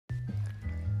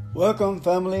Welcome,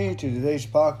 family, to today's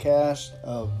podcast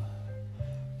of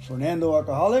Fernando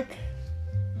Alcoholic.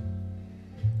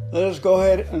 Let us go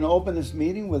ahead and open this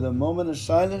meeting with a moment of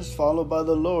silence followed by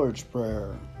the Lord's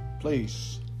Prayer.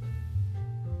 Please.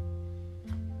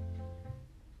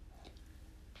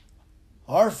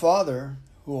 Our Father,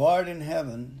 who art in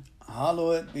heaven,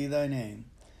 hallowed be thy name.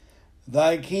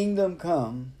 Thy kingdom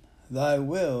come, thy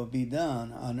will be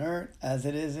done on earth as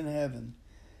it is in heaven.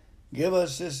 Give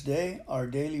us this day our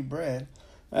daily bread,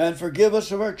 and forgive us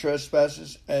of our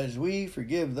trespasses, as we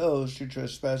forgive those who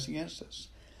trespass against us.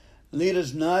 Lead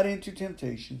us not into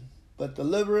temptation, but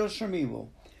deliver us from evil.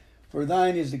 For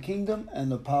thine is the kingdom, and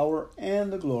the power,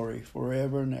 and the glory,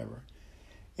 forever and ever.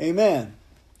 Amen.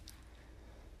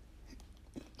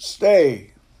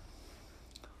 Stay.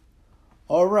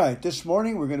 All right, this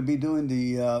morning we're going to be doing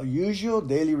the usual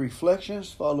daily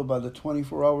reflections, followed by the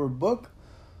 24-hour book,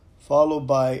 followed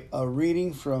by a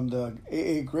reading from the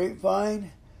AA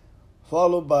Grapevine,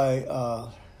 followed by a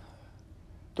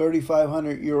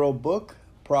 3,500-year-old book,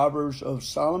 Proverbs of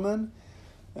Solomon,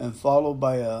 and followed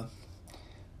by a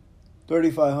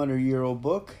 3,500-year-old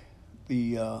book,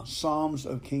 the Psalms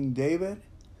of King David,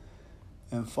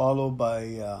 and followed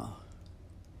by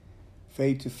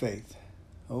Faith to Faith.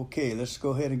 Okay, let's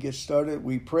go ahead and get started.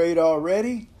 We prayed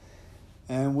already,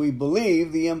 and we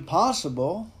believe the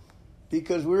impossible,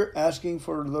 because we're asking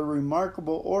for the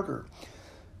remarkable order.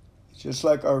 Just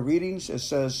like our readings, it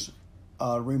says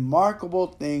remarkable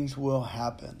things will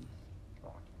happen.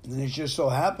 And it just so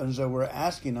happens that we're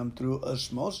asking them through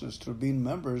osmosis, through being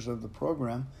members of the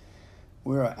program.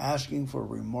 We are asking for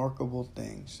remarkable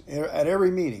things. At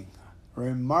every meeting,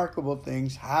 remarkable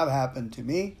things have happened to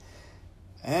me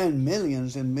and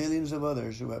millions of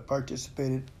others who have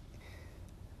participated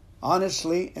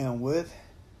honestly and with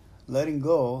letting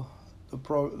go the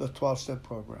 12-step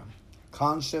program,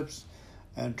 concepts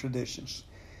and traditions.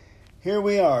 Here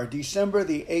we are, December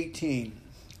the 18th.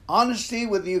 Honesty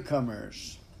with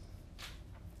newcomers.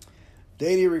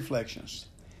 Daily reflections.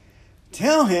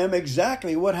 Tell him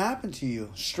exactly what happened to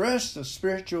you. Stress the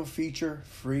spiritual feature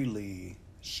freely.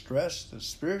 Stress the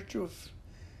spiritual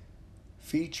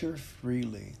feature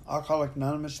freely. Alcoholics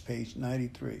Anonymous, page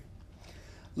 93.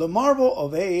 The marvel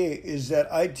of AA is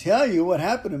that I tell you what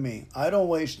happened to me. I don't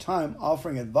waste time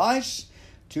offering advice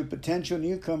to potential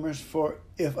newcomers, for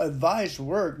if advice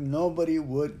worked, nobody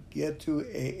would get to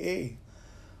AA.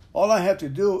 All I have to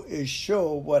do is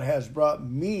show what has brought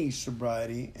me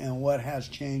sobriety and what has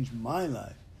changed my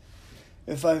life.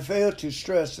 If I fail to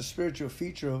stress the spiritual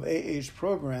feature of AA's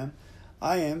program,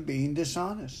 I am being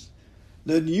dishonest.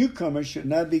 The newcomer should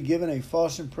not be given a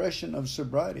false impression of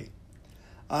sobriety.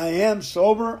 I am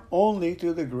sober only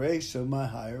through the grace of my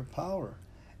higher power,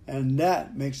 and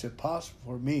that makes it possible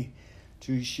for me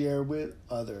to share with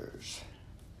others.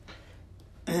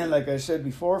 And like I said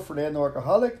before, Fernando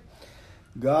Alcoholic,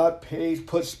 God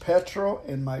puts petrol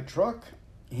in my truck.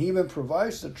 He even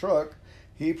provides the truck.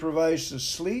 He provides the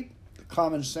sleep, the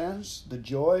common sense, the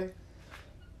joy,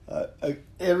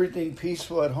 everything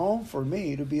peaceful at home for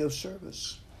me to be of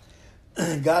service.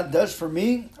 God does for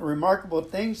me remarkable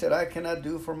things that I cannot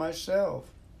do for myself.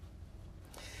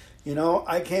 You know,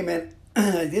 I came in,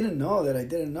 I didn't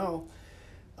know.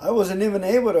 I wasn't even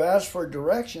able to ask for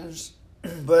directions,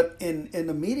 but in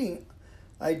the meeting,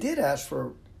 I did ask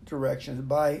for directions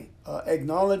by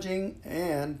acknowledging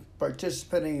and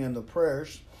participating in the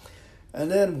prayers,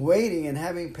 and then waiting and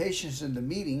having patience in the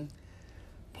meeting,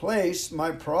 placed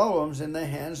my problems in the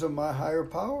hands of my higher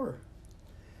power,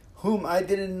 whom I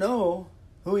didn't know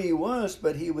who he was,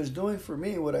 but he was doing for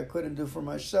me what I couldn't do for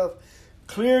myself,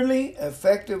 clearly,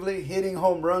 effectively hitting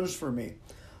home runs for me.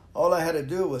 All I had to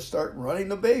do was start running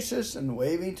the bases and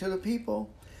waving to the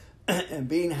people and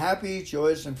being happy,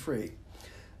 joyous, and free.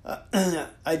 I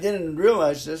didn't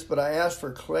realize this, but I asked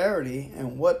for clarity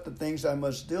and what the things I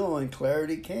must do, and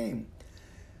clarity came.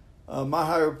 My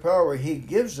higher power, he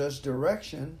gives us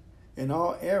direction in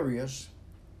all areas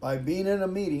by being in a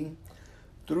meeting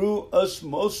through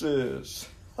osmosis.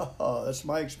 That's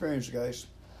my experience, guys.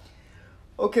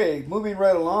 Okay, moving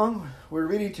right along. We're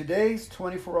reading today's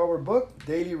 24-hour book,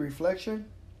 Daily Reflection.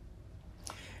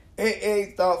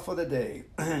 AA Thought for the Day.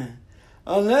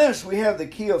 Unless we have the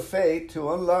key of faith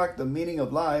to unlock the meaning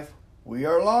of life, we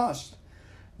are lost.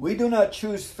 We do not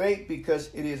choose fate because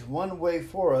it is one way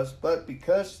for us, but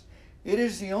because it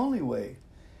is the only way.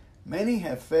 Many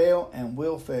have failed and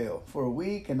will fail, for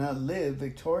we cannot live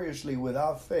victoriously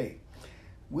without faith.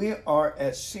 We are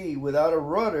at sea without a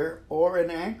rudder or an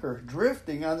anchor,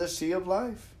 drifting on the sea of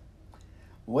life.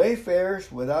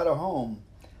 Wayfarers without a home.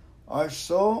 Our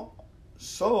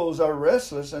souls are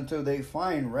restless until they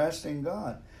find rest in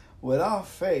God. Without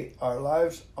faith, our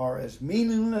lives are as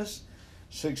meaningless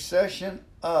succession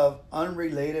of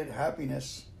unrelated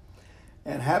happiness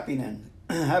and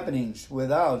happenings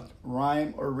without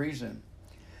rhyme or reason.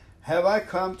 Have I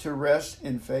come to rest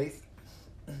in faith?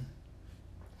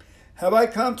 Have I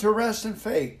come to rest in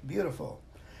faith? Beautiful.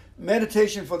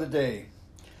 Meditation for the day.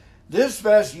 This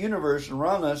vast universe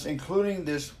around us, including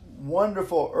this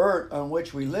wonderful earth on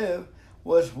which we live,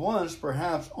 was once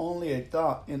perhaps only a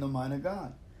thought in the mind of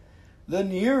God. The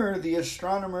nearer the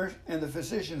astronomers and the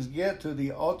physicians get to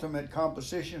the ultimate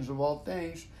compositions of all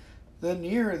things, the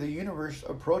nearer the universe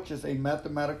approaches a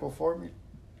mathematical formula,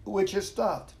 which is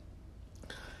thought.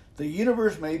 The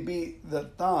universe may be the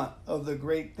thought of the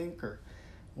great thinker.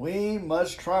 We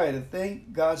must try to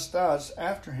think God's thoughts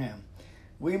after him.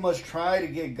 We must try to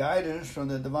get guidance from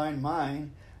the divine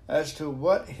mind as to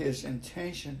what his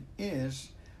intention is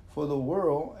for the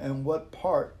world and what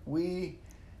part we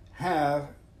have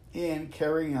in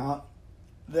carrying out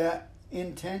that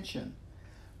intention.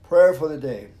 Prayer for the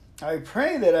day. I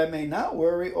pray that I may not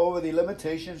worry over the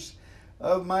limitations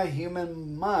of my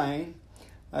human mind.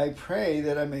 I pray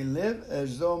that I may live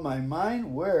as though my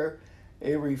mind were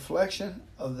a reflection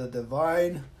of the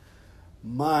divine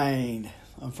mind.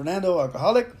 I'm Fernando,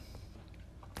 alcoholic.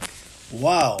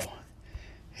 Wow.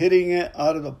 Hitting it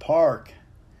out of the park.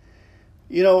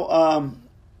 You know,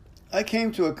 I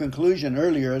came to a conclusion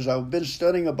earlier as I've been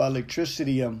studying about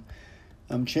electricity.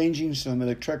 I'm changing some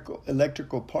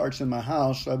electrical parts in my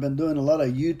house. So I've been doing a lot of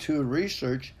YouTube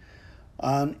research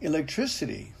on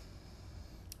electricity.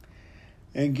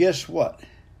 And guess what?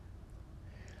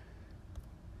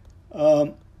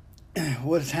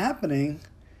 What's happening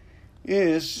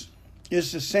is the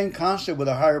same concept with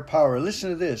a higher power.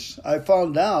 Listen to this. I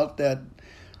found out that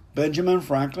Benjamin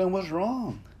Franklin was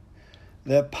wrong.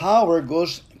 That power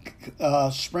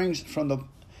springs from the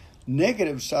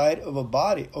negative side of a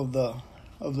body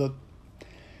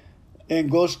and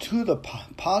goes to the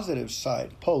positive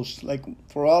side, post, like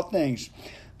for all things.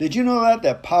 Did you know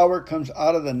that power comes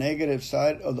out of the negative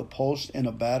side of the post in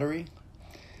a battery?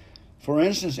 For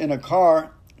instance, in a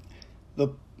car, the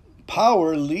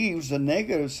power leaves the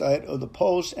negative side of the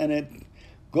post and it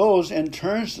goes and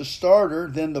turns the starter,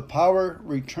 then the power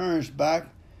returns back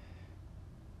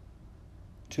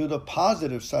to the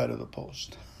positive side of the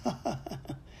post.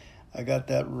 I got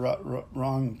that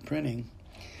wrong printing.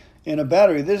 In a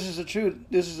battery, this is the truth.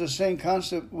 This is the same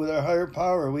concept with our higher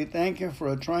power. We thank him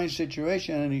for a trying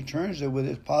situation and he turns it with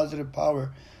his positive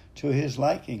power to his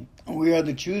liking. We are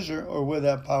the chooser or where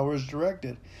that power is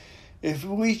directed. If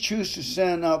we choose to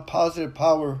send out positive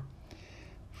power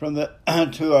from the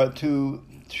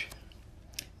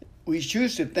we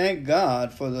choose to thank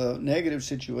God for the negative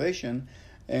situation,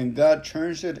 and God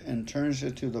turns it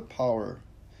to the power,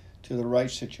 to the right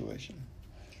situation,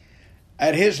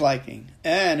 at his liking.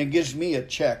 And it gives me a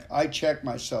check. I check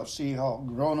myself, see how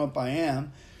grown up I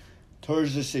am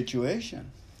towards the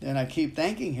situation. And I keep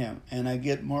thanking him, and I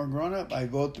get more grown up. I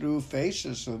go through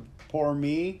phases of poor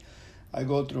me. I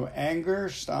go through anger,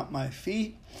 stomp my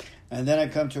feet, and then I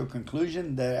come to a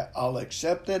conclusion that I'll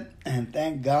accept it and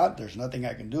thank God. There's nothing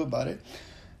I can do about it.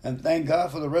 And thank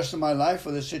God for the rest of my life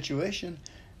for the situation.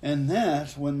 And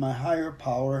that's when my higher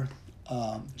power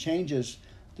changes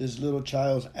this little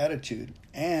child's attitude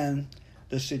and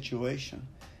the situation.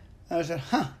 And I said,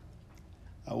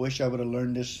 I wish I would have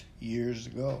learned this years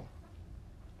ago.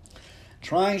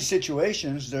 Trying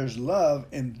situations, there's love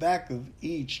in back of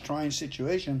each trying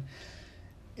situation.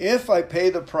 If I pay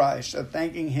the price of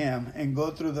thanking him and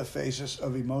go through the phases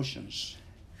of emotions.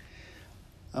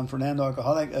 I'm Fernando,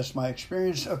 alcoholic. That's my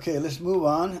experience. Okay, let's move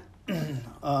on.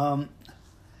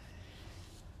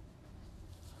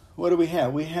 What do we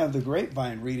have? We have the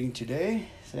Grapevine reading today.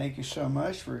 Thank you so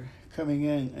much for coming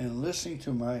in and listening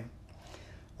to my,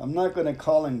 I'm not going to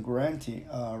call him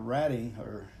ratting,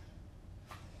 or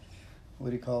what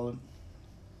do you call it?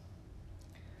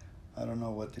 I don't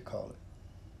know what to call it.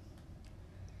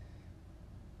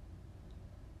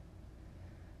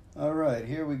 All right,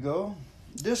 here we go.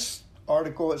 This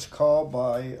article is called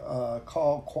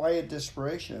Quiet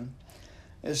Desperation.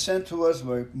 It's sent to us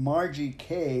by Margie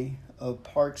K. of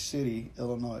Park City,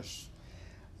 Illinois.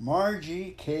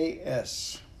 Margie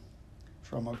K.S.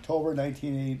 from October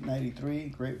 1993,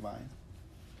 Grapevine.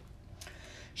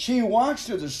 She walks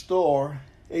to the store,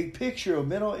 a picture of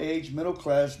middle-aged,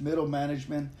 middle-class, middle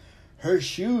management. Her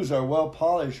shoes are well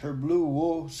polished. Her blue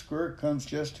wool skirt comes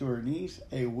just to her knees.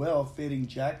 A well-fitting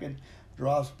jacket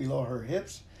drops below her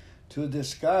hips to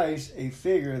disguise a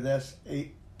figure that's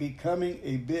becoming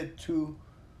a bit too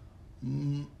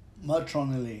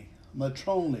matronly.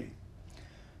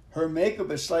 Her makeup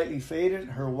is slightly faded,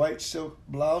 her white silk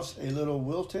blouse a little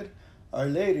wilted. Our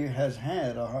Lady has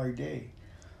had a hard day.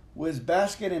 With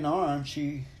basket in arm,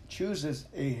 she chooses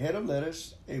a head of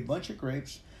lettuce, a bunch of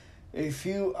grapes. A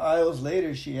few aisles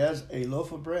later, she has a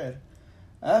loaf of bread.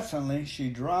 Absently, she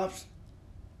drops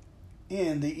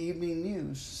in the evening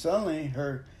news. Suddenly,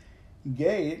 her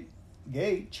gait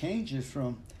changes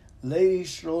from lady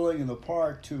strolling in the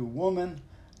park to woman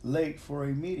late for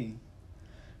a meeting.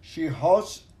 She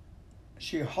halts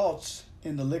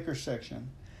in the liquor section.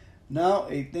 Now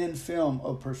a thin film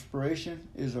of perspiration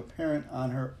is apparent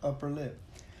on her upper lip.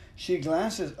 She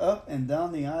glances up and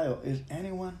down the aisle. Is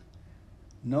anyone?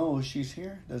 No, she's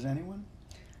here. Does anyone?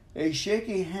 A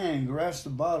shaky hand grabs the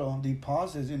bottle,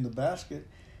 deposits in the basket,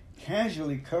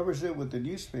 casually covers it with the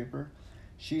newspaper.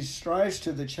 She strides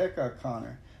to the checkout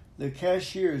counter. The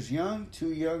cashier is young,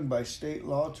 too young by state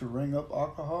law to ring up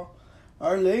alcohol.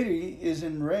 Our Lady is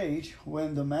enraged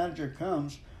when the manager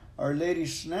comes. Our Lady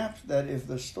snaps that if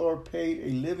the store paid a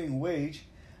living wage,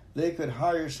 they could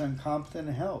hire some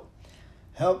competent help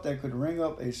that could ring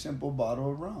up a simple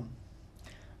bottle of rum.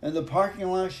 In the parking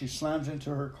lot, she slams into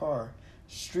her car,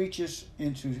 streaches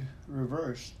into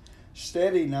reverse.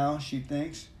 Steady now, she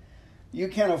thinks. You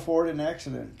can't afford an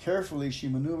accident. Carefully, she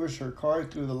maneuvers her car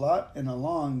through the lot and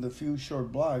along the few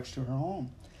short blocks to her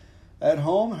home. At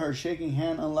home, her shaking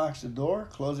hand unlocks the door,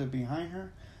 closes it behind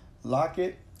her, lock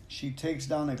it. She takes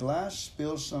down a glass,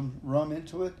 spills some rum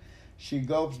into it. She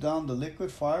gulps down the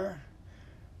liquid fire.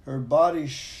 Her body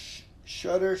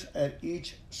shudders at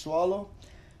each swallow.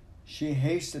 She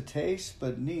hates the taste,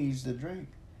 but needs the drink.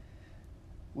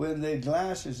 When the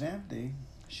glass is empty,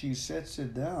 she sets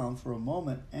it down for a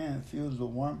moment and feels the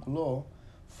warm glow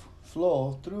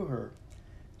flow through her,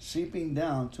 seeping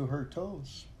down to her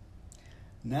toes.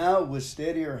 Now, with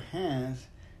steadier hands,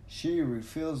 she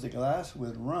refills the glass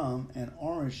with rum and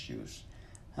orange juice,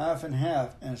 half and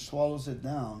half, and swallows it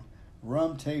down.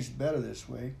 Rum tastes better this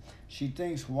way. She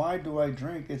thinks, why do I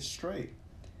drink it straight?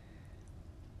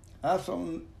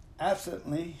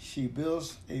 Absently, she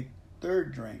builds a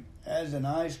third drink. As an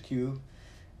ice cube,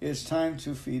 it's time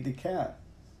to feed the cat.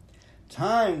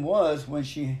 Time was when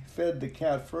she fed the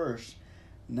cat first.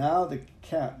 Now the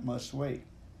cat must wait.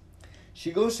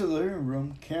 She goes to the living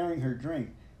room carrying her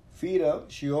drink. Feet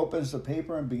up, she opens the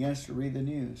paper and begins to read the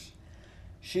news.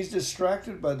 She's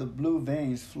distracted by the blue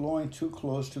veins flowing too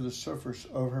close to the surface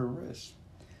of her wrist.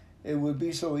 It would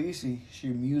be so easy, she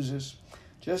muses,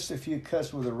 just a few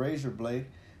cuts with a razor blade,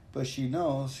 but she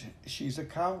knows she's a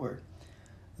coward.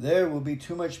 There will be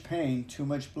too much pain, too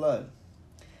much blood.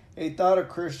 A thought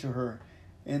occurs to her.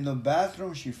 In the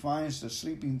bathroom, she finds the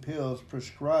sleeping pills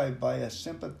prescribed by a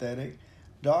sympathetic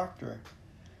doctor.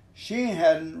 She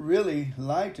hadn't really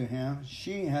lied to him.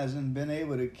 She hasn't been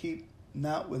able to keep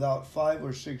not without 5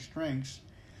 or 6 drinks.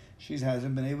 She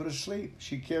hasn't been able to sleep.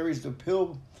 She carries the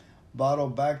pill bottle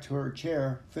back to her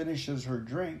chair, finishes her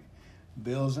drink,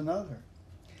 bills another.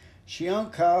 She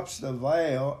uncaps the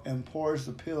vial and pours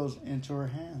the pills into her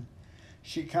hand.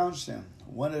 She counts them,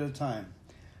 one at a time.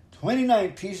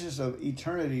 29 pieces of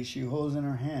eternity she holds in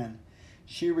her hand.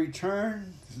 She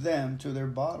returns them to their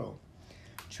bottle.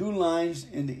 2 lines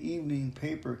in the evening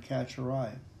paper catch her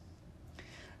eye.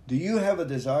 Do you have a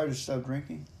desire to stop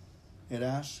drinking? It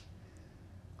asks.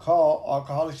 Call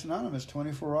Alcoholics Anonymous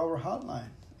 24-hour hotline.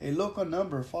 A local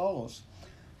number follows.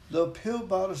 The pill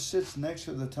bottle sits next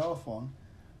to the telephone.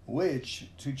 Which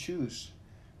to choose?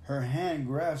 Her hand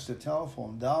grabs the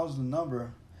telephone, dials the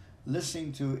number.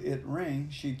 Listening to it ring,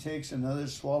 she takes another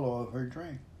swallow of her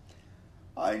drink.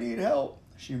 I need help,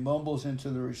 she mumbles into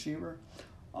the receiver.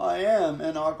 I am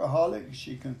an alcoholic,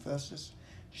 she confesses.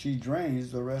 She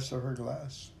drains the rest of her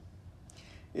glass.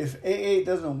 If AA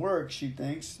doesn't work, she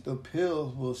thinks, the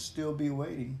pill will still be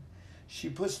waiting. She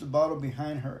puts the bottle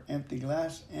behind her empty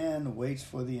glass and waits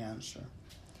for the answer.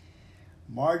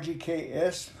 Margie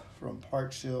K.S. from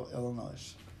Parksville,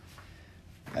 Illinois.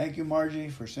 Thank you, Margie,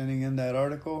 for sending in that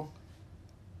article.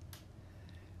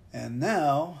 And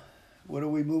now, what do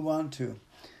we move on to?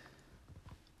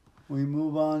 We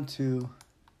move on to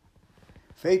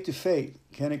Faith to Faith,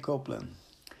 Kenny Copeland.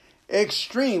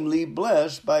 Extremely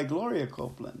Blessed by Gloria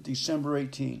Copeland, December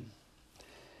 18.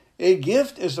 A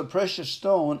gift is a precious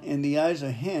stone in the eyes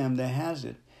of him that has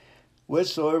it.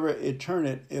 Whatsoever it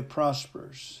turneth, it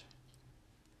prospers.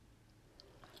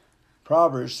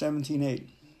 Proverbs 17:8.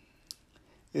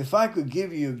 If I could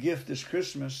give you a gift this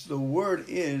Christmas, the word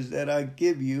is that I'd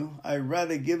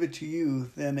rather give it to you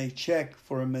than a check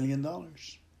for $1 million.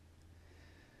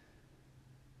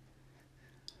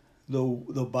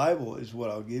 The Bible is what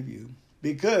I'll give you.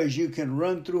 because you can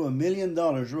run through $1 million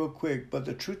real quick, but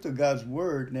the truth of God's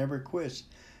word never quits.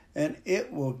 And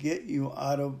it will get you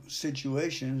out of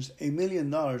situations $1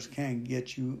 million can't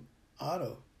get you out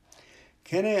of.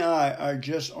 Ken and I are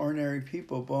just ordinary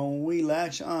people, but when we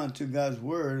latch on to God's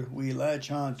word, we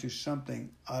latch on to something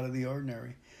out of the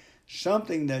ordinary.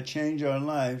 Something that changed our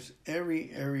lives,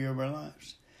 every area of our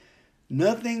lives.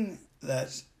 Nothing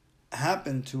that's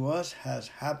happened to us has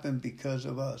happened because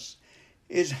of us.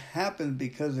 It's happened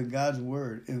because of God's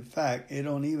word. In fact, it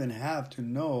don't even have to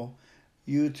know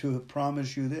you to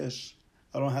promise you this.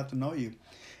 I don't have to know you.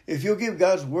 If you'll give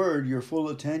God's word your full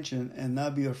attention and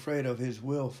not be afraid of his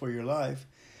will for your life,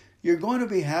 you're going to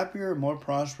be happier and more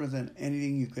prosperous than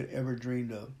anything you could ever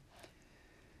dream of.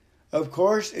 Of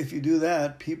course, if you do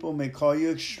that, people may call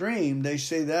you extreme. They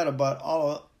say that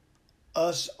about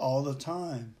us all the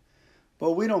time.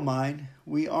 But we don't mind.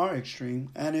 We are extreme.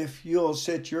 And if you'll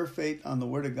set your faith on the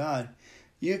word of God,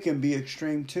 you can be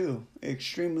extreme too.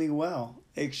 Extremely well,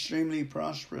 extremely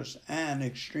prosperous, and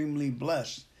extremely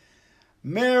blessed.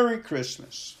 Merry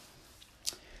Christmas.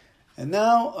 And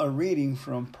now a reading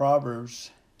from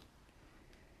Proverbs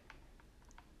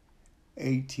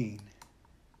 18.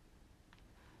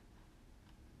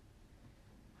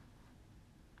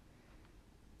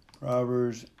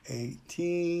 Proverbs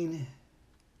 18.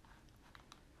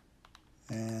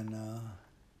 And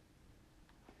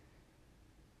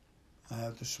I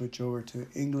have to switch over to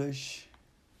English.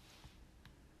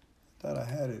 I thought I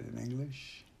had it in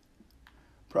English.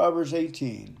 Proverbs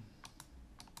 18.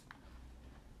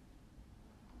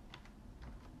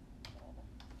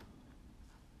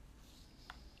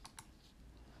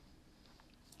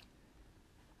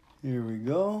 Here we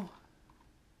go.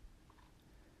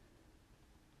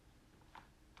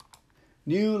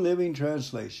 New Living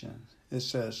Translation. It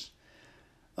says,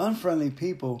 unfriendly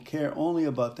people care only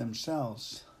about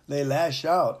themselves. They lash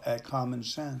out at common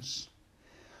sense.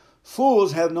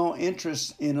 Fools have no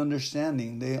interest in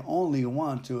understanding. They only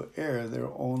want to air their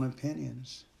own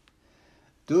opinions.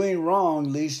 Doing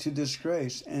wrong leads to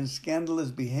disgrace, and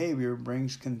scandalous behavior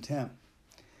brings contempt.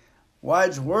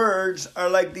 Wise words are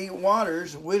like deep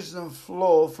waters. Wisdom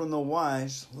flows from the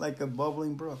wise like a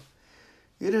bubbling brook.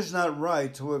 It is not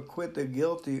right to acquit the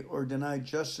guilty or deny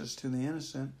justice to the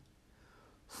innocent.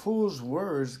 Fools'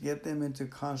 words get them into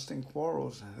constant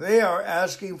quarrels. They are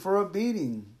asking for a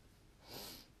beating.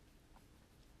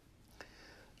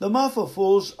 The mouth of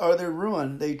fools are their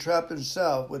ruin. They trap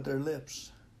themselves with their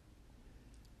lips.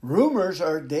 Rumors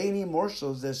are dainty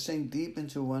morsels that sink deep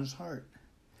into one's heart.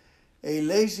 A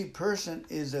lazy person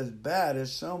is as bad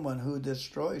as someone who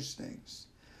destroys things.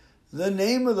 The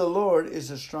name of the Lord is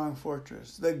a strong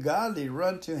fortress. The godly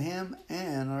run to him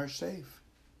and are safe.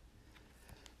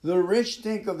 The rich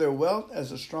think of their wealth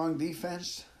as a strong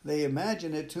defense. They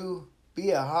imagine it to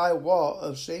be a high wall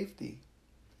of safety.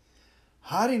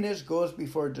 Haughtiness goes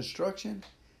before destruction.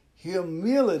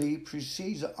 Humility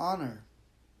precedes honor.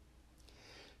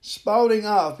 Spouting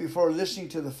off before listening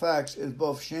to the facts is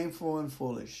both shameful and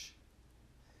foolish.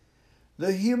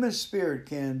 The human spirit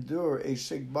can endure a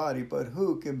sick body, but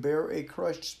who can bear a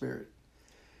crushed spirit?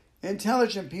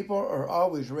 Intelligent people are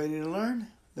always ready to learn.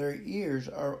 Their ears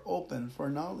are open for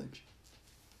knowledge.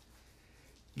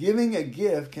 Giving a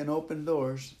gift can open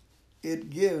doors.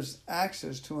 It gives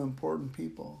access to important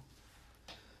people.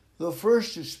 The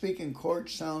first to speak in court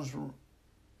sounds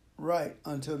right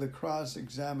until the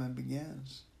cross-examination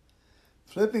begins.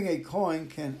 Flipping a coin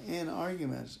can end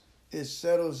arguments. It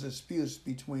settles disputes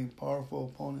between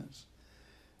powerful opponents.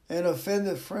 An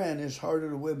offended friend is harder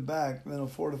to win back than a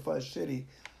fortified city.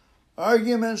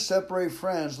 Arguments separate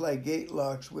friends like gate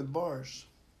locks with bars.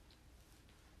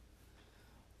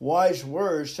 Wise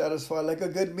words satisfy like a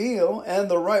good meal,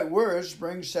 and the right words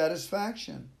bring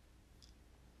satisfaction.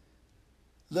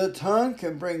 The tongue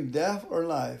can bring death or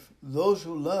life. Those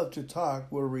who love to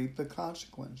talk will reap the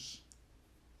consequence.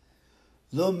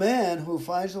 The man who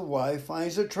finds a wife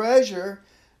finds a treasure,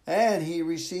 and he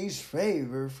receives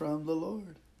favor from the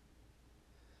Lord.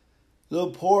 The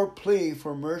poor plead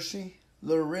for mercy.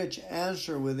 The rich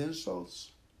answer with insults.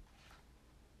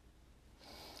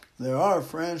 There are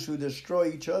friends who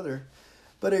destroy each other,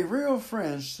 but a real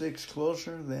friend sticks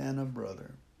closer than a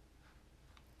brother.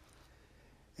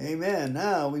 Amen.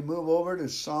 Now we move over to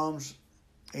Psalms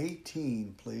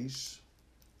 18, please.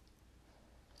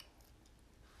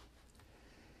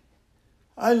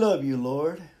 I love you,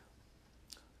 Lord.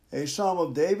 A psalm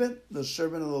of David, the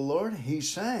servant of the Lord. He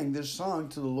sang this song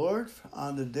to the Lord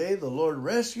on the day the Lord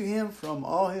rescued him from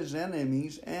all his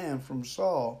enemies and from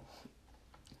Saul.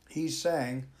 He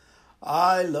sang,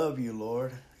 I love you,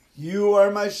 Lord. You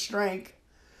are my strength.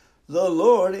 The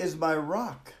Lord is my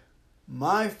rock,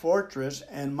 my fortress,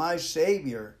 and my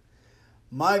Savior.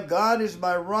 My God is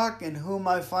my rock in whom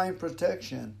I find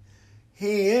protection.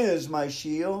 He is my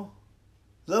shield,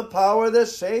 the power that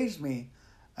saves me,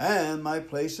 and my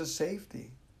place of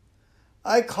safety.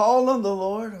 I call on the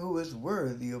Lord who is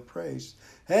worthy of praise,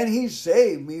 and he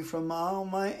saved me from all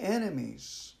my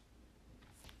enemies.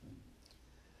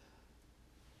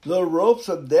 The ropes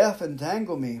of death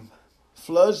entangled me.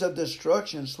 Floods of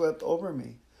destruction swept over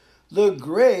me. The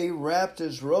grave wrapped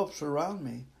its ropes around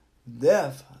me.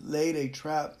 Death laid a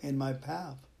trap in my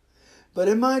path. But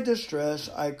in my distress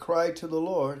I cried to the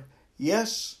Lord.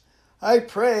 Yes, I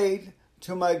prayed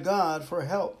to my God for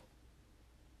help.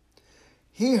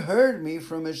 He heard me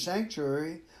from his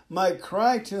sanctuary. My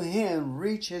cry to him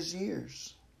reached his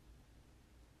ears.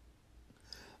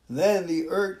 Then the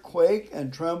earth quaked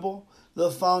and trembled.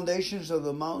 The foundations of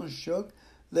the mountains shook.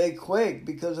 They quaked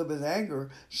because of his anger.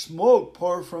 Smoke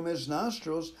poured from his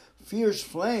nostrils. Fierce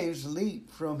flames leaped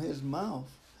from his mouth.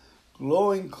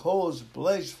 Glowing coals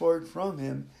blazed forth from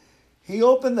him. He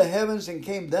opened the heavens and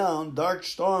came down. Dark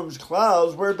storms,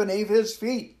 clouds were beneath his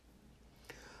feet.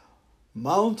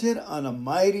 Mounted on a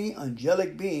mighty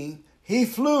angelic being, he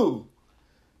flew,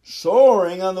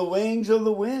 soaring on the wings of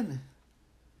the wind.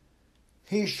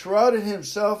 He shrouded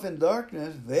himself in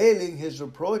darkness, veiling his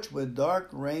approach with dark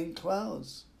rain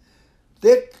clouds.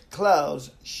 Thick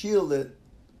clouds shielded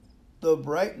the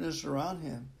brightness around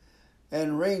him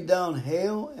and rained down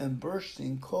hail and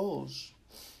bursting coals.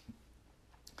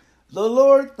 The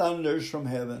Lord thunders from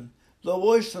heaven. The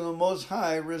voice of the Most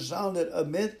High resounded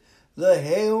amid the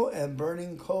hail and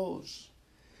burning coals.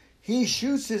 He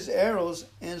shoots his arrows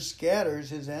and scatters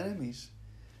his enemies.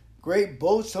 Great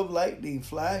bolts of lightning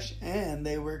flashed, and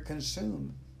they were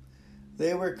consumed.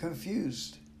 They were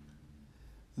confused.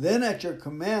 Then at your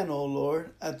command, O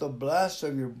Lord, at the blast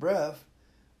of your breath,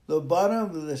 the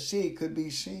bottom of the sea could be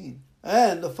seen,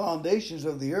 and the foundations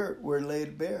of the earth were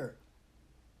laid bare.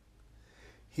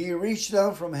 He reached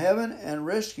down from heaven and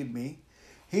rescued me.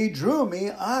 He drew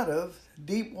me out of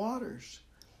deep waters.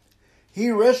 He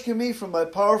rescued me from my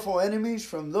powerful enemies,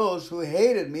 from those who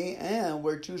hated me and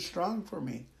were too strong for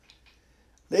me.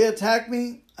 They attacked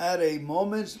me at a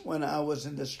moment when I was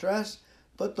in distress,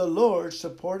 but the Lord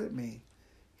supported me.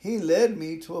 He led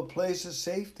me to a place of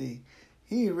safety.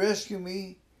 He rescued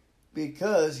me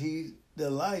because he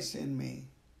delights in me.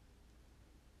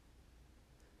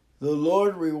 The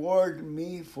Lord rewarded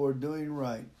me for doing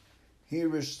right. He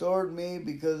restored me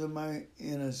because of my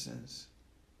innocence.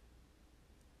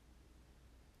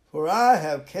 For I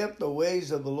have kept the ways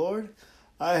of the Lord.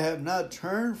 I have not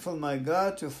turned from my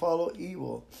God to follow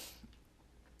evil.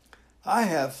 I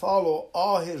have followed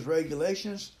all his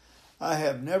regulations. I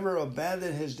have never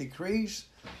abandoned his decrees.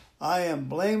 I am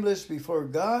blameless before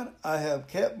God. I have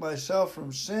kept myself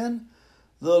from sin.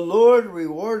 The Lord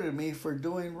rewarded me for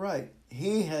doing right.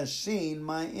 He has seen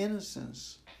my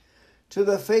innocence. To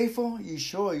the faithful, you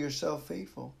show yourself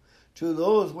faithful. To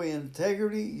those with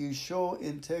integrity, you show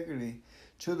integrity.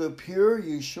 To the pure,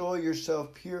 you show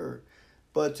yourself pure.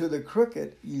 But to the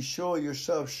crooked, you show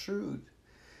yourself shrewd.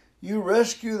 You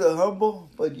rescue the humble,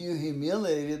 but you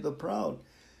humiliated the proud.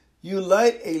 You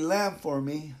light a lamp for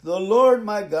me. The Lord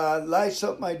my God lights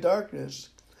up my darkness.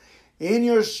 In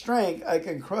your strength I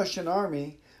can crush an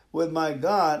army. With my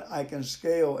God I can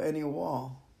scale any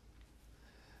wall.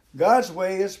 God's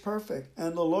way is perfect,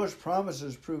 and the Lord's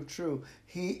promises prove true.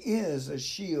 He is a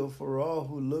shield for all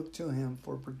who look to him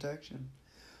for protection.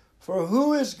 For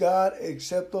who is God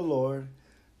except the Lord?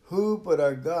 Who but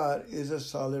our God is a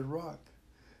solid rock?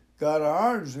 God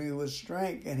arms me with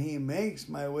strength, and he makes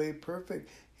my way perfect.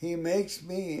 He makes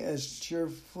me as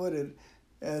sure-footed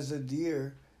as a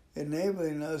deer,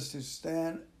 enabling us to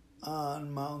stand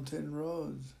on mountain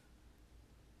roads,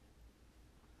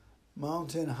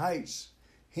 mountain heights.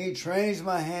 He trains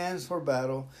my hands for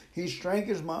battle. He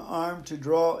strengthens my arm to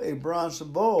draw a bronze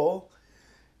bow.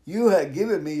 You have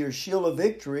given me your shield of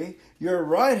victory. Your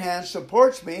right hand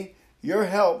supports me. Your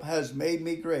help has made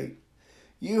me great.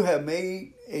 You have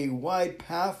made a wide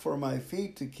path for my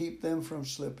feet to keep them from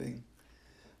slipping.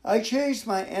 I chased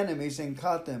my enemies and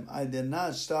caught them. I did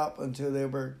not stop until they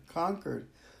were conquered.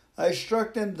 I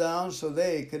struck them down so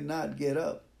they could not get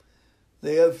up.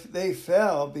 They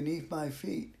fell beneath my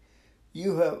feet.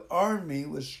 You have armed me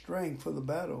with strength for the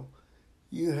battle.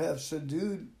 You have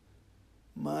subdued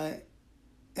my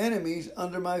enemies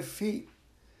under my feet.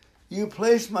 You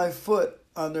placed my foot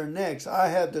on their necks. I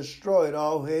have destroyed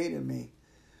all who hated me.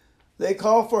 They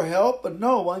called for help, but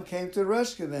no one came to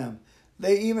rescue them.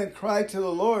 They even cried to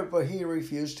the Lord, but he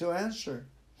refused to answer.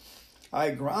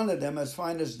 I grounded them as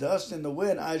fine as dust in the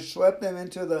wind. I swept them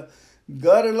into the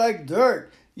gutter like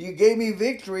dirt. You gave me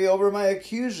victory over my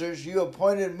accusers. You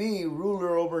appointed me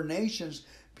ruler over nations.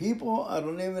 People I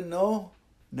don't even know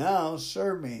now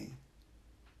serve me.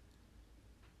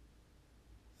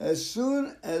 As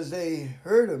soon as they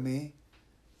heard of me,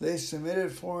 they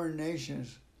submitted foreign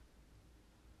nations.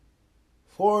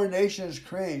 Foreign nations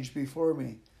cringed before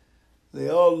me. They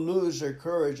all lose their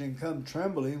courage and come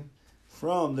trembling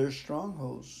from their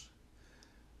strongholds.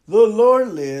 The Lord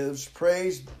lives,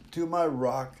 praise to my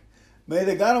rock. May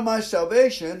the God of my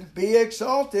salvation be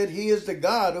exalted. He is the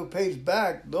God who pays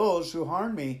back those who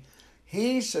harm me.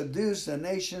 He subdues the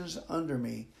nations under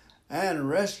me and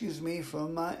rescues me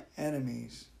from my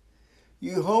enemies.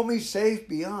 You hold me safe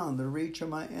beyond the reach of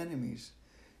my enemies.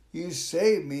 You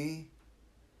save me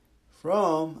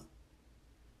from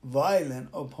violent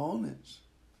opponents.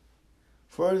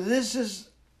 For this,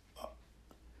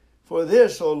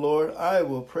 O Lord, I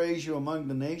will praise you among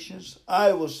the nations.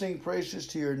 I will sing praises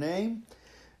to your name.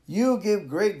 You give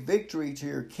great victory to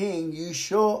your king. You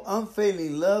show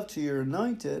unfailing love to your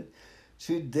anointed,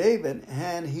 to David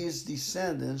and his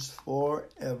descendants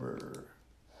forever.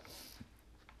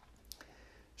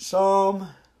 Psalm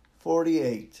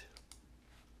 48.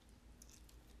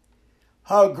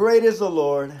 How great is the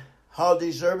Lord, how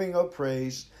deserving of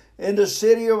praise, in the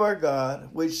city of our God,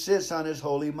 which sits on his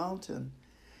holy mountain.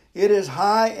 It is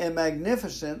high and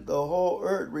magnificent, the whole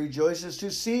earth rejoices to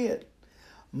see it.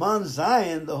 Mount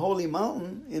Zion, the holy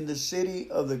mountain, in the city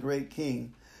of the great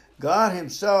King. God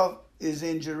himself is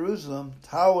in Jerusalem,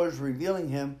 towers revealing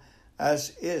him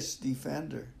as its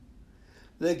defender.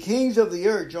 The kings of the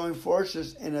earth joined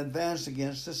forces and advanced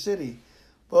against the city.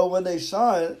 But when they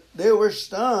saw it, they were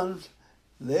stunned.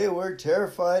 They were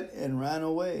terrified and ran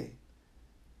away.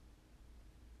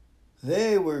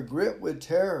 They were gripped with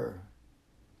terror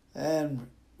and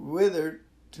withered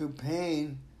to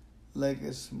pain like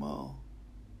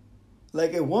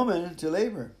a woman to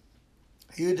labor.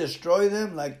 You destroy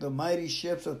them like the mighty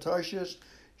ships of Tarshish,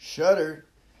 shattered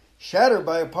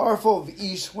by a powerful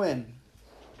east wind.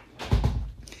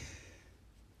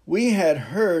 We had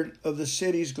heard of the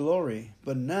city's glory,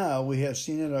 but now we have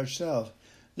seen it ourselves.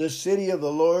 The city of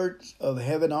the Lord of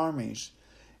heaven armies.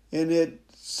 In the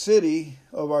city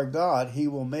of our God, he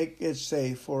will make it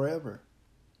safe forever.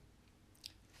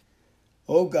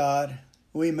 O God,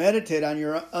 we meditate on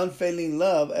your unfailing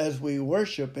love as we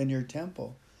worship in your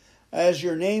temple. As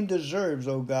your name deserves,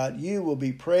 O God, you will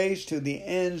be praised to the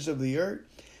ends of the earth.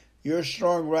 Your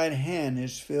strong right hand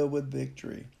is filled with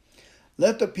victory.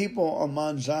 Let the people on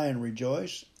Mount Zion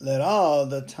rejoice. Let all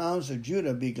the towns of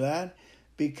Judah be glad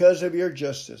because of your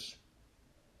justice.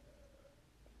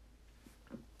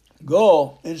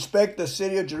 Go, inspect the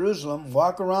city of Jerusalem.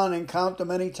 Walk around and count the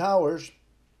many towers.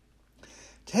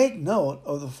 Take note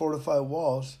of the fortified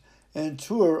walls and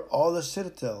tour all the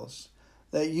citadels,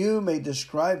 that you may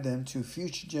describe them to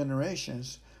future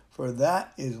generations, for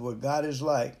that is what God is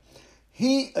like.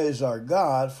 He is our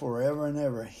God forever and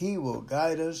ever. He will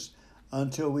guide us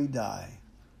until we die.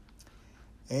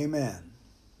 Amen.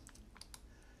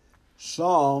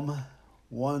 Psalm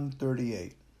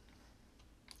 138.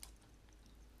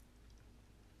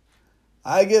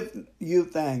 I give you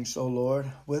thanks, O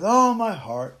Lord. With all my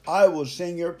heart, I will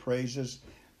sing your praises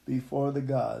before the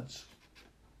gods.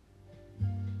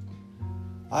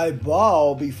 I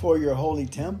bow before your holy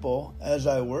temple as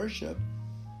I worship.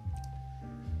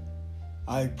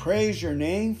 I praise your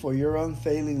name for your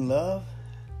unfailing love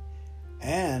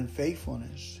and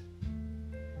faithfulness.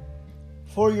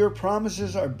 For your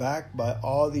promises are backed by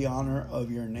all the honor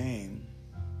of your name.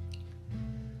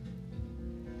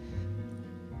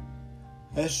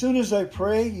 As soon as I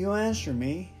pray, you answer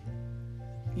me.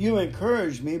 You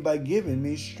encourage me by giving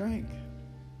me strength.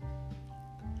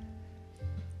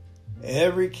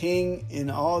 Every king in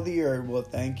all the earth will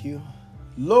thank you,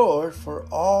 Lord, for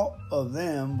all of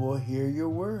them will hear your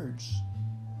words.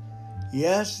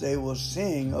 Yes, they will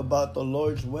sing about the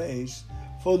Lord's ways,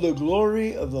 for the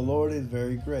glory of the Lord is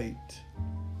very great.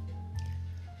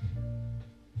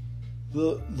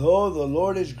 Though the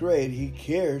Lord is great, he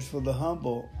cares for the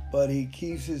humble, but he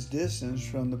keeps his distance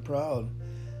from the proud.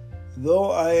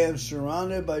 Though I am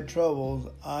surrounded by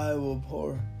troubles,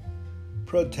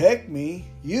 protect me.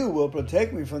 You will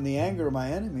protect me from the anger of my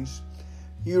enemies.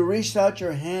 You reached out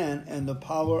your hand, and the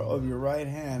power of your right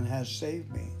hand has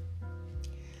saved me.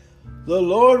 The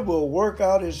Lord will work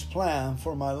out his plan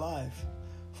for my life.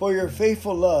 For your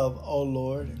faithful love, O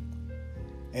Lord,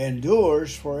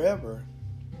 endures forever.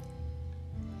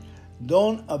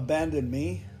 Don't abandon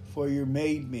me, for you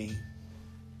made me.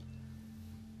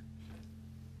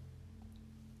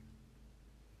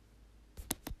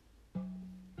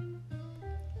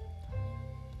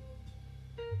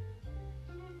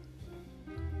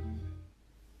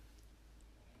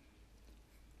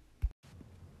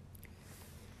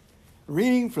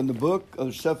 Reading from the book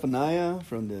of Zephaniah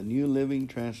from the New Living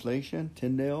Translation,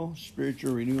 Tyndale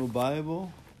Spiritual Renewal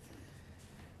Bible.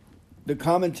 The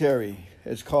commentary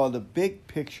is called The Big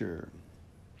Picture.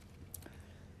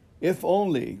 If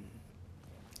only.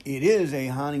 It is a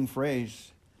haunting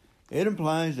phrase. It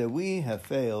implies that we have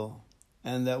failed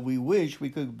and that we wish we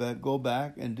could go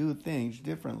back and do things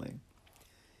differently.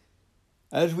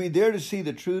 As we dare to see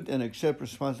the truth and accept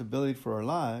responsibility for our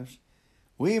lives,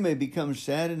 we may become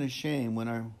sad and ashamed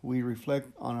when we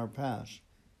reflect on our past.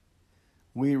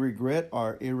 We regret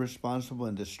our irresponsible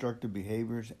and destructive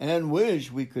behaviors and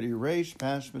wish we could erase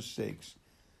past mistakes.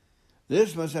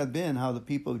 This must have been how the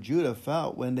people of Judah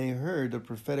felt when they heard the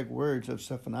prophetic words of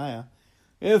Zephaniah.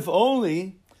 If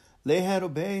only they had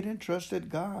obeyed and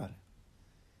trusted God.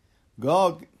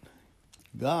 God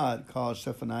called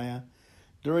Zephaniah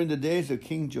during the days of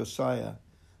King Josiah,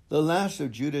 the last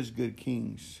of Judah's good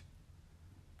kings.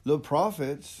 The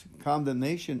prophet's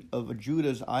condemnation of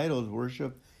Judah's idols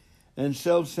worship and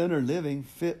self-centered living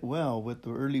fit well with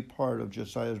the early part of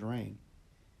Josiah's reign.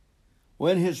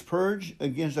 When his purge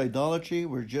against idolatry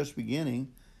was just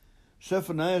beginning,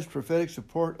 Zephaniah's prophetic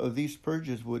support of these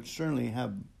purges would certainly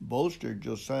have bolstered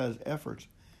Josiah's efforts.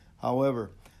 However,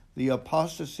 the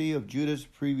apostasy of Judah's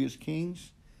previous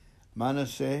kings,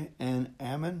 Manasseh and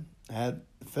Ammon, had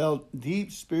felt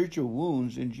deep spiritual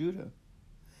wounds in Judah,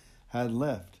 had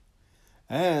left.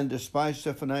 And despite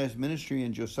Zephaniah's ministry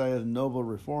and Josiah's noble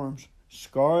reforms,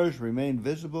 scars remained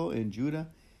visible in Judah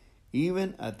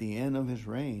even at the end of his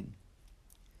reign.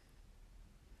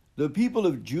 The people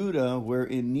of Judah were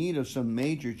in need of some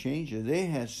major changes. They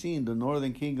had seen the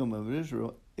northern kingdom of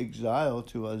Israel exiled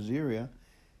to Assyria,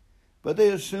 but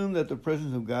they assumed that the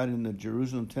presence of God in the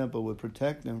Jerusalem temple would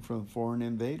protect them from foreign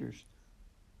invaders.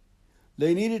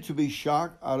 They needed to be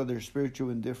shocked out of their spiritual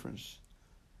indifference.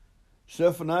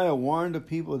 Zephaniah warned the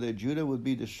people that Judah would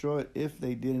be destroyed if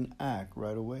they didn't act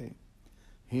right away.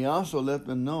 He also let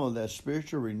them know that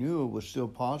spiritual renewal was still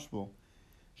possible.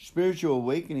 Spiritual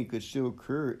awakening could still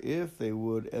occur if they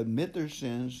would admit their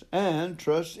sins and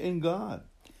trust in God.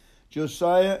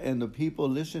 Josiah and the people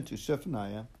listened to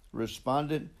Zephaniah,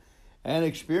 responded, and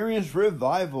experienced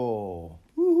revival.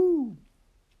 Woohoo!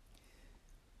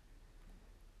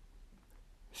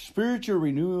 Spiritual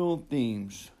renewal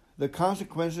themes. The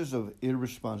consequences of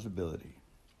irresponsibility.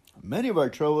 Many of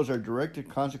our troubles are direct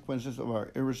consequences of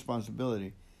our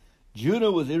irresponsibility.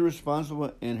 Judah was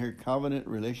irresponsible in her covenant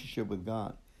relationship with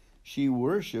God. She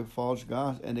worshipped false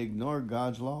gods and ignored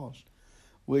God's laws,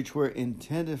 which were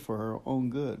intended for her own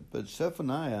good. But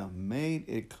Zephaniah made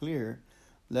it clear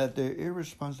that their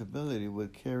irresponsibility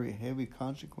would carry heavy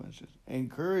consequences.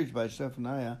 Encouraged by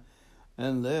Zephaniah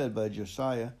and led by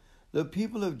Josiah, the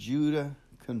people of Judah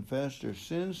confessed their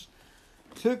sins,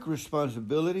 took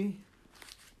responsibility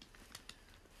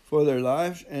for their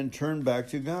lives, and turned back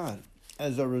to God.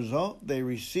 As a result, they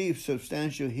received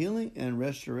substantial healing and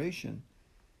restoration.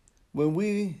 When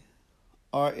we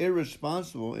are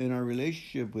irresponsible in our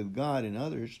relationship with God and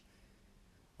others,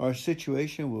 our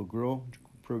situation will grow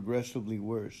progressively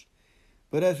worse.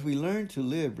 But as we learn to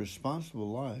live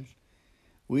responsible lives,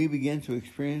 we begin to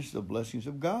experience the blessings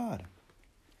of God.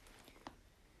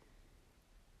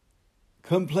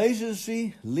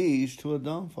 Complacency leads to a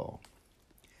downfall.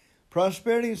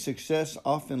 Prosperity and success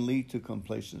often lead to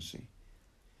complacency.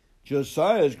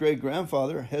 Josiah's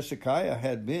great-grandfather, Hezekiah,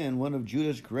 had been one of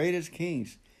Judah's greatest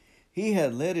kings. He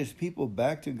had led his people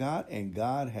back to God, and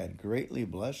God had greatly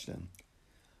blessed them.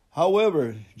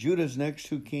 However, Judah's next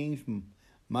two kings,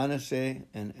 Manasseh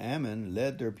and Ammon,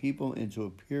 led their people into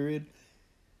a period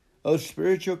of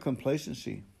spiritual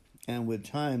complacency, and with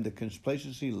time, the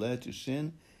complacency led to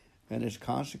sin and its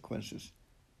consequences.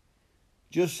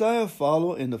 Josiah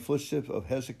followed in the footsteps of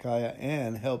Hezekiah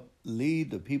and helped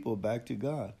lead the people back to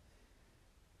God.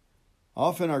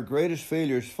 Often our greatest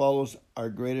failures follows our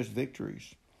greatest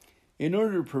victories. In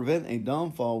order to prevent a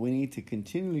downfall, we need to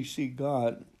continually seek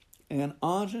God and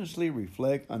honestly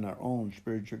reflect on our own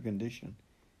spiritual condition.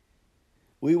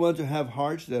 We want to have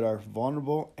hearts that are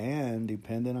vulnerable and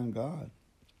dependent on God,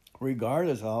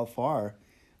 regardless of how far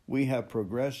we have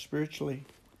progressed spiritually.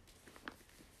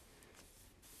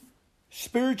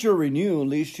 Spiritual renewal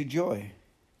leads to joy.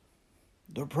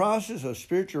 The process of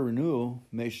spiritual renewal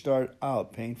may start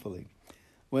out painfully.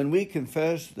 When we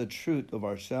confess the truth of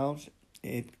ourselves,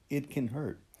 it can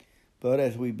hurt. But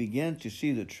as we begin to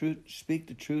see the truth, speak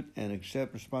the truth, and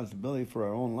accept responsibility for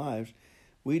our own lives,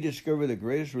 we discover the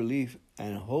greatest relief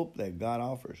and hope that God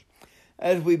offers.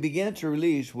 As we begin to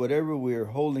release whatever we are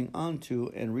holding on to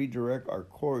and redirect our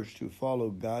course to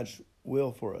follow God's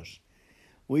will for us,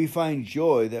 we find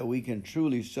joy that we can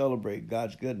truly celebrate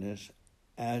God's goodness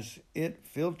as it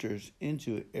filters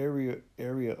into every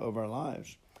area of our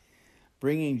lives,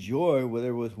 bringing joy where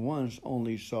there was once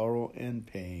only sorrow and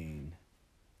pain.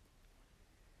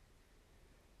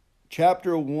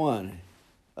 Chapter 1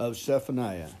 of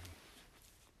Zephaniah.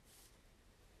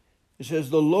 It says,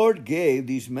 the Lord gave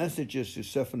these messages to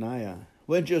Zephaniah.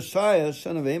 When Josiah,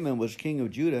 son of Amon, was king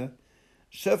of Judah,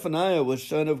 Zephaniah was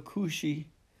son of Cushi,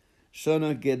 son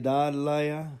of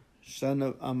Gedaliah, son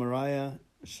of Amariah,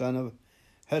 son of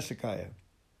Hezekiah.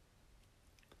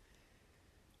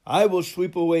 I will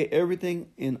sweep away everything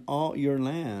in all your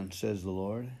land, says the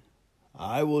Lord.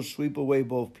 I will sweep away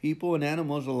both people and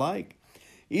animals alike.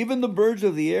 Even the birds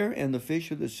of the air and the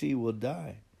fish of the sea will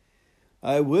die.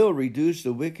 I will reduce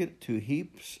the wicked to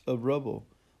heaps of rubble,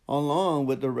 along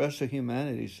with the rest of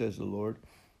humanity, says the Lord.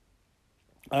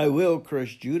 I will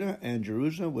crush Judah and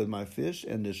Jerusalem with my fist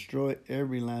and destroy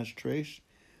every last trace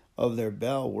of their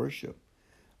Baal worship.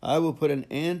 I will put an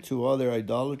end to all their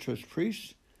idolatrous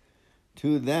priests,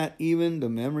 to that even the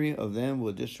memory of them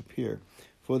will disappear.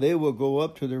 For they will go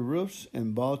up to their roofs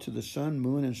and bow to the sun,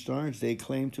 moon, and stars. They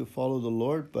claim to follow the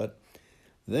Lord, but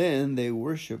then they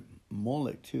worship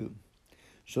Molech too.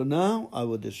 So now I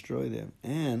will destroy them,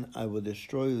 and I will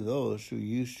destroy those who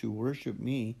used to worship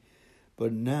me,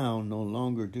 but now no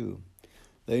longer do.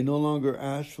 They no longer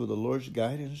ask for the Lord's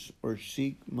guidance or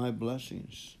seek my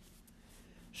blessings.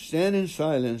 Stand in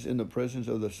silence in the presence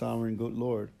of the sovereign good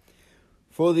Lord,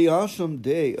 for the awesome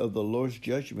day of the Lord's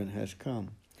judgment has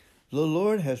come. The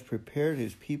Lord has prepared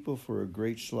his people for a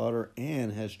great slaughter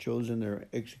and has chosen their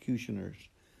executioners.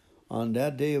 On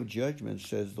that day of judgment,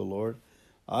 says the Lord,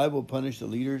 I will punish the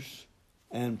leaders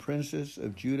and princes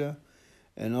of Judah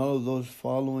and all of those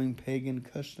following pagan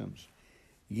customs.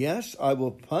 Yes, I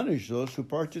will punish those who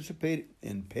participate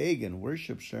in pagan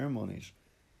worship ceremonies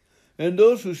and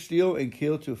those who steal and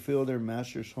kill to fill their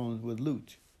masters' homes with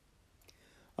loot.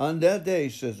 On that day,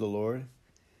 says the Lord,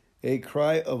 a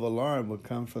cry of alarm will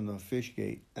come from the fish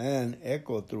gate and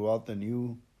echo throughout the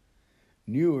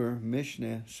newer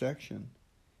Mishnah section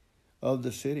of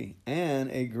the city,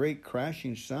 and a great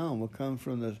crashing sound will come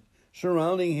from the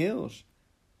surrounding hills.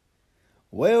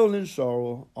 Wail in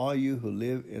sorrow, all you who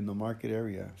live in the market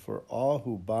area, for all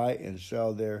who buy and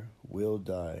sell there will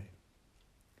die.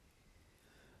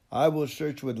 I will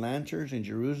search with lanterns in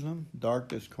Jerusalem,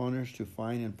 darkest corners, to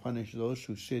find and punish those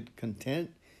who sit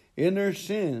content in their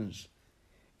sins,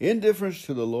 indifference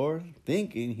to the Lord,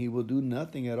 thinking he will do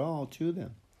nothing at all to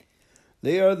them.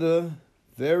 They are the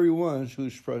very ones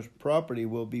whose property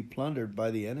will be plundered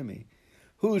by the enemy,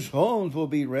 whose homes will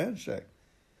be ransacked.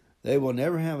 They will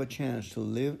never have a chance to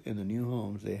live in the new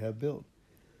homes they have built.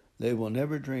 They will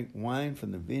never drink wine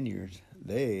from the vineyards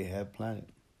they have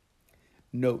planted.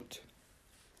 Note.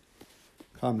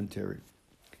 Commentary.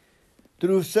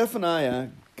 Through Zephaniah,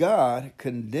 God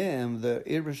condemned the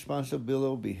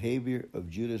irresponsible behavior of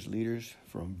Judah's leaders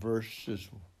from verses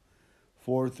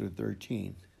 4 through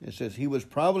 13. It says he was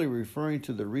probably referring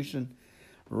to the recent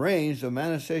reigns of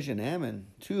Manasseh and Amon,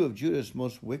 two of Judah's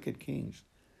most wicked kings.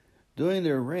 During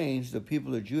their reigns, the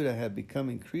people of Judah had become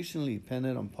increasingly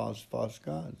dependent on false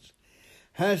gods,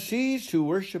 had ceased to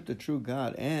worship the true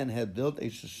God, and had built a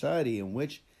society in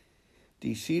which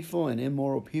deceitful and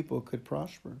immoral people could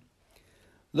prosper.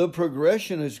 The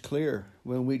progression is clear.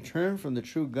 When we turn from the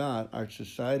true God, our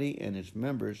society and its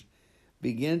members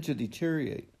begin to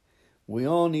deteriorate. We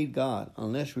all need God.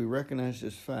 Unless we recognize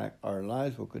this fact, our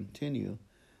lives will continue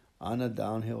on a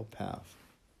downhill path.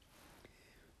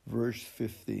 Verse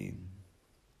 15.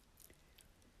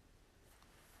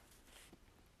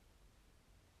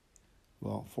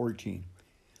 Well, 14.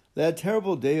 That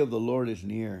terrible day of the Lord is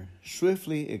near.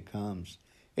 Swiftly it comes.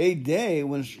 A day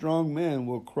when strong men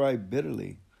will cry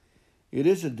bitterly. It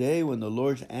is a day when the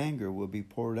Lord's anger will be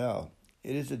poured out.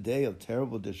 It is a day of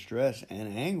terrible distress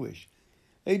and anguish.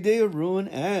 A day of ruin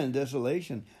and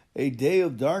desolation. A day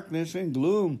of darkness and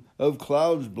gloom, of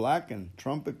clouds blackened,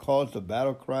 trumpet calls, the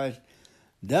battle cries.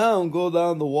 Go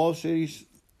down the wall cities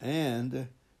and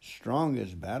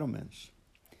strongest battlements.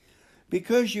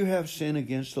 Because you have sinned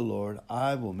against the Lord,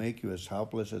 I will make you as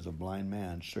helpless as a blind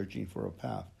man searching for a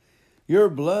path. Your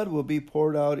blood will be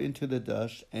poured out into the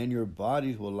dust, and your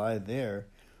bodies will lie there,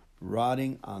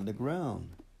 rotting on the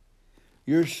ground.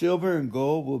 Your silver and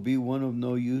gold will be one of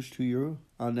no use to you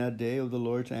on that day of the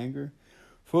Lord's anger,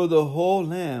 for the whole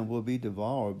land will be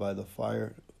devoured by the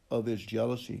fire of his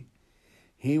jealousy.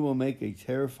 He will make a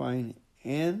terrifying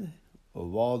end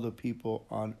of all the people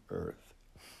on earth.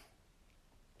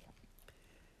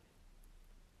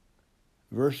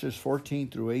 Verses 14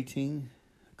 through 18,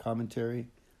 commentary.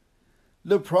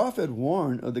 The prophet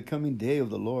warned of the coming day of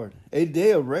the Lord, a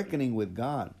day of reckoning with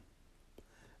God.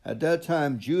 At that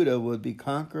time, Judah would be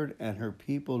conquered and her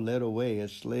people led away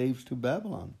as slaves to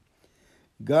Babylon.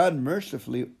 God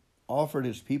mercifully offered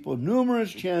his people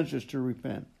numerous chances to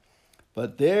repent,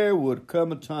 but there would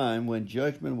come a time when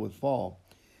judgment would fall.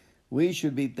 We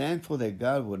should be thankful that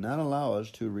God would not allow us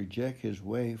to reject his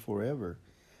way forever.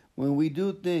 When we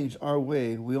do things our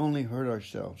way, we only hurt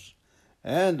ourselves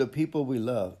and the people we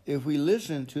love. If we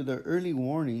listen to the early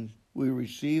warnings we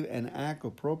receive and act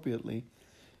appropriately,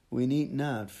 we need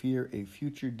not fear a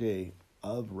future day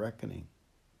of reckoning.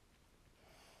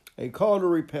 A call to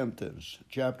repentance,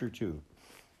 chapter 2.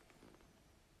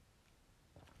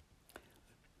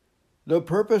 The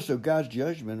purpose of God's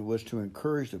judgment was to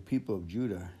encourage the people of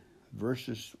Judah.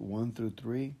 Verses 1 through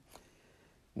 3,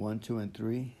 1, 2, and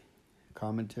 3,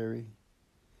 commentary.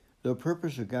 The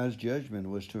purpose of God's judgment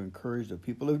was to encourage the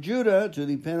people of Judah to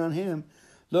depend on him.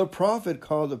 The prophet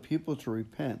called the people to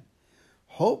repent,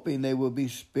 hoping they will be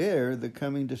spared the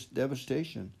coming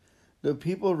devastation. The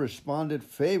people responded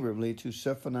favorably to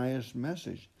Zephaniah's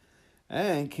message,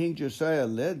 and King Josiah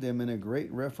led them in a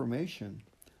great reformation.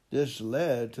 This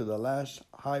led to the last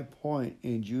high point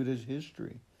in Judah's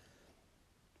history.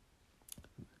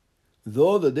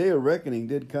 Though the day of reckoning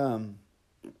did come,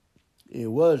 it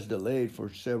was delayed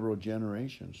for several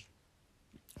generations.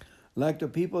 Like the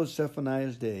people of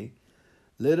Zephaniah's day,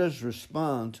 let us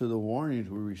respond to the warnings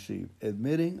we receive,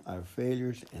 admitting our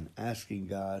failures and asking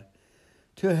God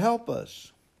to help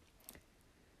us.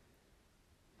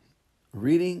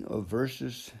 Reading of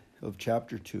verses of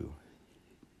chapter 2.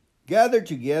 Gather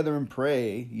together and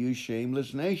pray, you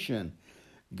shameless nation.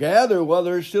 Gather while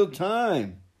there is still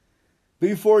time,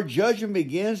 before judgment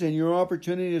begins and your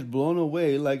opportunity is blown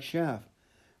away like chaff.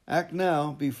 Act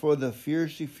now before the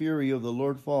fierce fury of the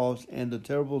Lord falls and the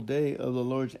terrible day of the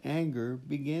Lord's anger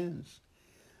begins.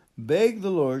 Beg the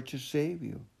Lord to save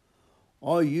you,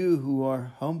 all you who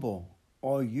are humble,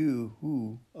 all you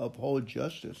who uphold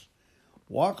justice.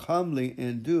 Walk humbly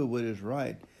and do what is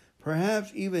right.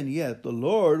 Perhaps even yet the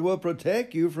Lord will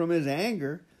protect you from his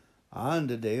anger on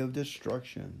the day of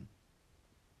destruction.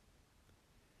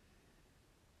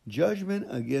 Judgment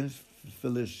against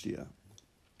Philistia.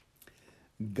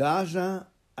 Gaza,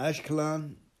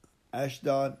 Ashkelon,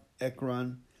 Ashdod,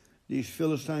 Ekron, these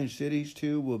Philistine cities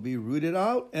too will be rooted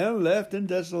out and left in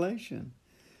desolation.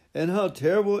 And how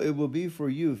terrible it will be for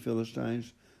you,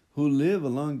 Philistines, who live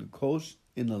along the coast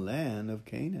in the land of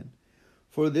Canaan.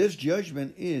 For this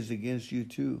judgment is against you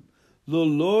too. The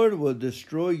Lord will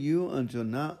destroy you until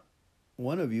not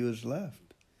one of you is left.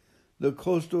 The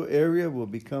coastal area will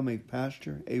become a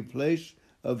pasture, a place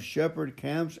of shepherd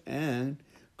camps and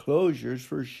closures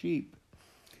for sheep.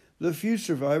 The few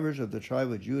survivors of the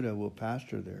tribe of Judah will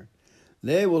pasture there.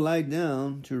 They will lie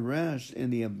down to rest in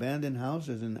the abandoned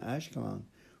houses in Ashkelon,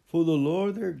 for the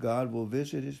Lord their God will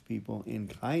visit his people in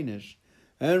kindness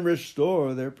and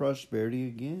restore their prosperity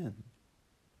again.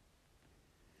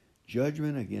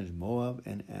 Judgment against Moab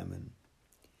and Ammon.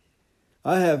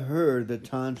 I have heard the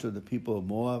taunts of the people of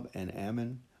Moab and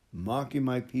Ammon, mocking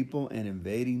my people and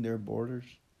invading their borders.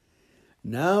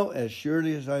 Now, as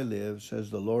surely as I live,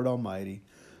 says the Lord Almighty,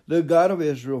 the God of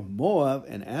Israel, Moab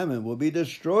and Ammon will be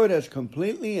destroyed as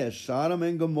completely as Sodom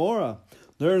and Gomorrah.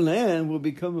 Their land will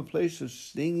become a place of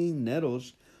stinging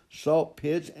nettles, salt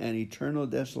pits, and eternal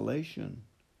desolation.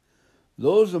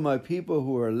 Those of my people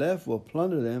who are left will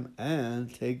plunder them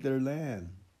and take their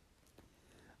land.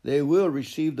 They will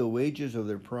receive the wages of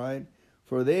their pride,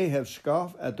 for they have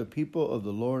scoffed at the people of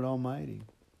the Lord Almighty.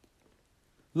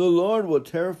 The Lord will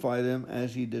terrify them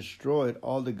as he destroyed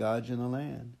all the gods in the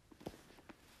land.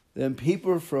 Then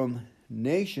people from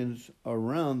nations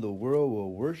around the world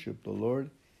will worship the Lord,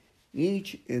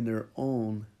 each in their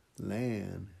own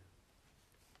land.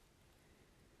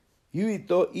 You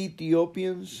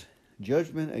Ethiopians,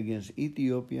 judgment against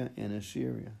Ethiopia and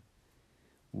Assyria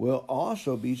will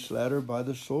also be slaughtered by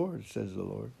the sword, says the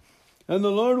Lord. And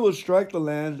the Lord will strike the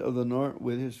lands of the north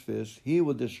with his fist. He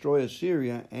will destroy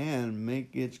Assyria and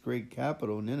make its great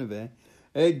capital, Nineveh,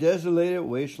 a desolated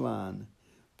wasteland,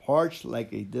 parched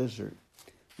like a desert.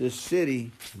 The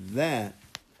city that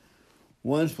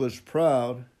once was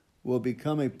proud will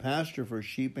become a pasture for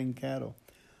sheep and cattle.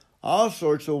 All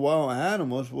sorts of wild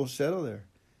animals will settle there.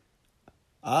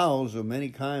 Owls of many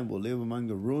kinds will live among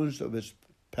the ruins of its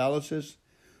palaces,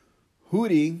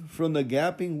 hooting from the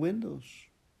gaping windows.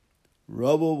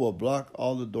 Rubble will block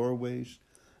all the doorways,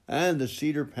 and the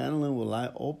cedar paneling will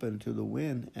lie open to the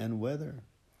wind and weather.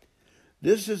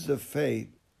 This is the fate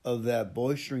of that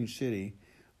boistering city,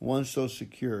 once so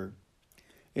secure.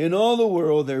 In all the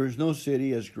world there is no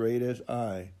city as great as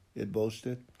Ai, it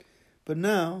boasted. But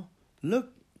now,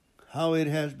 look how it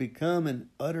has become an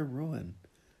utter ruin,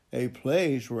 a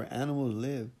place where animals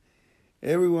live.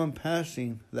 Everyone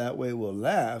passing that way will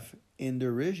laugh in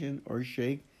derision or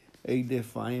shake a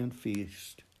defiant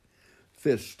fist.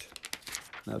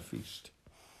 Not feast.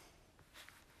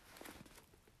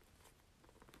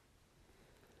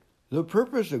 The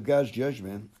purpose of God's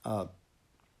judgment,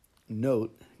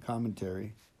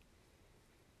 commentary.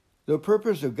 The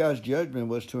purpose of God's judgment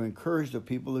was to encourage the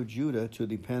people of Judah to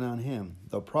depend on him.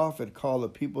 The prophet called the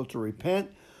people to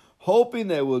repent, hoping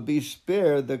they would be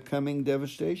spared the coming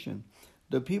devastation.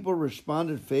 The people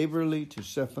responded favorably to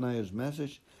Zephaniah's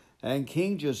message, and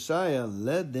King Josiah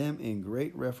led them in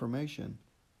great reformation.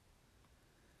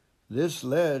 This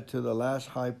led to the last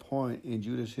high point in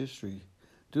Judah's history.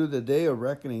 Though the day of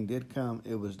reckoning did come,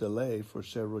 it was delayed for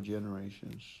several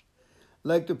generations.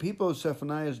 Like the people of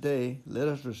Zephaniah's day, let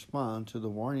us respond to the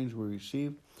warnings we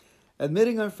received,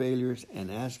 admitting our failures and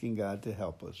asking God to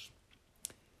help us.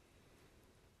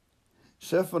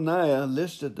 Zephaniah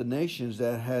listed the nations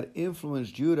that had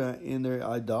influenced Judah in their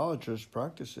idolatrous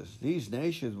practices. These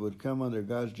nations would come under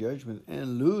God's judgment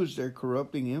and lose their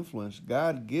corrupting influence.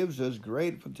 God gives us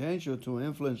great potential to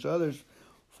influence others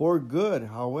for good,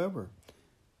 however.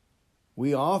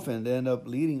 We often end up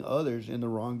leading others in the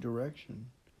wrong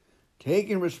direction.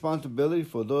 Taking responsibility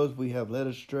for those we have led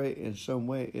astray in some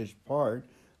way is part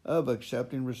of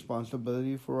accepting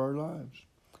responsibility for our lives.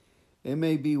 It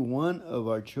may be one of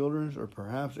our children or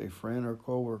perhaps a friend or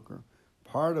co-worker.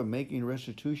 Part of making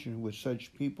restitution with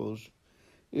such peoples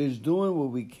is doing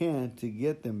what we can to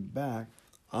get them back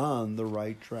on the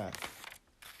right track.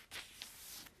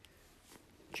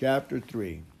 Chapter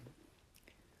 3.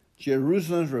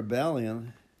 Jerusalem's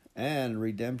rebellion and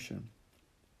redemption.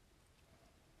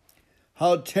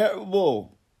 How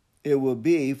terrible it will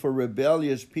be for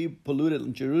rebellious people polluted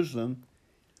in Jerusalem,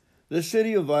 the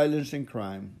city of violence and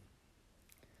crime.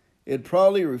 It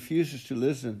probably refuses to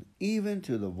listen even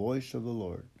to the voice of the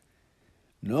Lord.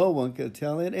 No one can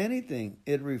tell it anything.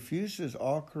 It refuses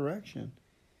all correction.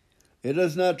 It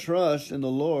does not trust in the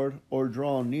Lord or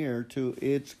draw near to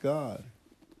its God.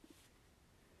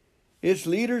 Its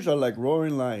leaders are like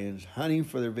roaring lions, hunting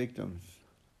for their victims,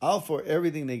 out for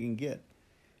everything they can get.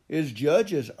 Its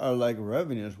judges are like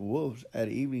ravenous wolves at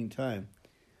evening time,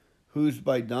 whose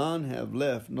by dawn have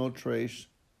left no trace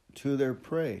to their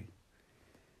prey.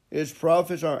 Its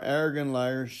prophets are arrogant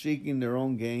liars, seeking their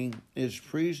own gain. Its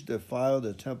priests defile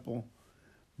the temple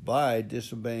by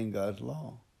disobeying God's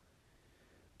law.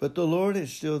 But the Lord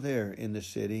is still there in the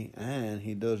city, and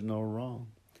he does no wrong.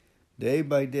 Day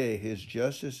by day, his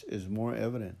justice is more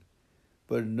evident,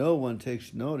 but no one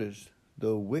takes notice,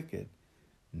 the wicked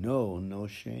know no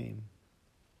shame.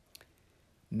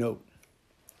 Note,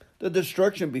 the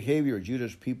destruction behavior of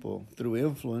Judah's people through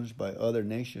influence by other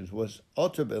nations was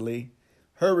ultimately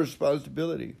her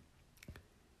responsibility.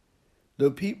 The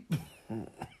people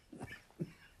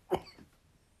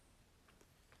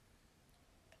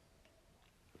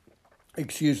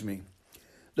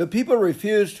The people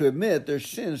refused to admit their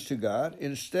sins to God.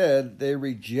 Instead, they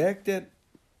rejected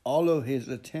all of his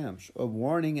attempts of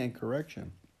warning and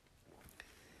correction.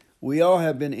 We all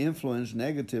have been influenced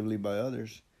negatively by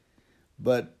others,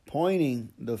 but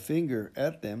pointing the finger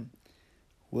at them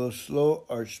will slow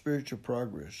our spiritual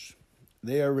progress.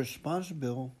 They are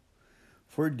responsible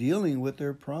for dealing with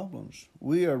their problems.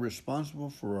 We are responsible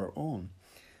for our own.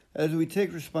 As we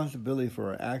take responsibility for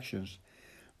our actions,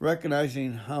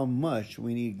 recognizing how much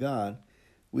we need God,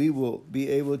 we will be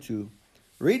able to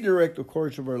redirect the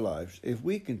course of our lives. If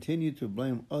we continue to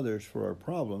blame others for our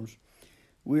problems,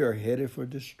 we are headed for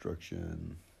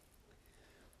destruction.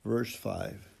 Verse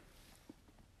 5.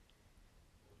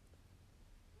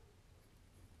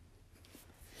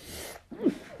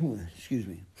 Excuse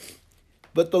me.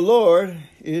 But the Lord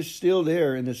is still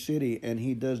there in the city, and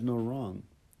he does no wrong.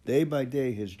 Day by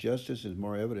day, his justice is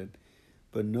more evident,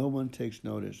 but no one takes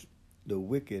notice. The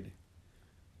wicked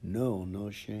know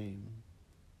no shame.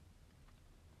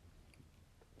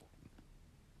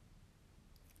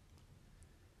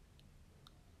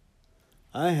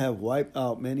 I have wiped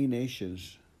out many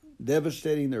nations,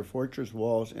 devastating their fortress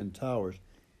walls and towers.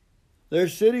 Their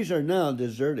cities are now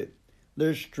deserted.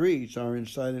 Their streets are in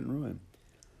silent ruin.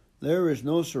 There is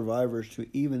no survivors to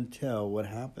even tell what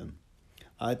happened.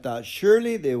 I thought,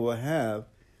 surely they will have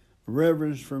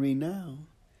reverence for me now.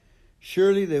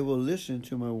 Surely they will listen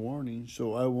to my warning,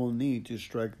 so I won't need to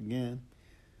strike again.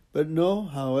 But no,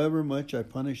 however much I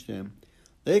punish them,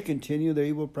 they continue their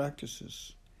evil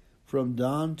practices, from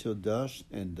dawn till dusk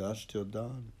and dusk till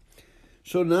dawn.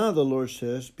 So now the Lord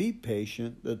says, be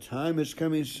patient. The time is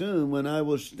coming soon when I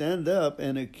will stand up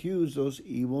and accuse those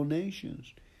evil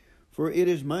nations. For it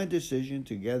is my decision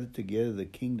to gather together the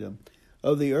kingdom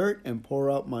of the earth and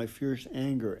pour out my fierce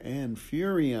anger and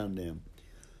fury on them.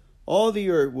 All the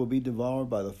earth will be devoured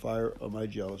by the fire of my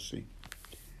jealousy.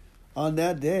 On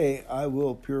that day I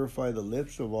will purify the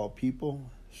lips of all people,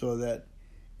 so that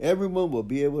everyone will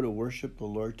be able to worship the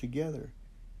Lord together.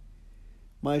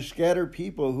 My scattered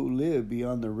people who live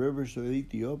beyond the rivers of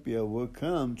Ethiopia will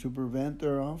come to present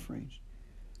their offerings.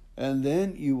 And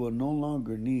then you will no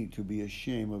longer need to be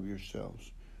ashamed of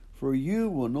yourselves, for you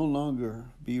will no longer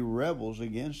be rebels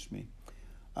against me.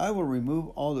 I will remove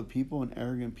all the people and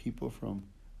arrogant people from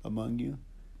among you.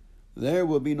 There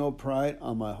will be no pride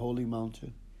on my holy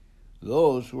mountain.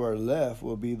 Those who are left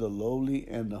will be the lowly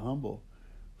and the humble,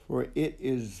 for it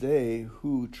is they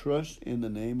who trust in the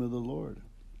name of the Lord.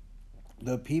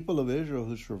 The people of Israel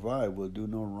who survive will do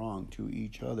no wrong to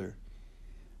each other,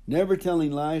 never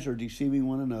telling lies or deceiving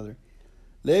one another.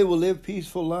 They will live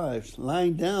peaceful lives,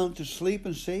 lying down to sleep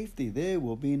in safety. There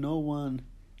will be no one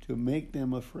to make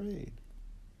them afraid.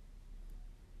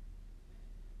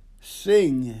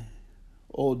 Sing,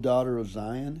 O daughter of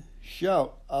Zion.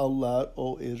 Shout out loud,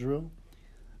 O Israel.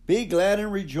 Be glad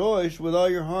and rejoice with all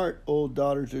your heart, O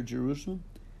daughters of Jerusalem.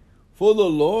 For the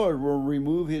Lord will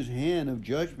remove his hand of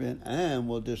judgment and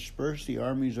will disperse the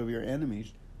armies of your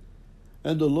enemies.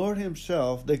 And the Lord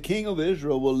himself, the King of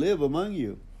Israel, will live among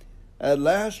you. At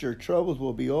last your troubles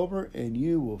will be over, and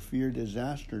you will fear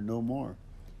disaster no more.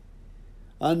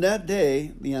 On that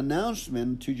day, the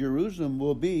announcement to Jerusalem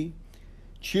will be,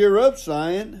 cheer up,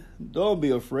 Zion, don't be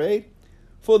afraid,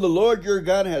 for the Lord your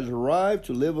God has arrived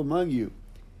to live among you.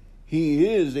 He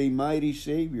is a mighty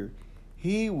Savior.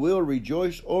 He will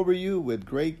rejoice over you with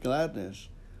great gladness.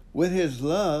 With his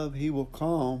love, he will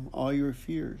calm all your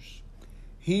fears.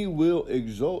 He will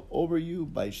exult over you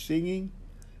by singing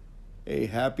a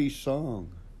happy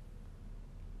song.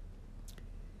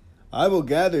 I will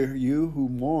gather you who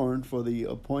mourn for the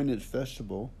appointed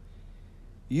festival.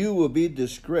 You will be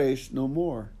disgraced no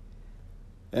more.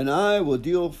 And I will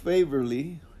deal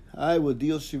severely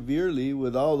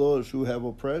with all those who have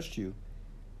oppressed you.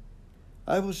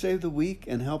 I will save the weak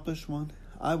and helpless one.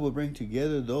 I will bring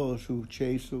together those who were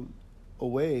chased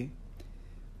away.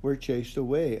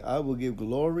 I will give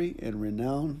glory and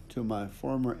renown to my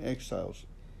former exiles,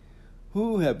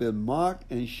 who have been mocked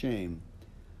and shamed.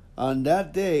 On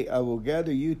that day I will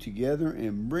gather you together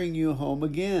and bring you home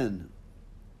again.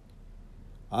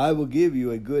 I will give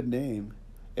you a good name,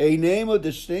 a name of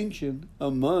distinction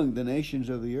among the nations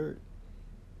of the earth.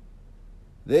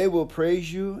 They will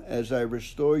praise you as I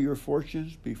restore your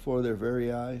fortunes before their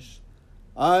very eyes.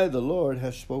 I, the Lord,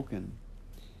 have spoken.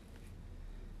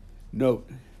 Note,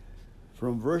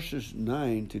 from verses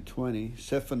 9 to 20,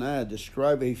 Zephaniah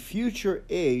describes a future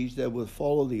age that will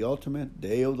follow the ultimate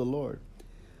day of the Lord.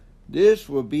 This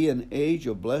will be an age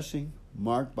of blessing,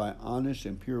 marked by honest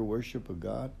and pure worship of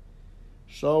God.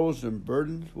 Sorrows and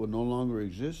burdens will no longer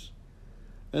exist,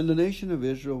 and the nation of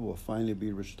Israel will finally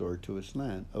be restored to its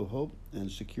land of hope and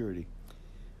security.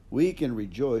 We can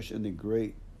rejoice in the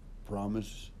great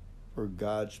promise for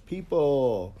God's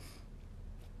people.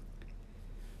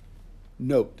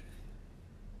 Note,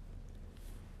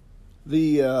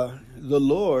 the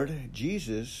Lord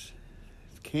Jesus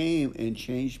came and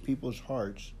changed people's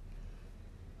hearts.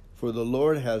 For the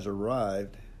Lord has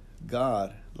arrived,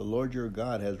 God, the Lord your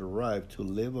God has arrived to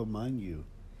live among you.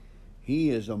 He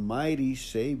is a mighty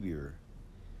Savior.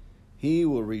 He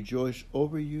will rejoice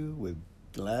over you with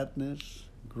gladness,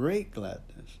 great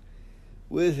gladness.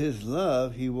 With his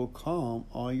love, he will calm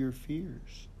all your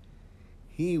fears.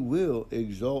 He will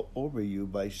exult over you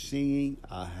by singing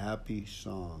a happy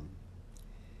song.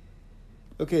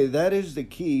 Okay, that is the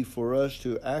key for us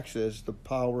to access the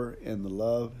power and the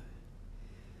love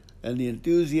and the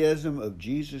enthusiasm of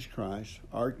Jesus Christ,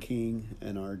 our King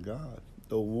and our God,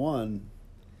 the one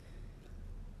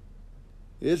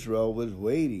Israel was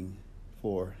waiting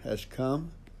for, has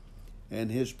come,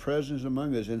 and his presence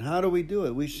among us. And how do we do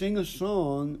it? We sing a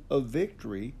song of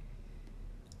victory,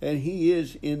 and he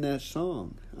is in that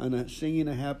song, singing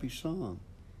a happy song.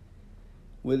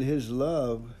 With his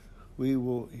love, we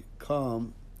will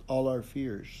calm all our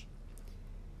fears.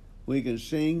 We can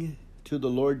sing to the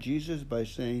Lord Jesus by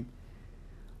saying,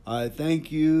 I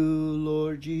thank you,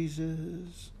 Lord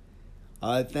Jesus.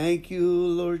 I thank you,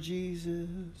 Lord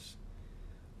Jesus.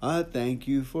 I thank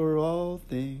you for all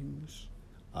things.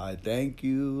 I thank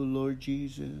you, Lord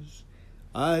Jesus.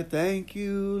 I thank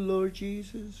you, Lord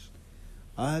Jesus.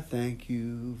 I thank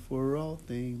you for all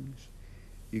things.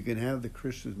 You can have the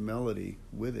Christmas melody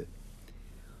with it.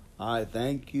 I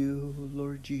thank you,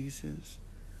 Lord Jesus.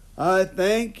 I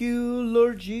thank you,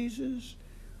 Lord Jesus.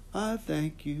 I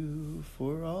thank you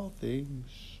for all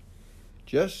things,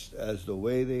 just as the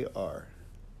way they are.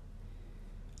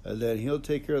 And then He'll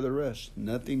take care of the rest.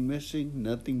 Nothing missing,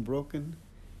 nothing broken.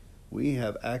 We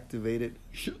have activated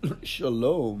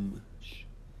shalom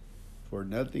for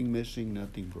nothing missing,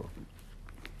 nothing broken.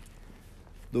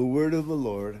 The word of the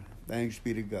Lord. Thanks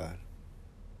be to God.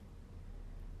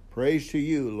 Praise to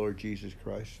you, Lord Jesus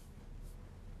Christ.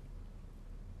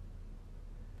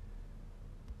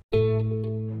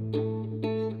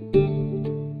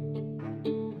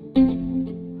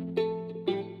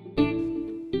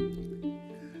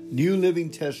 New Living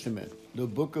Testament, the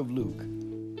book of Luke.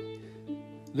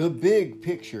 The big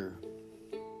picture.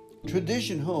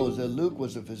 Tradition holds that Luke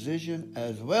was a physician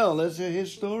as well as a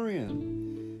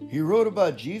historian. He wrote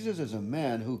about Jesus as a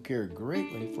man who cared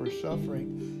greatly for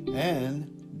suffering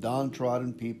and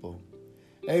downtrodden people,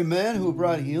 a man who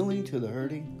brought healing to the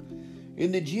hurting.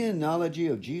 In the genealogy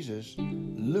of Jesus,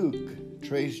 Luke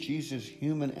traced Jesus'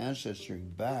 human ancestry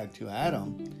back to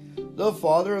Adam, the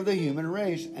father of the human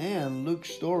race, and Luke's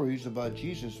stories about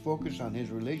Jesus focus on his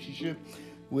relationship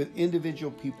with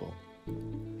individual people.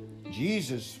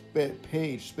 Jesus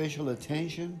paid special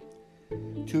attention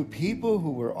to people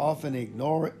who were often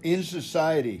ignored in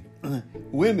society: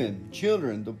 women,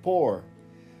 children, the poor,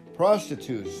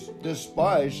 prostitutes,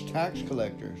 despised tax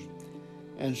collectors,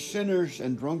 and sinners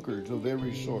and drunkards of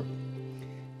every sort.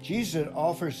 Jesus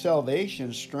offered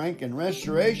salvation, strength, and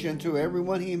restoration to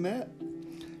everyone he met,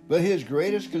 but his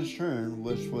greatest concern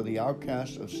was for the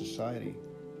outcasts of society.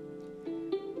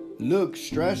 Luke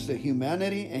stressed the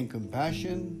humanity and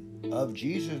compassion of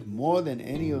Jesus more than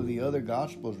any of the other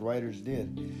Gospels writers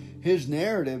did. His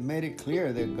narrative made it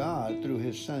clear that God, through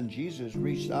his son Jesus,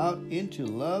 reached out into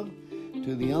love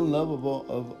to the unlovable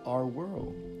of our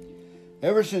world.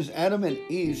 Ever since Adam and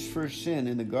Eve's first sin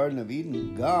in the Garden of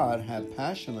Eden, God had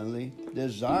passionately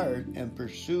desired and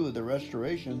pursued the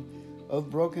restoration of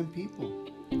broken people.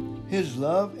 His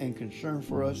love and concern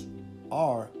for us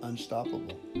are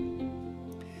unstoppable.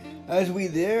 As we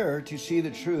dare to see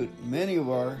the truth, many of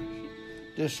us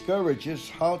discover just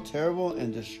how terrible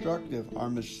and destructive our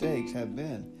mistakes have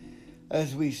been.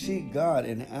 As we seek God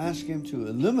and ask Him to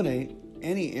eliminate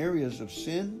any areas of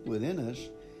sin within us,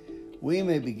 we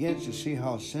may begin to see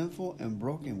how sinful and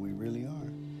broken we really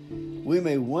are. We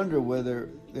may wonder whether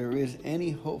there is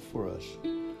any hope for us.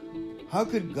 How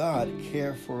could God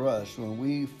care for us when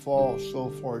we fall so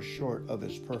far short of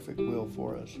His perfect will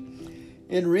for us?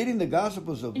 In reading the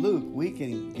Gospels of Luke, we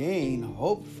can gain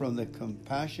hope from the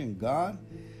compassion God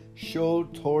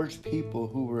showed towards people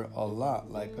who were a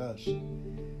lot like us.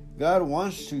 God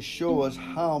wants to show us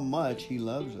how much He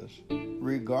loves us,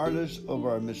 regardless of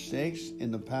our mistakes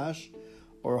in the past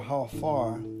or how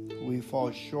far we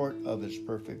fall short of His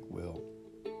perfect will.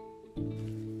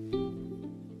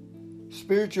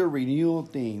 Spiritual renewal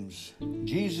themes.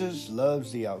 Jesus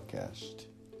loves the outcast.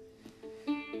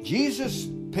 Jesus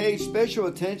paid special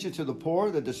attention to the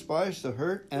poor, the despised, the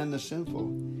hurt, and the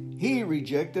sinful. He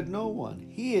rejected no one.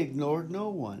 He ignored no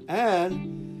one.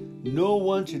 And no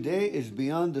one today is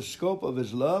beyond the scope of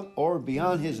His love or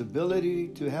beyond His ability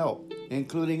to help,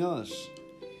 including us.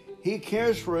 He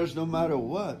cares for us no matter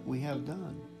what we have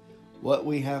done, what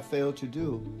we have failed to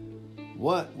do,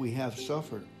 what we have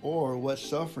suffered, or what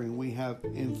suffering we have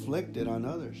inflicted on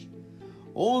others.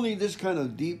 Only this kind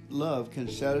of deep love can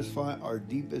satisfy our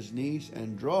deepest needs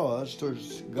and draw us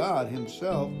towards God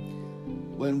Himself.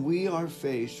 When we are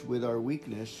faced with our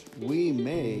weakness, we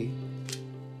may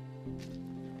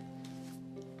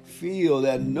feel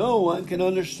that no one can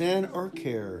understand or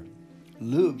care.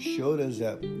 Luke showed us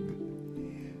that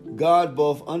God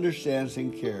both understands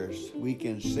and cares. We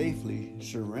can safely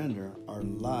surrender our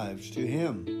lives to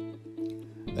Him.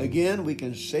 Again, we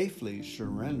can safely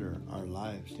surrender our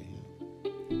lives to Him.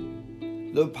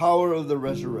 The power of the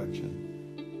resurrection.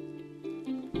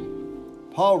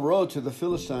 Paul wrote to the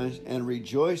Philistines and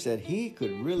rejoiced that he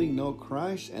could really know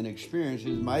Christ and experience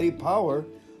His mighty power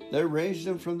that raised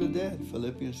Him from the dead.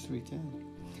 Philippians 3:10.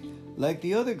 Like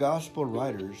the other gospel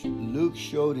writers, Luke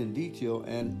showed in detail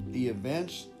and the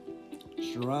events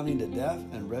surrounding the death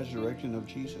and resurrection of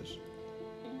Jesus.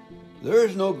 There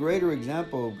is no greater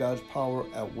example of God's power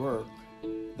at work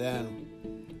than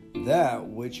that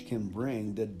which can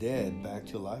bring the dead back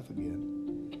to life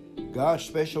again. God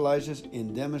specializes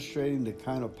in demonstrating the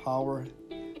kind of power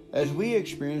as we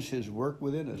experience His work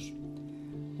within us.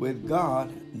 With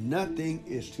God, nothing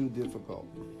is too difficult.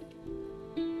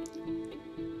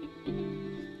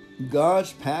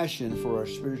 God's passion for our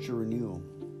spiritual renewal.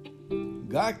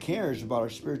 God cares about our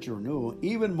spiritual renewal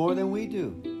even more than we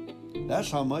do.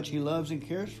 That's how much He loves and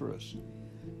cares for us.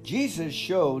 Jesus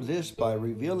showed this by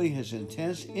revealing His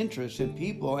intense interest in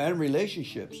people and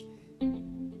relationships.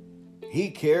 He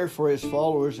cared for His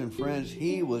followers and friends.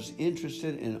 He was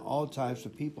interested in all types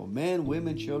of people, men,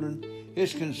 women, children.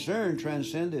 His concern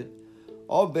transcended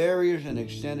all barriers and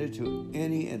extended to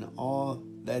any and all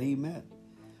that He met.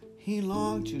 He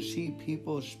longed to see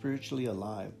people spiritually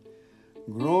alive,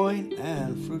 growing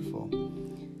and fruitful.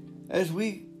 As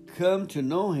we come to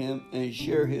know Him and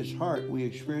share His heart, we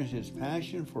experience His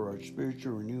passion for our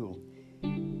spiritual renewal.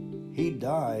 He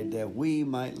died that we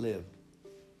might live.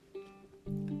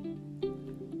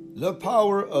 The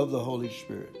power of the Holy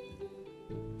Spirit.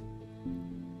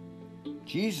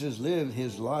 Jesus lived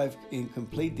His life in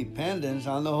complete dependence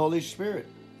on the Holy Spirit.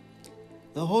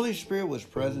 The Holy Spirit was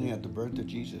present at the birth of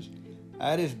Jesus,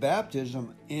 at His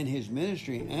baptism, in His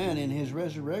ministry, and in His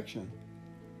resurrection.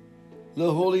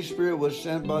 The Holy Spirit was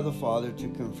sent by the Father to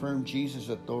confirm Jesus'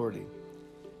 authority.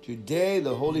 Today,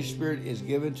 the Holy Spirit is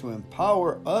given to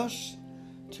empower us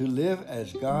to live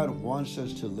as God wants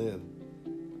us to live.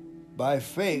 By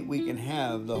faith, we can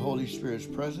have the Holy Spirit's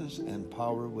presence and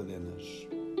power within us.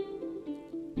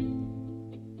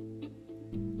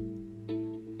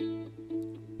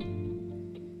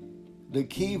 The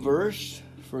key verse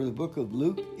for the book of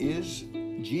Luke is,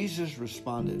 Jesus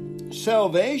responded,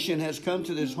 "Salvation has come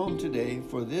to this home today,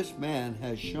 for this man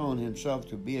has shown himself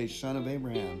to be a son of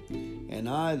Abraham, and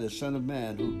I, the Son of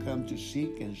Man, who come to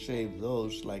seek and save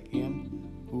those like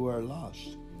him who are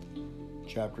lost."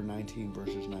 Chapter 19,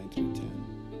 verses 9 through 10.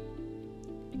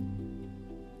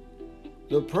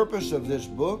 The purpose of this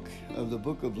book, of the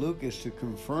book of Luke, is to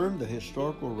confirm the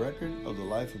historical record of the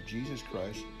life of Jesus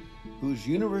Christ, whose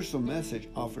universal message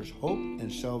offers hope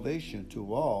and salvation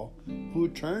to all who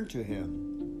turn to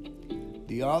Him.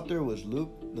 The author was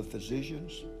Luke, the physician.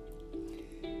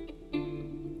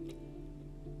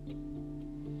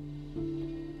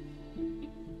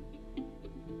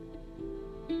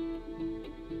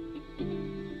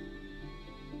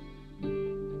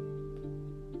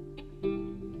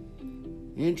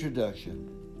 Introduction.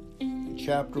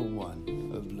 Chapter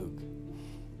 1 of Luke.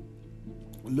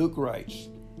 Luke writes,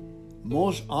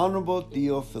 "Most honorable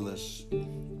Theophilus,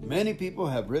 many people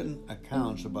have written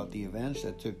accounts about the events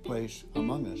that took place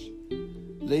among us.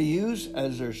 They use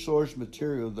as their source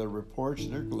material the reports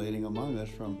circulating among us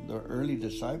from the early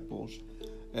disciples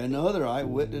and other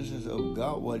eyewitnesses of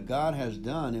God, what God has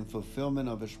done in fulfillment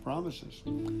of His promises.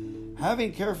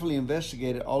 Having carefully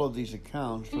investigated all of these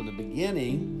accounts from the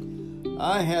beginning,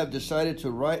 I have decided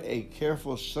to write a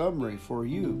careful summary for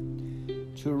you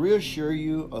to reassure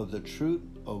you of the truth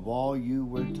of all you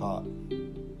were taught."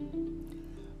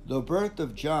 The birth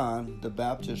of John the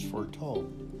Baptist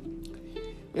foretold.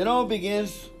 It all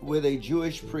begins with a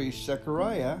Jewish priest,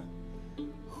 Zechariah,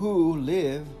 who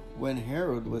lived when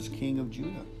Herod was king of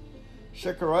Judah.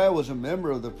 Zechariah was a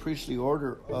member of the priestly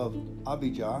order of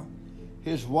Abijah.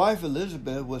 His wife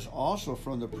Elizabeth was also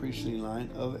from the priestly line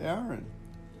of Aaron.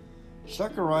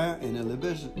 Zechariah and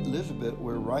Elizabeth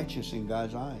were righteous in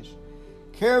God's eyes,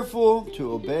 careful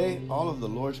to obey all of the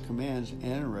Lord's commands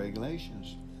and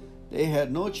regulations. They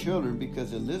had no children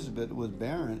because Elizabeth was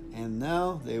barren, and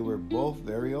now they were both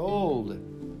very old.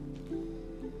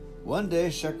 One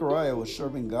day, Zechariah was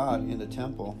serving God in the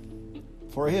temple,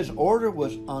 for his order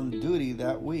was on duty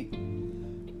that week.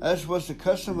 As was the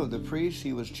custom of the priests,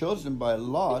 he was chosen by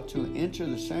law to enter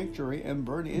the sanctuary and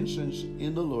burn incense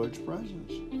in the Lord's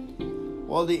presence.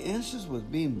 While the incense was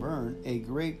being burned, a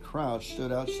great crowd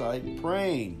stood outside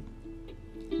praying.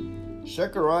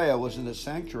 Zechariah was in the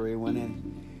sanctuary when an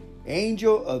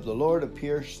angel of the Lord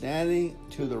appeared standing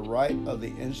to the right of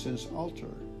the incense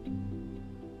altar.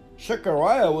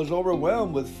 Zechariah was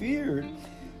overwhelmed with fear,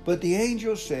 but the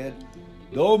angel said,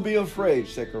 "Don't be afraid,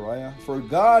 Zechariah, for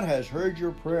God has heard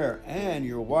your prayer, and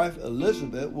your wife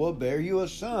Elizabeth will bear you a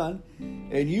son,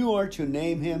 and you are to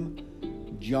name him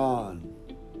John.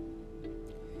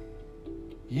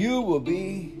 You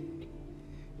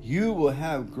will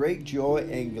have great joy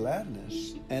and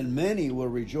gladness, and many will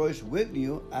rejoice with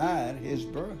you at his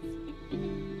birth.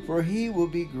 For he will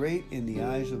be great in the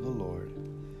eyes of the Lord.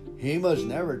 He must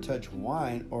never touch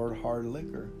wine or hard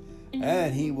liquor,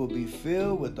 and he will be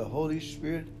filled with the Holy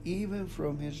Spirit even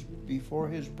from before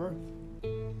his birth.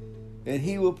 And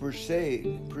he will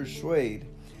persuade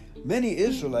many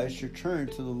Israelites to turn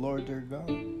to the Lord their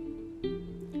God.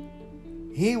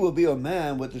 He will be a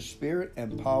man with the spirit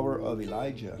and power of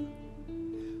Elijah,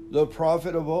 the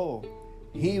prophet of old.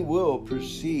 He will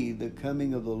precede the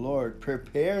coming of the Lord,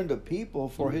 preparing the people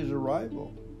for his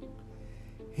arrival.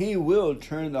 He will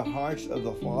turn the hearts of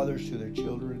the fathers to their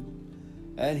children,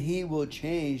 and he will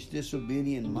change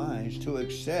disobedient minds to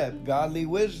accept godly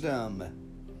wisdom.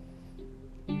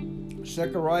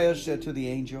 Zechariah said to the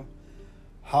angel,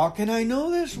 "How can I know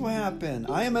this will happen?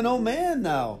 I am an old man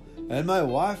now, and my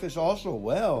wife is also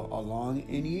well along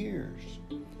in years."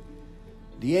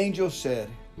 The angel said,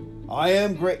 "I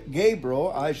am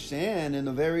Gabriel. I stand in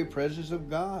the very presence of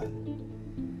God.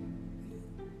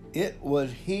 It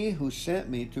was he who sent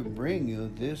me to bring you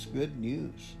this good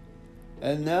news.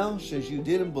 And now, since you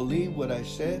didn't believe what I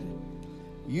said,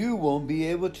 you won't be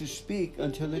able to speak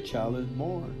until the child is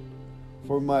born.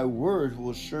 For my words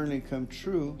will certainly come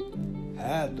true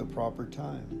at the proper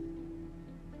time."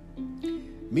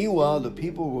 Meanwhile, the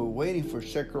people were waiting for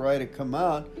Zechariah to come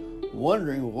out,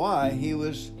 wondering why he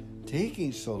was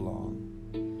taking so long.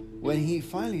 When he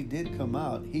finally did come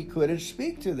out, he couldn't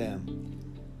speak to them.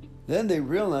 Then they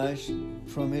realized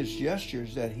from his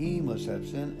gestures that he must have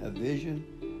seen a vision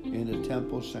in the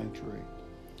temple sanctuary.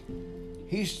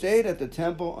 He stayed at the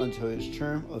temple until his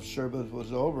term of service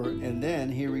was over, and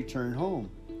then he returned home.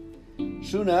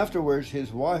 Soon afterwards,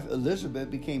 his wife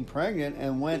Elizabeth became pregnant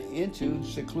and went into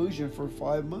seclusion for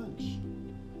 5 months.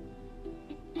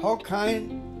 "How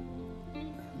kind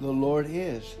the Lord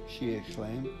is," she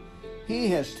exclaimed. "He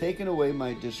has taken away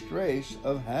my disgrace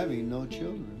of having no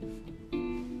children."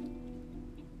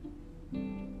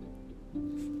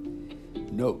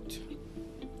 Note,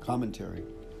 commentary.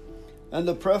 And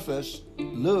the preface,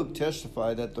 Luke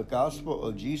testified that the gospel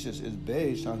of Jesus is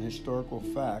based on historical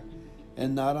fact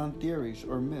and not on theories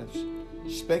or myths.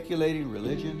 Speculating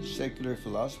religion, secular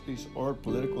philosophies, or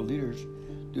political leaders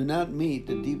do not meet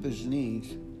the deepest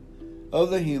needs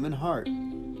of the human heart.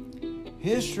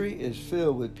 History is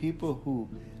filled with people who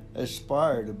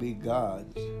aspire to be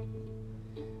gods,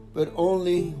 but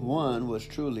only one was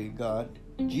truly God.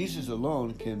 Jesus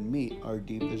alone can meet our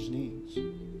deepest needs.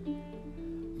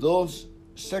 Though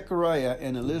Zechariah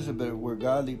and Elizabeth were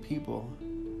godly people,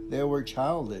 they were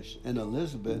childish, and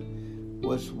Elizabeth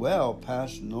was well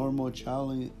past normal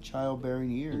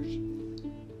childbearing years.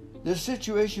 The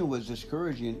situation was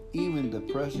discouraging, even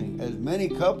depressing, as many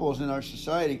couples in our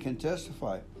society can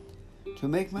testify. To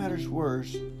make matters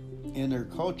worse, in their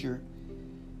culture,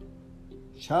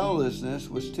 childlessness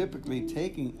was typically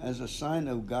taken as a sign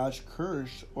of God's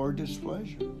curse or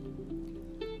displeasure.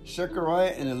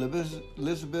 Zechariah and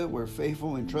Elizabeth were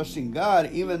faithful in trusting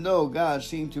God, even though God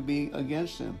seemed to be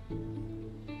against them.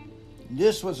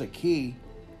 This was a key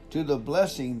to the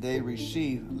blessing they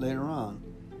received later on.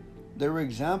 Their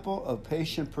example of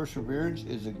patient perseverance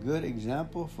is a good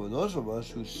example for those of us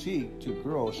who seek to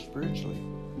grow spiritually.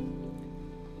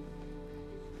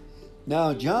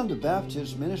 Now, John the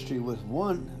Baptist's ministry was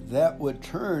one that would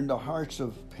turn the hearts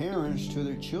of parents to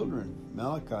their children,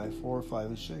 Malachi 4, 5,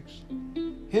 and 6.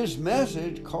 His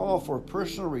message called for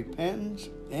personal repentance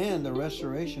and the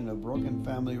restoration of broken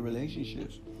family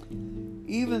relationships.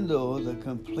 Even though the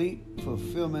complete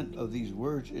fulfillment of these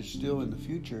words is still in the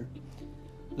future,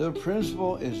 the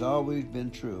principle has always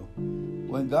been true.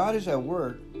 When God is at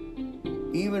work,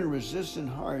 even resistant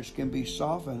hearts can be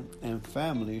softened and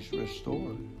families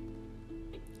restored.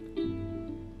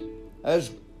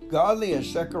 As godly as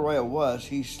Zechariah was,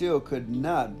 he still could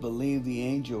not believe the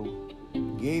angel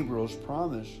Gabriel's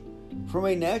promise. From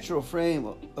a natural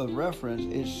frame of reference,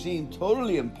 it seemed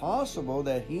totally impossible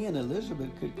that he and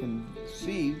Elizabeth could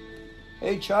conceive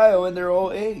a child in their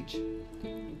old age.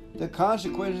 The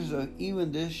consequences of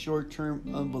even this short-term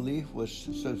unbelief was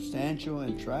substantial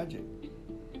and tragic.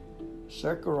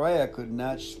 Zechariah could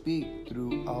not speak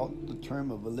throughout the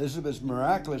term of Elizabeth's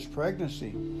miraculous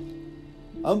pregnancy.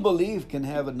 Unbelief can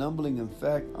have a numbing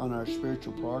effect on our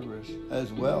spiritual progress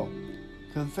as well.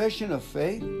 Confession of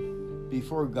faith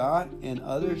before God and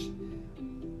others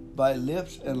by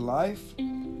lips and life,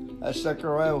 as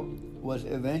Zechariah was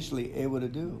eventually able to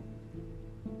do,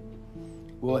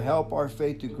 will help our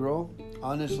faith to grow.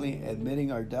 Honestly,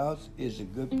 admitting our doubts is a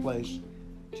good place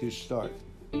to start.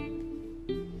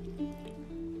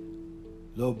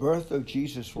 The birth of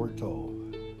Jesus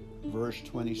foretold, verse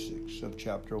 26 of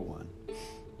chapter 1.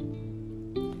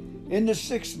 In the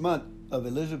 6th month of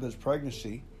Elizabeth's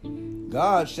pregnancy,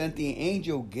 God sent the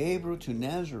angel Gabriel to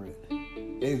Nazareth,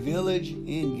 a village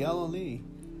in Galilee,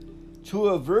 to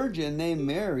a virgin named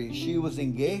Mary. She was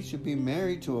engaged to be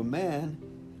married to a man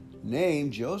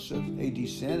named Joseph, a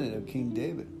descendant of King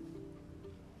David.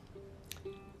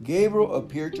 Gabriel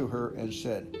appeared to her and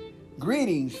said,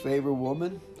 "Greetings, favored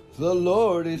woman, the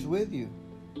Lord is with you."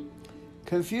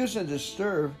 Confused and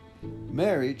disturbed,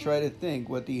 Mary tried to think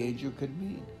what the angel could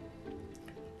mean.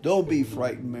 "Don't be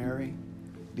frightened, Mary,"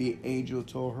 the angel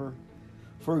told her,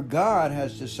 for God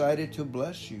has decided to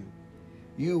bless you.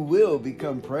 You will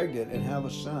become pregnant and have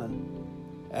a son,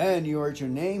 and you are to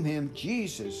name him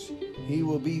Jesus. He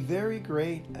will be very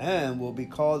great and will be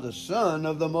called the Son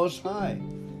of the Most High.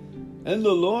 And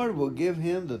the Lord will give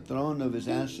him the throne of his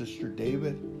ancestor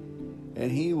David,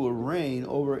 and he will reign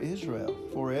over Israel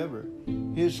forever.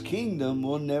 His kingdom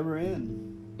will never end.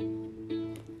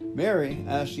 Mary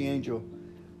asked the angel,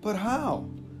 "But how?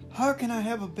 How can I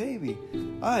have a baby?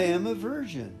 I am a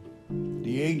virgin."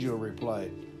 The angel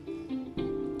replied,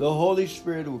 "The Holy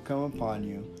Spirit will come upon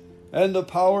you, and the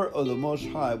power of the Most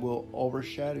High will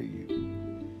overshadow you.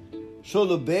 So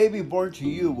the baby born to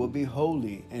you will be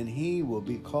holy, and he will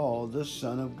be called the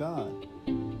Son of God.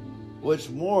 What's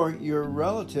more, your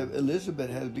relative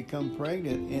Elizabeth has become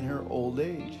pregnant in her old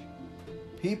age.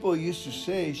 People used to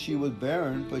say she was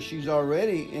barren, but she's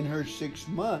already in her 6th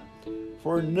month,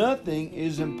 for nothing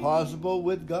is impossible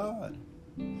with God."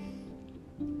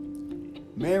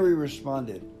 Mary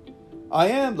responded, "I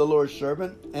am the Lord's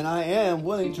servant, and I am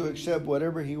willing to accept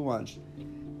whatever he wants.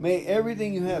 May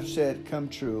everything you have said come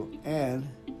true." And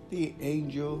the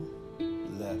angel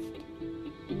left.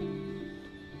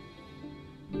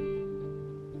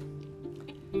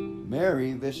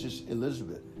 Mary visits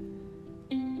Elizabeth.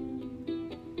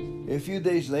 A few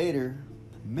days later,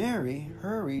 Mary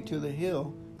hurried to the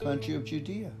hill country of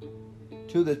Judea,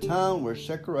 to the town where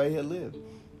Zechariah lived.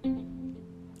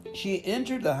 She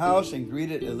entered the house and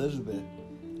greeted Elizabeth.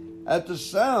 At the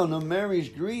sound of Mary's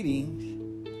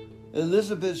greetings,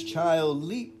 Elizabeth's child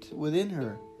leaped within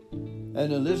her,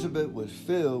 and Elizabeth was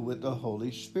filled with the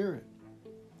Holy Spirit.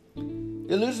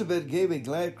 Elizabeth gave a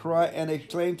glad cry and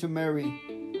exclaimed to Mary,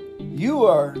 "You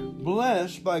are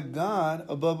blessed by God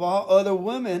above all other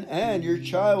women, and your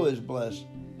child is blessed.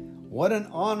 What an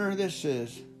honor this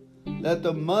is, that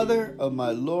the mother of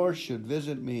my Lord should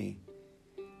visit me.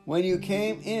 When you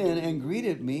came in and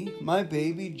greeted me, my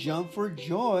baby jumped for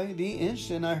joy the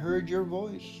instant I heard your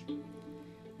voice.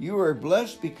 You are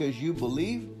blessed because you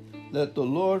believe that the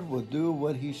Lord will do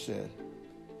what he said."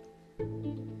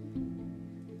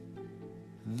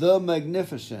 The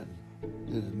Magnificent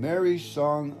is Mary's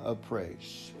song of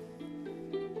praise.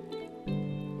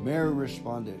 Mary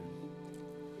responded,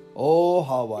 "Oh,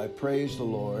 how I praise the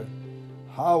Lord,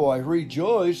 how I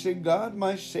rejoice in God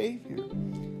my Savior.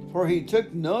 For he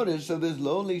took notice of his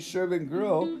lowly servant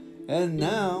girl, and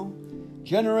now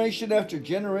generation after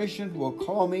generation will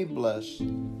call me blessed.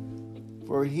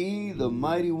 For he, the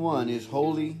mighty one, is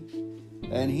holy,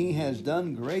 and he has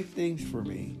done great things for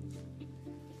me.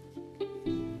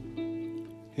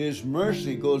 His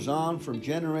mercy goes on from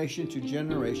generation to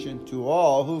generation to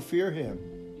all who fear him.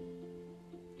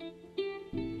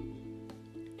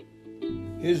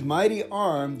 His mighty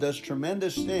arm does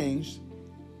tremendous things,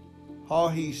 how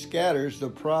he scatters the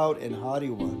proud and haughty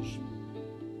ones.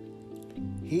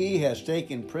 He has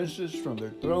taken princes from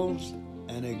their thrones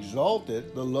and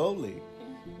exalted the lowly.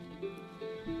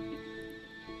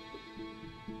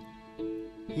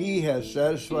 He has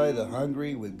satisfied the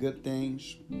hungry with good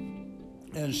things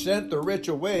and sent the rich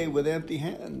away with empty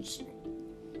hands.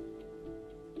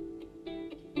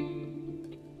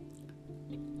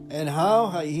 And how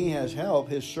he has helped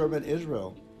his servant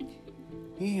Israel.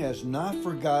 He has not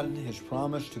forgotten his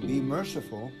promise to be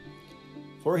merciful,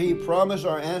 for he promised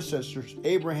our ancestors,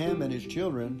 Abraham and his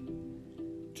children,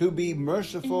 to be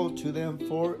merciful to them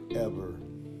forever.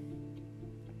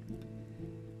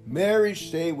 Mary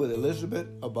stayed with Elizabeth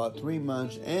about 3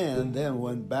 months and then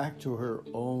went back to her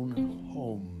own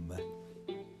home.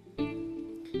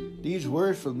 These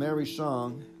words from Mary's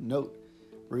song, note,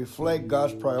 reflect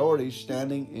God's priorities,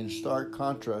 standing in stark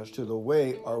contrast to the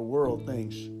way our world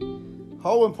thinks.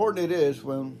 How important it is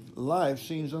when life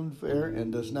seems unfair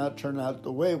and does not turn out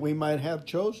the way we might have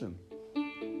chosen.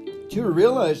 To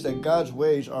realize that God's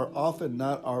ways are often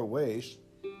not our ways.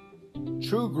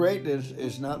 True greatness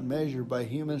is not measured by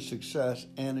human success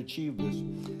and achievements,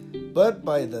 but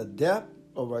by the depth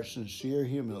of our sincere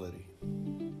humility.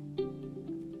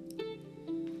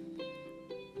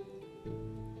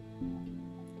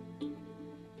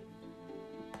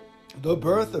 The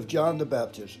birth of John the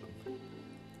Baptist.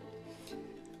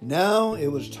 Now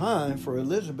it was time for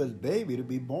Elizabeth's baby to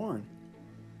be born,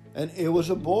 and it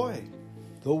was a boy.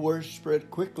 The word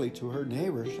spread quickly to her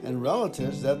neighbors and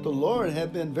relatives that the Lord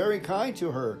had been very kind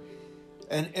to her,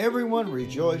 and everyone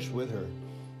rejoiced with her.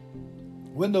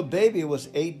 When the baby was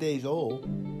 8 days old,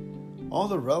 all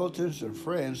the relatives and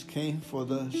friends came for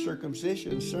the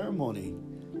circumcision ceremony.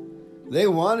 They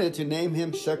wanted to name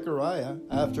him Zechariah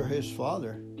after his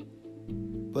father,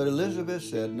 but Elizabeth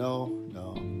said, No,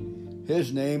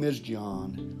 his name is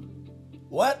John.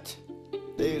 What?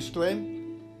 They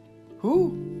exclaimed.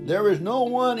 Who? There is no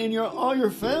one in all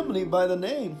your family by the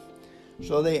name.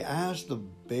 So they asked the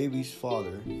baby's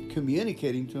father,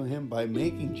 communicating to him by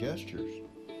making gestures.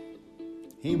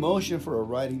 He motioned for a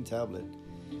writing tablet,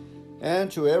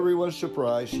 and to everyone's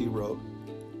surprise, he wrote,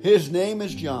 "His name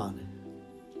is John."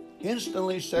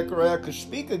 Instantly, Zechariah could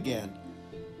speak again,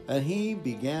 and he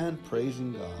began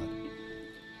praising God.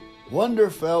 Wonder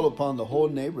fell upon the whole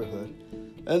neighborhood,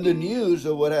 and the news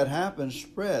of what had happened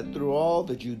spread through all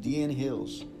the Judean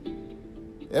hills.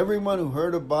 Everyone who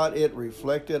heard about it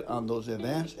reflected on those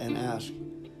events and asked,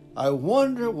 "I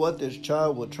wonder what this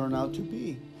child will turn out to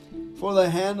be, for the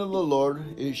hand of the Lord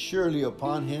is surely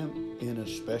upon him in a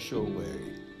special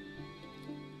way."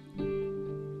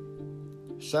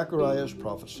 Zechariah's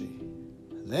prophecy.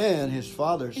 Then his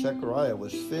father Zechariah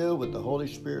was filled with the Holy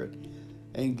Spirit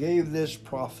and gave this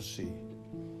prophecy.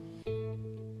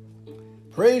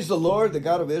 "Praise the Lord, the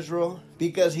God of Israel,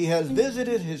 because he has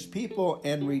visited his people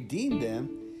and redeemed them.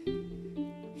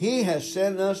 He has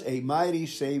sent us a mighty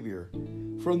Savior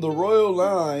from the royal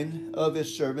line of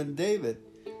his servant David,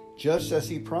 just as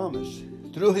he promised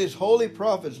through his holy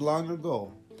prophets long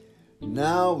ago.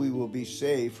 Now we will be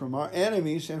saved from our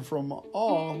enemies and from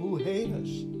all who hate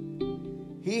us.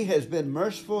 He has been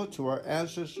merciful to our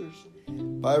ancestors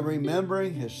by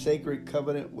remembering his sacred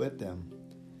covenant with them,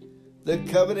 the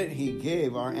covenant he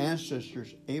gave our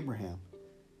ancestors Abraham.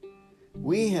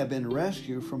 We have been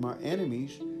rescued from our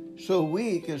enemies so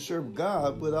we can serve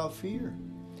God without fear,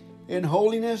 in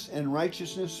holiness and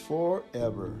righteousness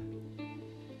forever.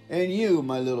 And you,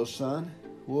 my little son,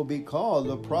 will be called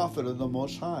the prophet of the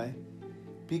Most High,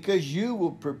 because you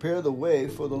will prepare the way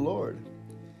for the Lord.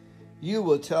 You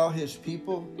will tell his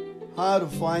people how to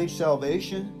find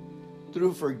salvation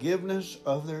through forgiveness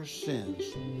of their sins.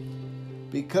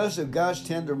 Because of God's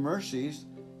tender mercies,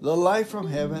 the light from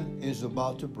heaven is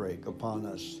about to break upon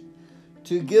us,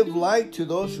 to give light to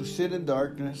those who sit in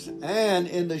darkness and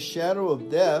in the shadow of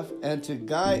death, and to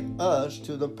guide us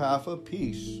to the path of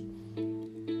peace."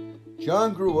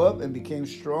 John grew up and became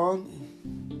strong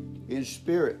in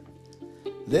spirit.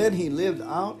 Then he lived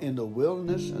out in the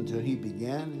wilderness until he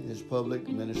began his public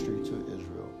ministry to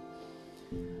Israel.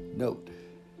 Note: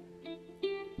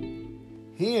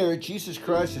 here, Jesus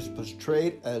Christ is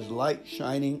portrayed as light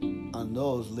shining on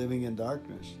those living in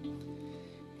darkness.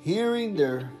 Hearing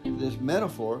this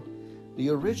metaphor, the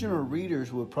original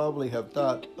readers would probably have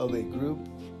thought of a group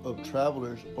of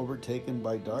travelers overtaken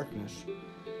by darkness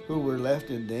who were left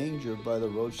in danger by the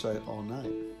roadside all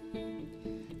night.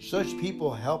 Such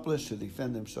people, helpless to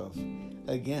defend themselves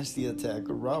against the attack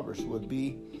of robbers, would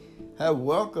have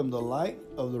welcomed the light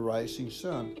of the rising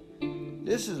sun.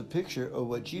 This is a picture of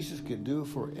what Jesus can do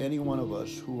for any one of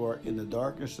us who are in the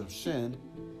darkness of sin.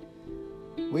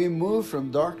 We move from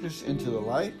darkness into the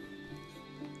light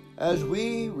as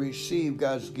we receive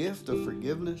God's gift of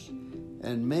forgiveness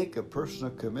and make a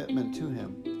personal commitment to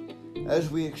him.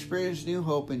 As we experience new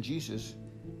hope in Jesus,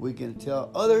 we can tell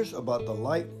others about the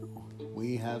light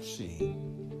we have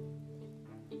seen.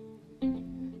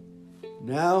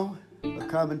 Now, a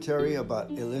commentary about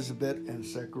Elizabeth and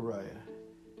Zechariah.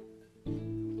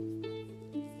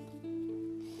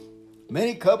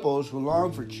 Many couples who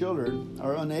long for children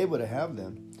are unable to have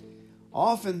them.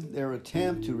 Often their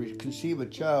attempt to conceive a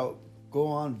child go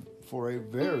on for a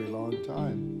very long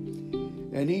time.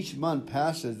 And each month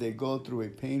passes, they go through a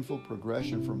painful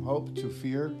progression from hope to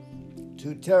fear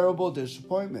to terrible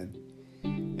disappointment.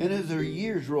 And as their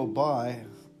years roll by,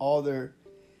 all their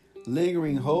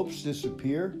lingering hopes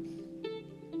disappear.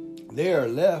 They are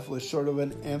left with sort of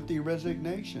an empty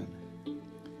resignation.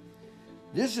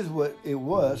 This is what it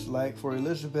was like for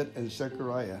Elizabeth and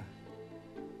Zechariah.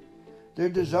 Their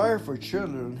desire for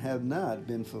children had not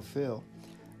been fulfilled,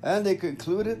 and they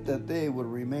concluded that they would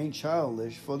remain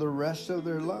childless for the rest of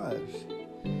their lives.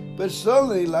 But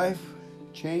suddenly life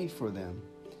changed for them.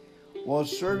 While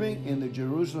serving in the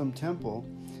Jerusalem temple,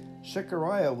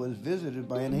 Zechariah was visited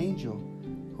by an angel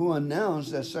who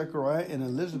announced that Zechariah and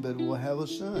Elizabeth will have a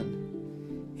son.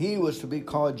 He was to be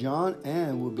called John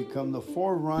and would become the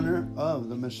forerunner of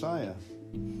the Messiah.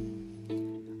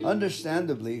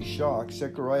 Understandably shocked,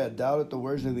 Zechariah doubted the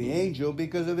words of the angel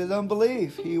because of his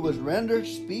unbelief. He was rendered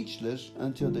speechless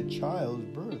until the child's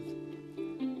birth.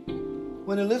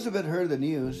 When Elizabeth heard the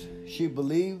news, she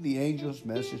believed the angel's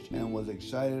message and was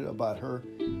excited about her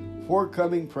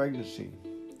forthcoming pregnancy.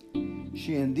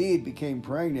 She indeed became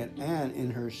pregnant, and in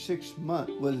her 6th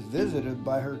month was visited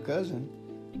by her cousin,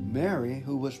 Mary,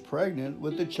 who was pregnant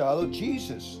with the child of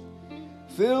Jesus.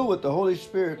 Filled with the Holy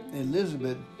Spirit,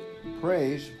 Elizabeth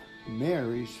praised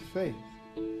Mary's faith.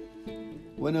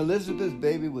 When Elizabeth's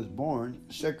baby was born,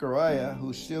 Zechariah,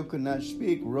 who still could not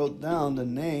speak, wrote down the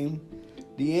name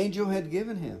the angel had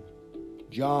given him,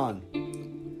 John.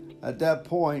 At that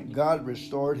point, God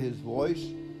restored his voice.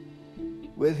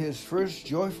 With his first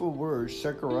joyful words,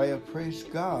 Zechariah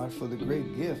praised God for the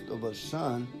great gift of a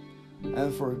son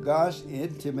and for God's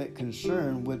intimate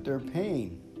concern with their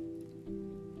pain.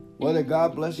 Whether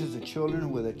God blesses the children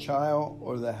with a child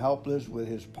or the helpless with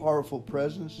his powerful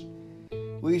presence,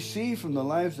 we see from the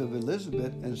lives of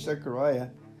Elizabeth and Zechariah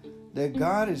that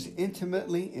God is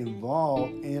intimately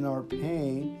involved in our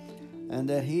pain and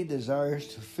that he desires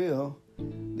to fill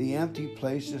the empty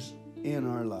places in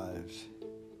our lives.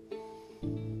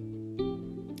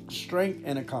 Strength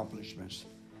and accomplishments.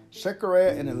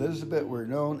 Zechariah and Elizabeth were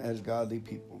known as godly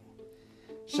people.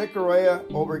 Zechariah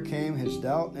overcame his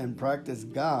doubt and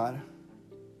practiced God.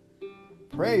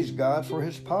 Praised God for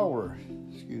his power.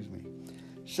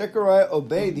 Zechariah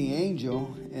obeyed the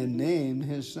angel and named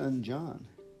his son John.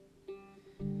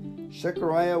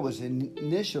 Zechariah was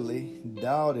initially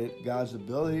doubted God's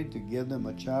ability to give them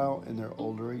a child in their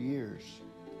older years.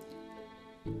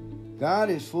 God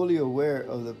is fully aware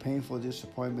of the painful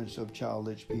disappointments of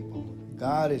childish people.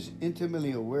 God is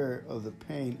intimately aware of the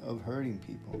pain of hurting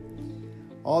people.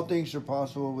 All things are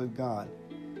possible with God.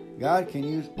 God can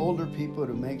use older people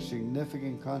to make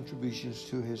significant contributions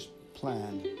to his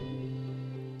plan.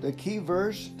 The key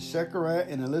verse, Zechariah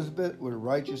and Elizabeth were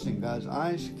righteous in God's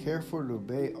eyes, careful to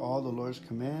obey all the Lord's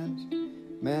commands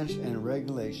and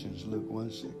regulations, Luke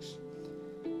 1:6.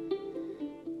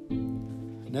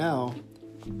 Now,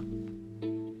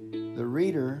 the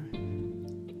reader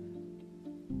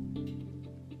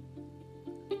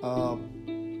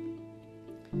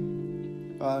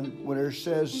where it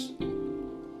says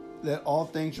that all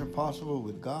things are possible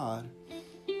with God,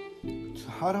 so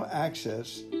how to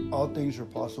access all things are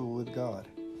possible with God?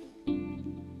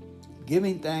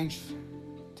 Giving thanks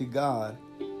to God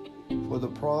for the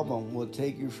problem will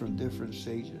take you from different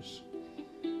stages.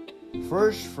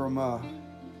 First, from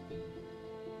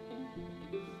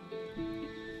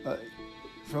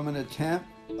an attempt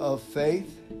of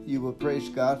faith, you will praise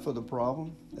God for the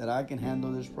problem, that I can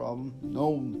handle this problem.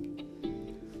 No.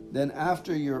 Then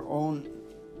after your own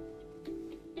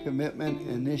commitment,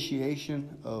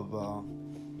 initiation of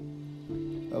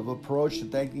approach to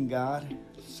thanking God,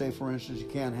 say for instance you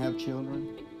can't have children.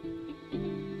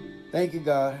 Thank you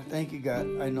God,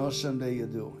 I know someday you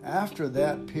do. After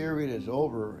that period is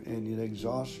over and you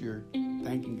exhaust your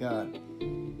thanking God,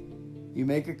 you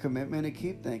make a commitment to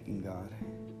keep thanking God,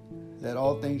 that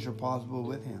all things are possible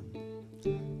with him.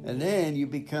 And then you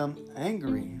become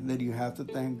angry that you have to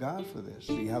thank God for this.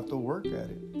 So you have to work at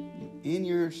it. In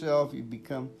yourself,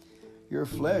 your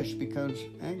flesh becomes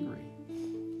angry.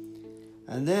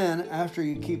 And then after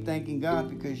you keep thanking God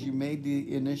because you made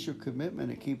the initial commitment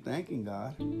to keep thanking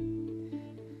God,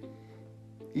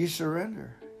 you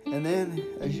surrender. And then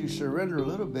as you surrender a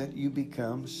little bit, you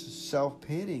become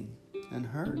self-pitying and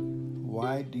hurt.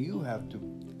 Why do you have to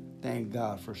thank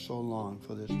God for so long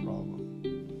for this problem?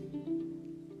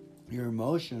 Your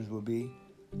emotions will be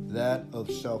that of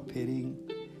self-pitying,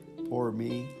 poor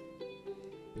me.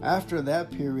 After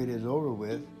that period is over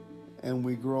with and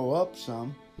we grow up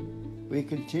some, we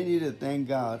continue to thank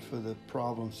God for the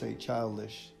problem, say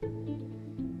childless,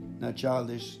 not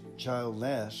childish,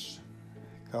 childless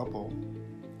couple.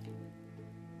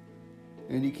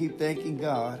 And you keep thanking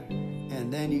God,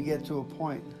 and then you get to a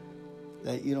point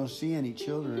that you don't see any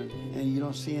children and you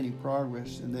don't see any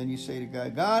progress, and then you say to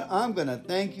God, God, I'm going to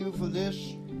thank you for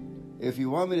this if you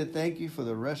want me to thank you for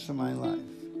the rest of my life.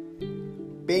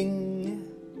 Bing!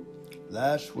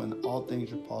 That's when all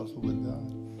things are possible with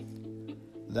God.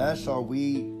 That's how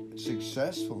we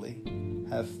successfully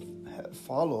have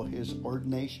followed his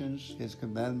ordinations, his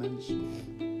commandments,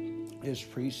 his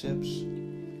precepts,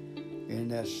 in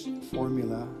this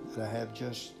formula that I have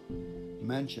just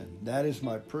mentioned. That is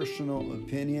my personal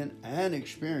opinion and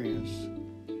experience,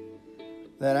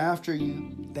 that after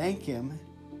you thank him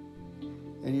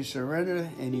and you surrender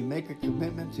and you make a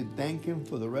commitment to thank him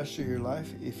for the rest of your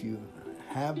life, if you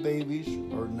have babies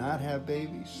or not have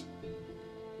babies,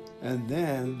 and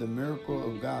then the miracle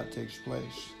of God takes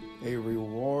place. A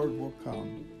reward will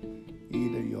come.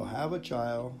 Either you'll have a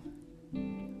child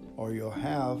or you'll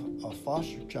have a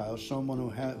foster child, someone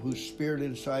whose spirit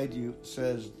inside you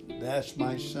says, that's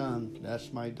my son,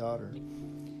 that's my daughter.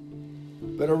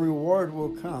 But a reward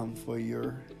will come for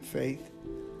your faith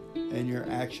and your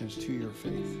actions to your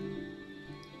faith.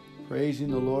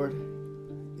 Praising the Lord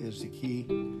is the key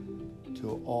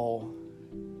to all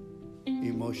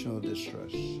emotional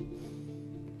distress.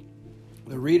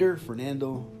 The reader,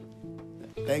 Fernando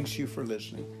Thanks you for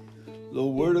listening. The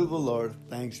word of the Lord,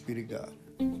 thanks be to God.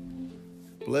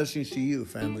 Blessings to you,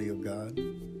 family of God.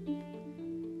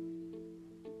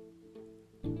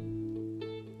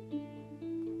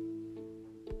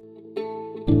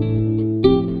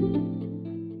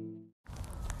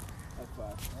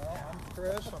 I'm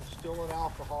Chris. I'm still an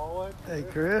alcoholic. Hey,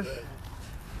 Chris.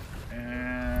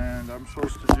 And I'm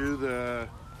supposed to do the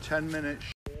 10-minute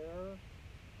share.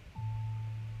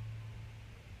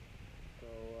 So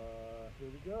here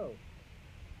we go.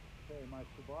 Okay, my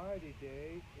sobriety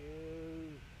date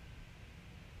is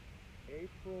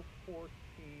April 14th,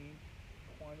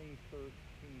 2013.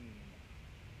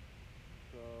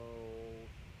 So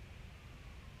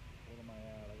what am I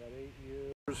at? I got 8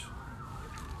 years.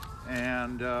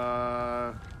 And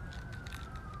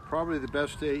probably the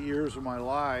best 8 years of my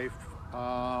life.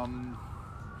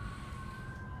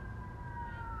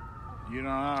 You know,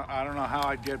 I don't know how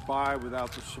I'd get by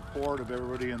without the support of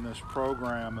everybody in this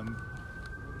program. And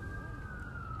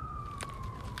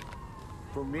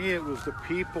for me, it was the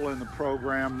people in the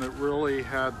program that really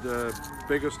had the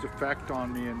biggest effect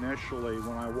on me initially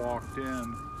when I walked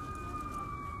in.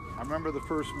 I remember the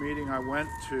first meeting I went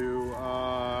to,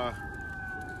 I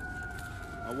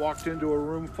walked into a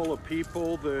room full of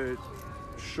people that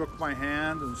shook my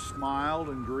hand and smiled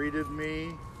and greeted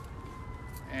me.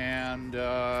 And,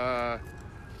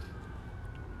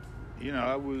 you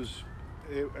know,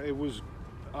 it was,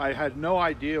 I had no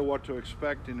idea what to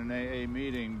expect in an AA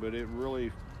meeting, but it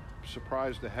really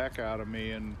surprised the heck out of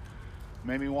me and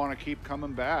made me want to keep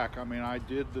coming back. I mean, I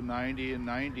did the 90 and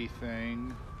 90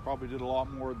 thing, probably did a lot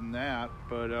more than that,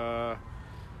 but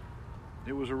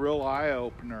it was a real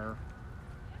eye-opener.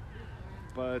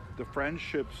 But the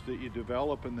friendships that you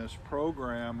develop in this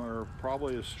program are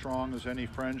probably as strong as any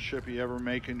friendship you ever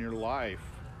make in your life.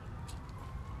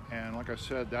 And like I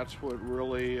said, that's what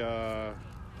really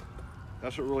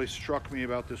struck me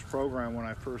about this program when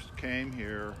I first came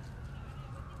here.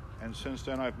 And since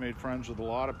then, I've made friends with a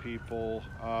lot of people.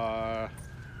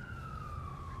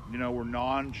 You know, we're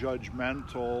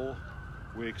non-judgmental.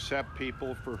 We accept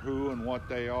people for who and what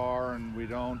they are, and we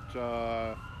don't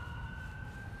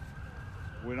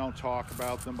talk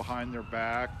about them behind their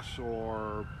backs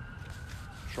or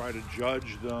try to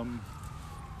judge them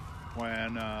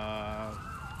when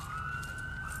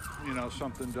you know,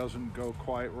 something doesn't go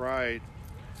quite right.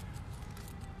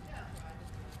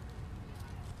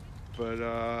 But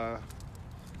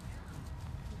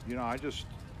you know, I just,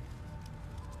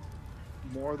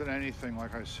 more than anything,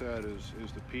 like I said, is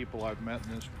the people I've met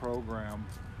in this program.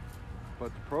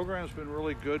 But the program's been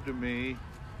really good to me.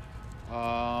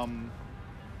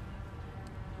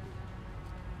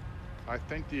 I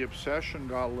think the obsession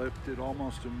got lifted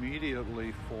almost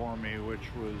immediately for me,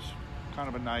 which was kind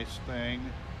of a nice thing.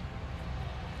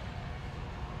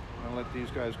 I'll let these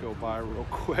guys go by real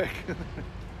quick.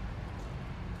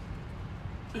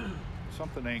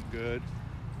 Something ain't good.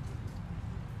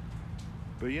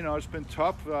 But you know, it's been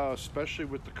tough, especially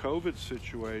with the COVID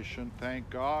situation. Thank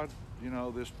God, you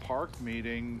know, this park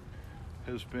meeting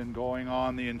has been going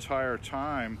on the entire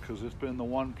time, because it's been the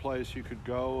one place you could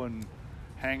go and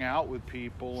hang out with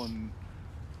people and,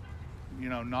 you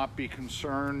know, not be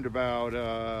concerned about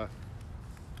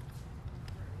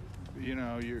you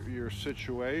know, your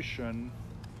situation.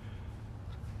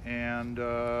 And you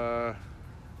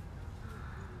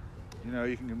know,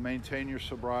 you can maintain your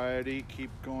sobriety, keep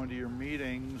going to your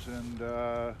meetings, and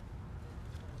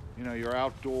you know, you're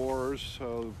outdoors,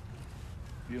 so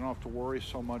you don't have to worry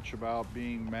so much about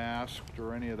being masked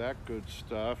or any of that good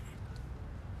stuff.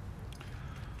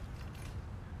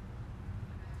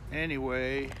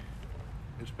 Anyway,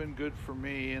 it's been good for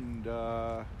me, and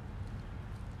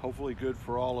hopefully good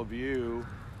for all of you.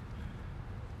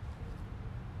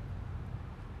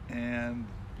 And,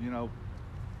 you know,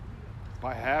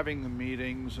 by having the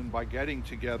meetings and by getting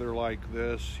together like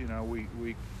this, you know,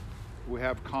 we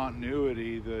have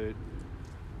continuity. That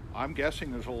I'm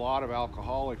guessing there's a lot of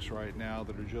alcoholics right now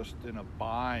that are just in a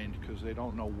bind because they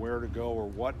don't know where to go or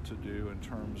what to do in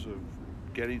terms of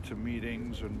getting to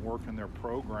meetings and working their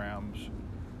programs.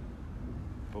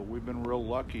 But we've been real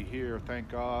lucky here, thank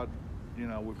God. You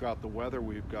know, we've got the weather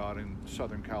we've got in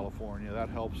Southern California. That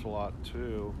helps a lot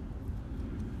too.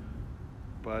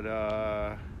 But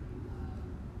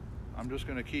I'm just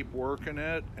going to keep working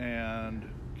it and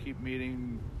keep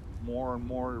meeting more and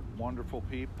more wonderful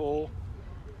people,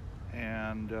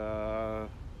 and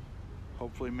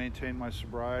hopefully maintain my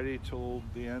sobriety till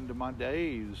the end of my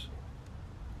days.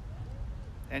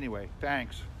 Anyway,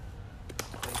 thanks.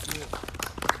 Thank you.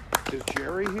 Is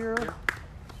Jerry here?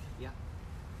 Yeah.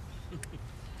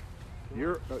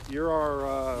 You're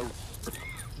our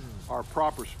our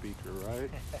proper speaker, right?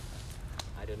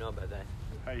 I don't know about that.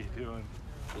 How you doing?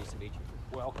 Pleased to meet you.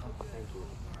 Welcome. Thank you.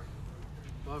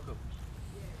 Welcome.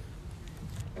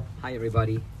 Hi,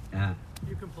 everybody.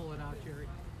 You can pull it out, Jerry.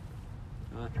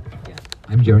 Yeah,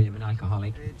 I'm Jerry. I'm an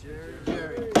alcoholic. Hey,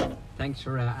 Jerry. Thanks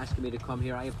for asking me to come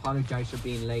here. I apologize for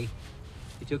being late.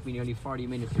 It took me nearly 40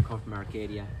 minutes to come from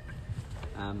Arcadia.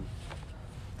 And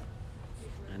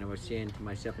I was saying to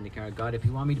myself in the car, God, if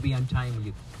you want me to be on time, will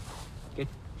you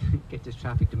get this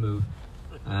traffic to move?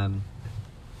 I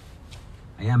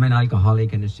am an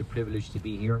alcoholic, and it's a privilege to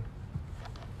be here.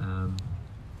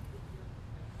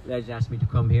 Les asked me to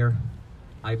come here.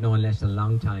 I've known Les a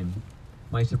long time.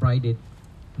 My sobriety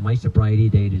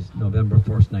date is November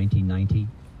 1st, 1990.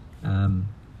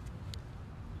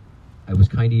 I was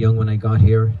kind of young when I got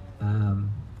here,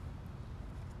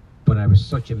 but I was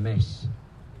such a mess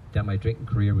that my drinking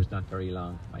career was not very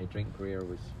long. My drinking career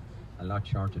was a lot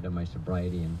shorter than my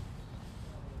sobriety,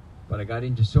 but I got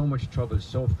into so much trouble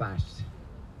so fast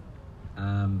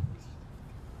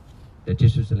that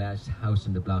this was the last house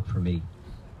in the block for me.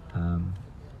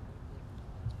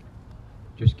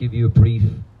 Just give you a brief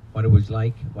what it was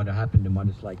like, what had happened, and what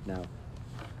it's like now.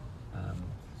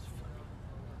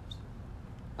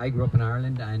 I grew up in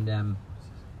Ireland, and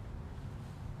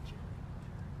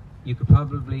you could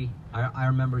probably, I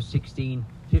remember 15,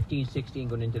 16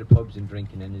 going into the pubs and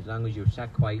drinking, and as long as you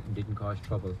sat quiet and didn't cause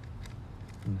trouble,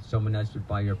 and someone else would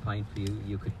buy your pint for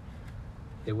you,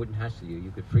 they wouldn't hassle you. You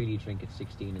could freely drink at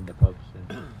 16 in the pubs,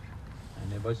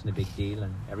 and it wasn't a big deal,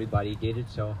 and everybody did it,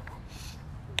 so.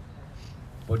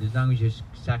 But as long as you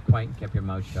sat quiet and kept your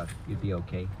mouth shut, you'd be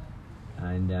okay.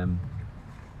 And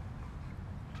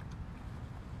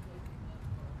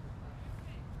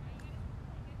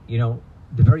you know,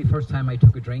 the very first time I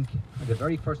took a drink, the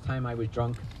very first time I was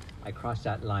drunk, I crossed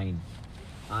that line.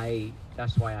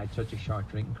 That's why I had such a short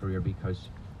drinking career, because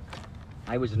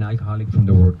I was an alcoholic from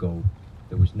the word go.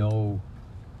 There was no,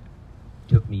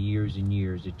 it took me years and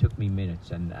years, it took me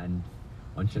minutes, and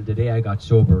until the day I got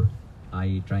sober,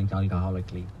 I drank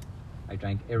alcoholically. I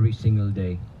drank every single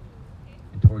day.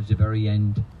 And towards the very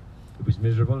end, it was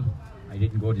miserable. I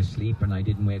didn't go to sleep and I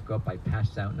didn't wake up. I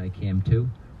passed out and I came to.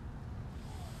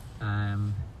 I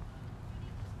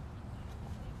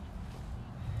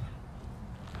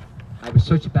was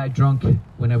such a bad drunk.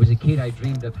 When I was a kid, I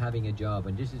dreamed of having a job.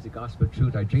 And this is the gospel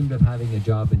truth. I dreamed of having a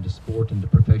job in the sport and the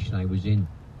profession I was in.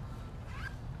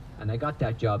 And I got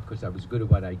that job because I was good at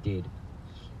what I did.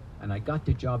 And I got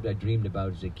the job that I dreamed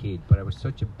about as a kid, but I was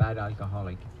such a bad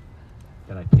alcoholic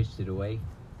that I pissed it away.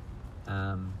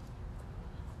 And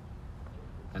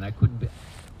I couldn't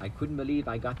believe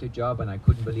I got the job, and I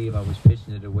couldn't believe I was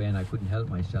pissing it away, and I couldn't help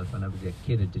myself. And I was a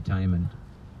kid at the time, and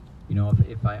you know,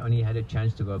 if I only had a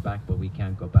chance to go back, but we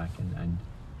can't go back, and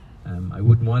I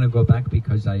wouldn't want to go back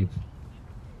because I've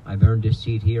earned this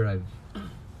seat here.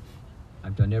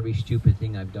 I've done every stupid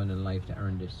thing I've done in life to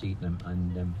earn this seat, and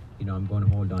you know, I'm going to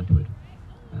hold on to it.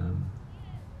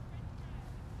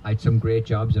 I had some great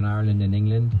jobs in Ireland and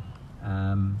England,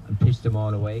 and pissed them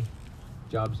all away.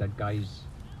 Jobs that guys,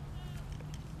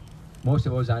 most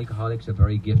of us alcoholics are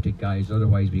very gifted guys,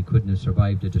 otherwise we couldn't have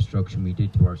survived the destruction we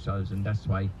did to ourselves, and that's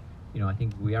why, you know, I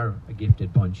think we are a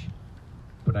gifted bunch.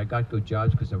 But I got good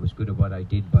jobs because I was good at what I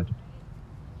did, but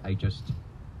I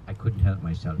couldn't help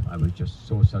myself. I was just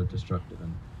so self-destructive,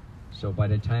 and so by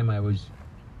the time I was,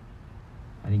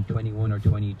 I think 21 or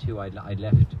 22, I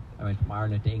left. I went from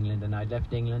Ireland to England, and I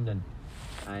left England, and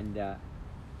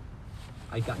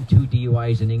I'd gotten 2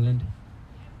 DUIs in England.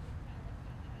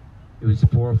 It was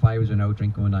 4 or 5 I was out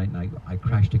drinking one night, and I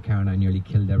crashed a car and I nearly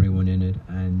killed everyone in it,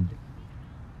 and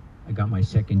I got my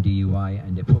second DUI,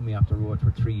 and they put me off the road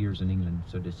for 3 years in England.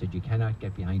 So they said you cannot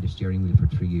get behind the steering wheel for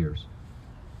 3 years.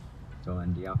 So,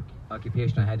 and the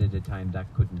occupation I had at the time,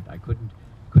 I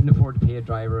couldn't afford to pay a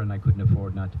driver, and I couldn't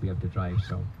afford not to be able to drive.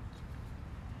 So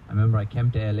I remember I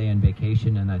came to LA on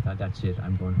vacation, and I thought, that's it,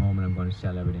 I'm going home and I'm going to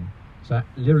sell everything. So I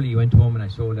literally went home and I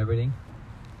sold everything,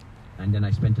 and then I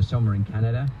spent the summer in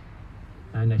Canada,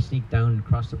 and I sneaked down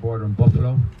across the border in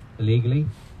Buffalo illegally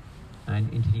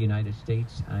and into the United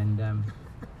States, and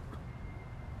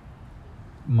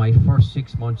my first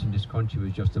 6 months in this country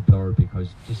was just a blur,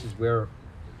 because this is where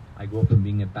I go from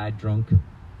being a bad drunk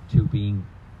to being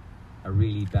a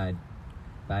really bad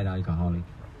alcoholic,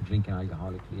 drinking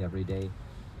alcoholically every day.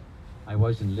 I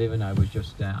wasn't living, I was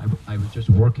just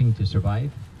working to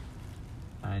survive.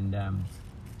 And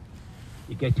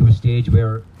you get to a stage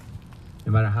where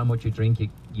no matter how much you drink,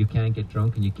 you can't get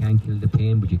drunk and you can't kill the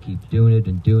pain, but you keep doing it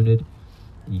and doing it.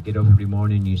 And you get up every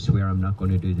morning and you swear, I'm not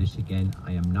going to do this again.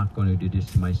 I am not going to do this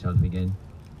to myself again.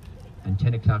 And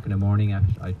 10 o'clock in the morning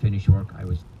after I'd finished work, I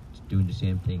was doing the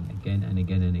same thing again and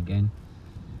again and again.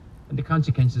 And the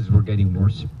consequences were getting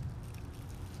worse.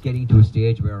 Getting to a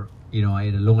stage where, you know, I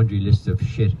had a laundry list of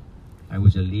shit. I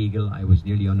was illegal, I was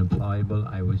nearly unemployable,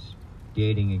 I was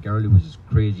dating a girl who was as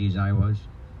crazy as I was.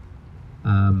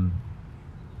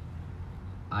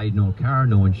 I had no car,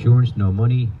 no insurance, no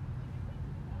money.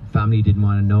 Family didn't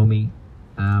want to know me.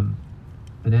 And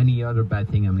any other bad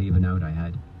thing I'm leaving out I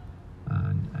had.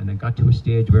 And I got to a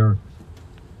stage where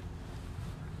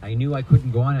I knew I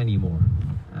couldn't go on anymore.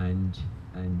 And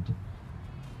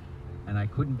I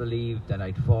couldn't believe that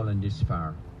I'd fallen this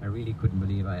far. I really couldn't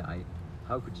believe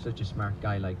how could such a smart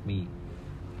guy like me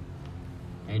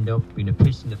end up being a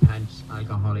piss in the pants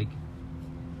alcoholic?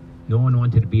 No one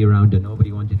wanted to be around, and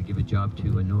nobody wanted to give a job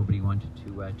to, and nobody wanted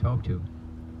to talk to.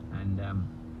 And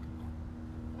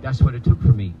that's what it took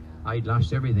for me. I'd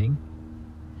lost everything,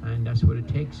 and that's what it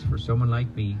takes for someone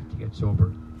like me to get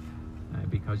sober.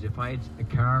 Because if I had a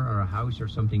car or a house or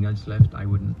something else left, I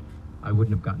wouldn't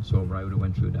have gotten sober. I would have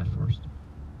went through that first.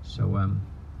 So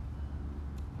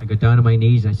I got down on my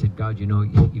knees and I said, God, you know,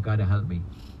 you got to help me.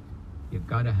 You've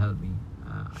got to help me.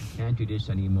 I can't do this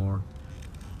anymore.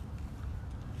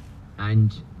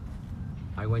 And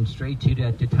I went straight to it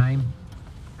at the time.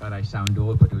 God, I sound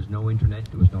old, but there was no internet,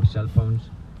 there was no cell phones.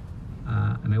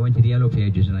 And I went to the Yellow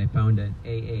Pages and I found an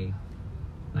AA.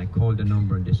 And I called the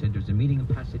number and they said there's a meeting in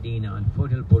Pasadena on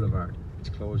Foothill Boulevard. It's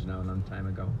closed now a long time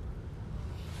ago.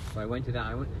 So I went to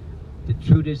that. The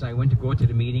truth is, I went to go to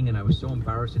the meeting and I was so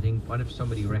embarrassed to think, what if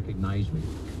somebody recognized me?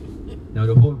 Now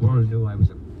the whole world knew I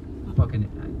was a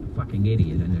fucking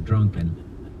idiot and a drunk and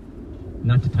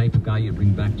not the type of guy you'd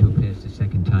bring back to a place the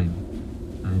second time.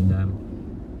 And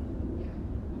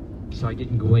so I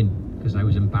didn't go in because I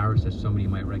was embarrassed that somebody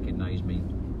might recognize me.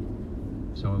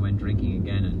 So I went drinking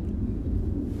again, and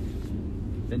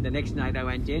then the next night I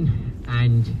went in,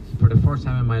 and for the first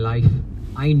time in my life,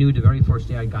 I knew the very first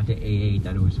day I got to AA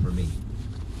that it was for me.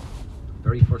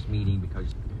 Very first meeting,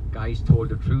 because guys told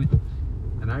the truth,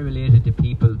 and I related to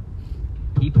people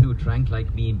who drank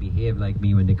like me and behaved like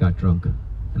me when they got drunk.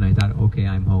 And I thought, okay,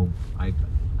 I'm home.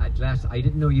 At last, I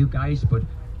didn't know you guys, but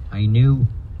I knew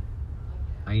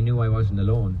I wasn't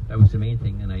alone. That was the main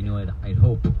thing, and I knew I'd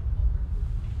hope.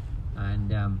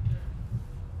 And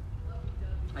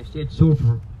I stayed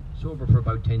sober for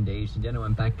about 10 days, and then I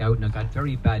went back out, and I got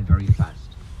very bad very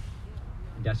fast.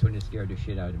 And that's when it scared the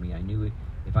shit out of me. I knew it.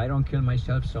 If I don't kill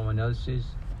myself, someone else is.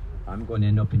 I'm going to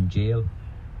end up in jail.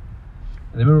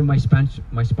 And I remember my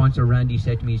sponsor Randy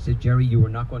said to me, he said, Jerry, you are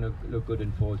not going to look good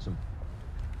in Folsom.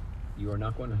 You are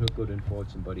not going to look good in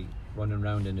Folsom, buddy, running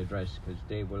around in a dress, because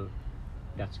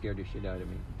that scared the shit out of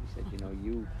me. He said, you know,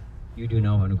 you do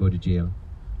not want to go to jail.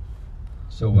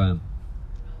 So,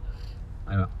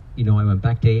 I went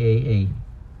back to AA,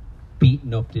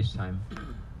 beaten up this time.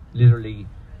 Literally,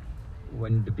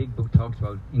 when the big book talks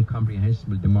about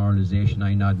incomprehensible demoralization,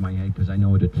 I nod my head because I know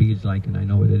what it feels like and I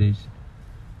know what it is.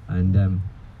 And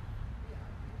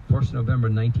 1st November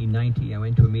 1990, I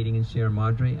went to a meeting in Sierra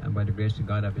Madre, and by the grace of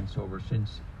God, I've been sober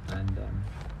since. And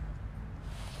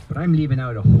but I'm leaving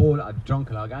out a whole lot of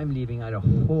drunkalog. I'm leaving out a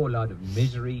whole lot of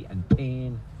misery and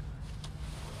pain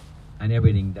and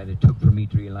everything that it took for me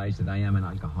to realize that I am an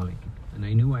alcoholic. And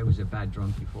I knew I was a bad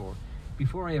drunk before.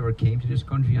 Before I ever came to this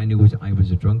country, I knew I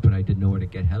was a drunk, but I didn't know where to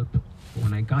get help. But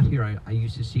when I got here, I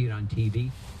used to see it on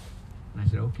TV, and I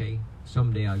said, okay,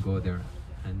 someday I'll go there.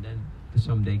 And then the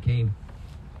someday came.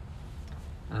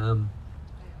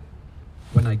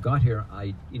 When I got here,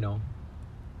 I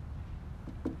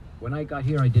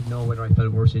didn't know whether I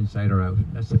felt worse inside or out.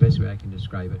 That's the best way I can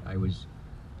describe it. I was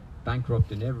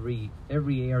bankrupt in every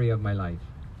area of my life.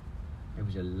 I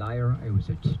was a liar, I was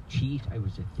a cheat, I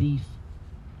was a thief.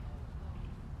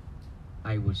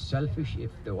 I was selfish.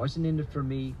 If there wasn't in it for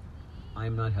me,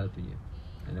 I'm not helping you.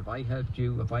 And if I helped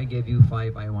you, if I gave you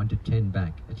 5, I wanted 10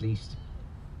 back, at least.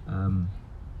 And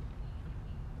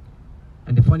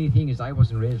the funny thing is, I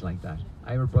wasn't raised like that.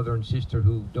 I have a brother and sister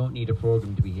who don't need a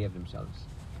program to behave themselves.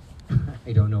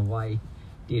 I don't know why.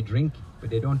 They drink, but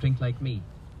they don't drink like me.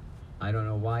 I don't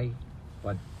know why,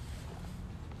 but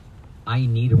I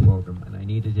need a program, and I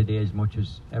need it today as much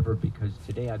as ever, because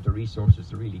today I have the resources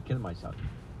to really kill myself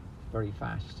very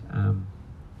fast.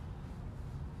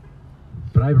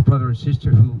 But I have a brother and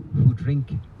sister who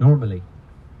drink normally,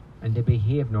 and they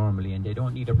behave normally, and they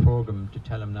don't need a program to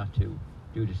tell them not to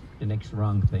do the next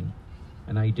wrong thing,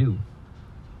 and I do.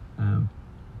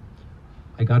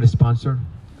 I got a sponsor.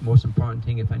 The most important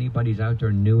thing, if anybody's out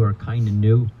there new or kind of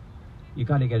new, you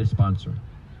got to get a sponsor,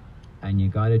 and you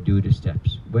got to do the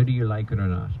steps, whether you like it or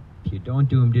not. If you don't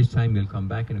do them this time, you'll come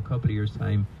back in a couple of years'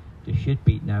 time, the shit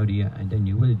beaten out of you, and then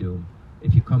you will do 'em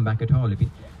if you come back at all. If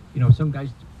you, some guys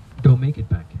don't make it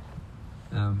back.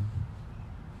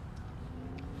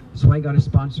 So I got a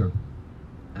sponsor,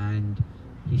 and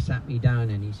he sat me down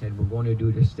and he said, we're going to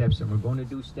do the steps, and we're going to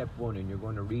do step 1, and you're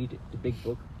going to read the big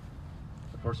book,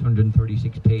 the first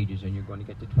 136 pages, and you're going to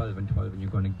get to 12 and 12, and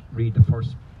you're going to read the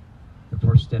first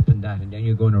step in that, and then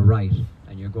you're going to write,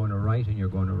 and you're going to write, and you're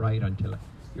going to write until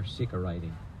you're sick of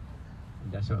writing.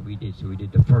 And that's what we did. So we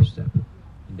did the first step,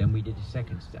 and then we did the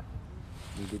second step.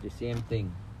 We did the same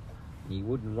thing, and he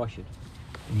wouldn't rush it.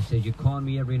 And he said, you call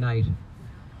me every night,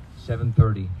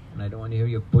 7:30, and I don't want to hear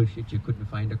your bullshit. You couldn't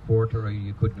find a quarter, or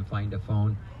you couldn't find a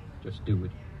phone. Just do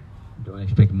it. Don't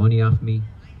expect money off me.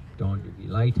 Don't, if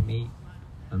you lie to me,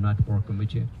 I'm not working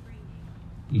with you.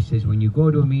 He says, when you go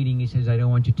to a meeting, he says, I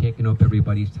don't want you taking up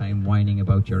everybody's time whining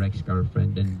about your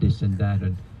ex-girlfriend and this and that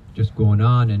and just going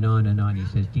on and on and on. He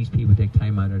says, these people take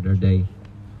time out of their day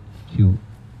to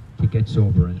get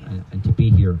sober and to be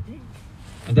here.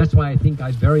 And that's why I think I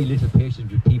have very little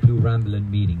patience with people who ramble in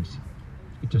meetings.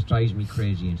 It just drives me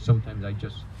crazy, and sometimes I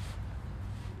just,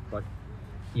 but,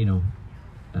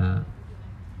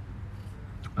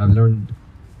 I've learned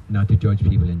not to judge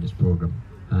people in this program.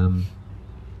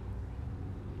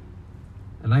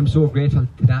 And I'm so grateful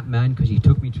to that man because he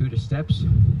took me through the steps.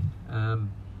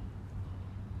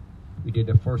 We did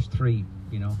the first 3,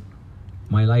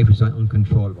 My life was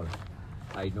uncontrollable.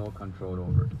 I had no control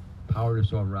over it.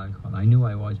 Powerless over alcohol. I knew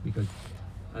I was because,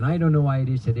 and I don't know why it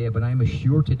is today, but I'm as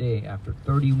sure today, after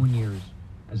 31 years,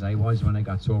 as I was when I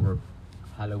got sober,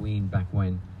 Halloween back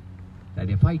when, that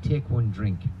if I take one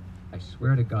drink, I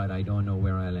swear to God, I don't know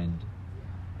where I'll end.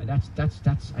 And that's a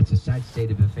sad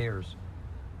state of affairs.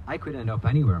 I could end up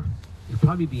anywhere. You'd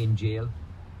probably be in jail,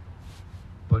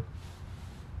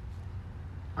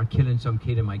 or killing some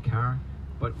kid in my car.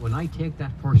 But when I take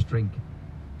that first drink,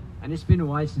 and it's been a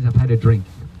while since I've had a drink,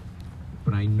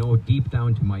 but I know deep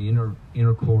down to my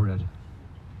inner core that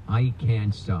I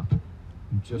can't stop.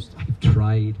 I've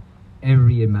tried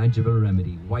every imaginable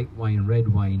remedy: white wine,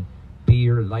 red wine,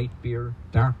 beer, light beer,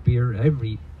 dark beer,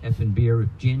 every effing beer,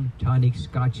 gin, tonic,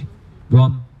 scotch,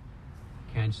 rum.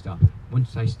 Can't stop.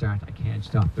 Once I start, I can't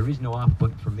stop. There is no off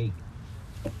button for me.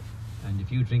 And if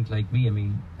you drink like me, I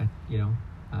mean,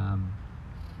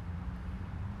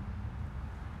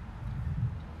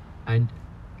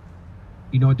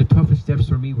 the toughest steps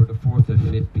for me were the 4th and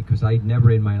 5th, because I'd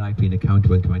never in my life been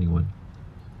accountable to anyone.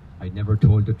 I'd never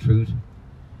told the truth.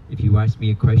 If you asked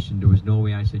me a question, there was no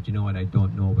way I said, you know what, I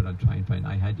don't know, but I'll try and find.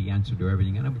 I had the answer to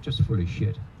everything, and I was just full of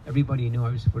shit. Everybody knew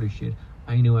I was full of shit.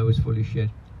 I knew I was full of shit.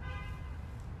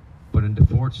 But in the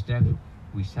 4th step,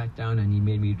 we sat down and he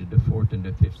made me do the 4th and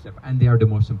the 5th step, and they are the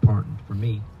most important for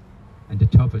me, and the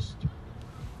toughest.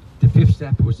 The 5th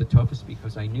step was the toughest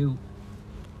because I knew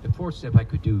the 4th step I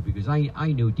could do, because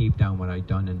I knew deep down what I'd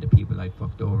done and the people I'd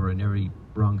fucked over and every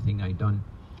wrong thing I'd done.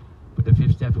 But the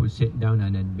 5th step was sitting down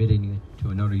and admitting it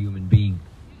to another human being.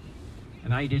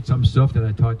 And I did some stuff that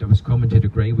I thought that was coming to the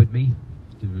grave with me.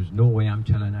 There was no way I'm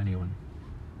telling anyone.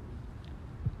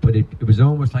 But it was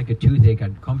almost like a toothache.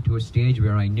 I'd come to a stage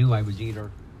where I knew I was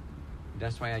either.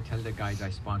 That's why I tell the guys I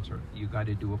sponsor, you got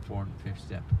to do a 4th and 5th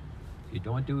step. If you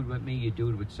don't do it with me, you do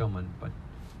it with someone. But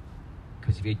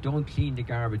because if you don't clean the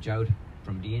garbage out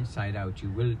from the inside out,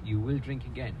 you will drink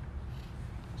again.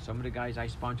 Some of the guys I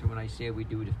sponsor, when I say we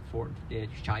do the 4th, they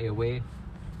shy away,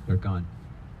 they're gone.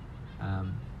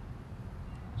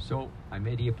 So I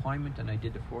made the appointment and I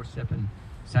did the 4th step and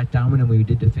sat down with him. We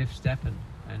did the 5th step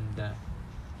and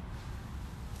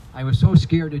I was so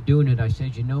scared of doing it. I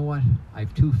said, you know what? I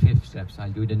have 2 5th steps.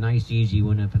 I'll do the nice, easy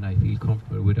one. If I feel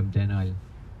comfortable with him, then I'll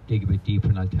dig a bit deeper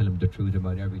and I'll tell him the truth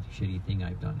about every shitty thing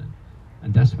I've done.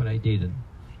 And that's what I did.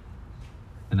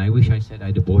 And I wish I said I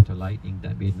had a bolt of lightning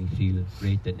that made me feel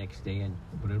great the next day.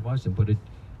 But it wasn't. But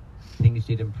things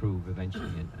did improve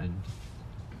eventually. And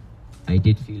I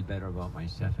did feel better about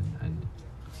myself. And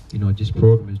this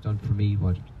program has done for me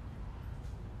what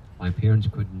my parents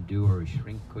couldn't do, or a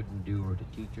shrink couldn't do, or the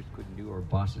teachers couldn't do, or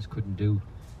bosses couldn't do.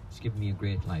 It's given me a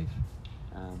great life.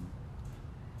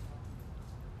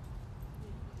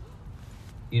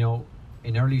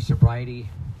 In early sobriety,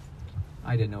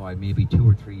 I don't know, I maybe 2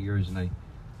 or 3 years, and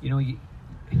you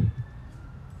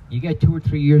get 2 or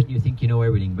 3 years and you think you know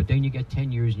everything, but then you get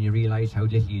 10 years and you realize how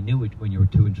little you knew it when you were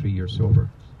 2 and 3 years sober.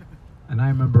 And I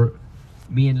remember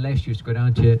me and Les used to go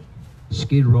down to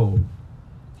Skid Row,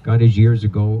 got it years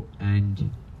ago,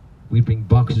 and we'd bring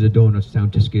boxes of donuts down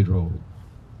to Skid Row.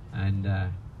 And I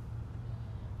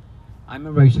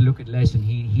remember I used to look at Les, and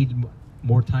he'd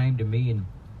more time than me, and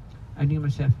I think to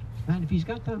myself, man, if he's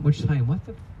got that much time,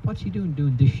 what's he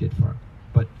doing this shit for?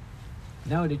 But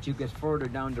Now that you get further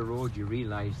down the road, you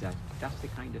realize that that's the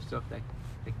kind of stuff that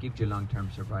gives you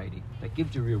long-term sobriety, that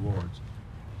gives you rewards.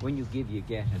 When you give, you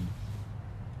get. And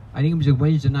I think it was a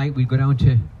Wednesday night,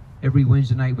 every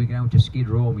Wednesday night we go down to Skid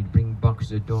Row and we'd bring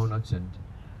boxes of donuts. And,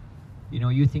 you know,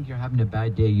 you think you're having a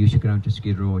bad day, you should go down to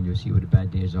Skid Row and you'll see what a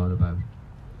bad day is all about.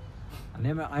 And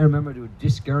then I remember there was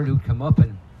this girl who'd come up,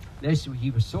 and Leslie,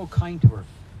 he was so kind to her.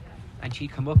 And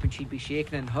she'd come up and she'd be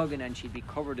shaking and hugging, and she'd be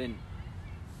covered in,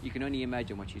 you can only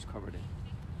imagine what she's covered in.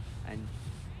 And,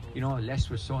 you know, Les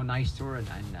was so nice to her, and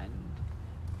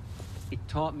it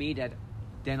taught me that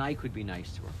then I could be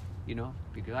nice to her, you know,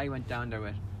 because I went down there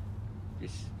with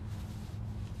this,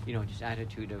 you know, this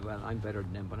attitude of, well, I'm better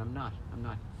than them, but I'm not.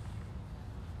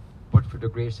 But for the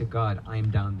grace of God,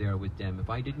 I'm down there with them. If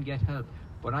I didn't get help,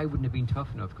 but I wouldn't have been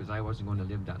tough enough, because I wasn't going to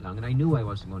live that long, and I knew I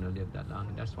wasn't going to live that long,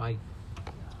 and that's why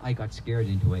I got scared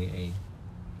into AA.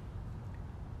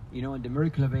 You know, and the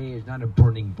miracle of AA is not a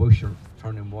burning bush or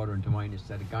turning water into wine. It's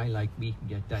that a guy like me can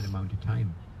get that amount of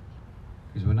time.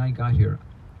 Because when I got here,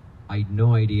 I had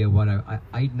no idea what I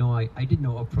didn't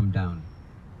know up from down.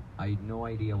 I had no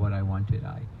idea what I wanted.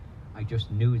 I just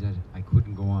knew that I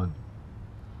couldn't go on.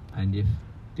 And if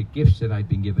the gifts that I've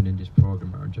been given in this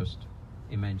program are just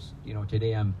immense. You know,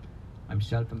 today I'm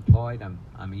self-employed.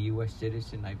 I'm a U.S.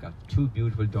 citizen. I've got 2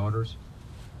 beautiful daughters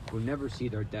who'll never see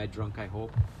their dad drunk, I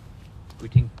hope. Who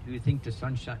think the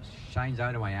sun shines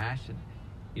out of my ass, and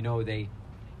you know,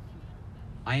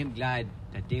 I am glad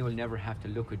that they will never have to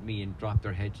look at me and drop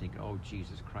their heads and think, oh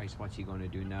Jesus Christ, what's he going to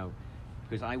do now?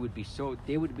 Because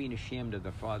they would have been ashamed of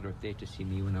their father if they had to see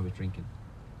me when I was drinking.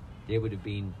 They wouldn't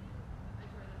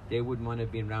want to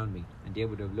have been around me, and they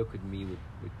would have looked at me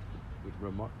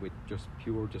with just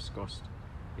pure disgust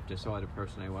if they saw the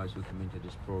person I was who came into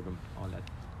this program, all that,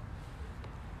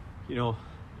 you know,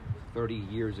 30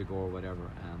 years ago or whatever.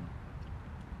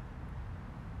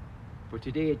 But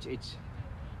today it's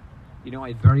you know,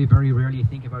 I very, very rarely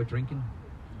think about drinking.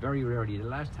 Very rarely. The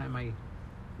last time it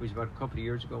was about a couple of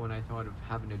years ago when I thought of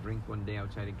having a drink one day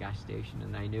outside a gas station,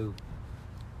 and I knew,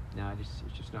 it's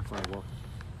just not going to work.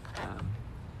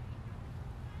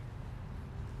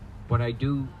 But I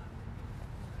do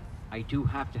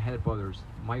have to help others.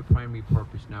 My primary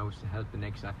purpose now is to help the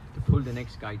next guy, to pull the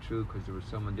next guy through, because there was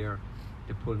someone there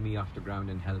to pull me off the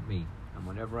ground and help me. And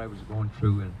whenever I was going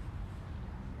through, and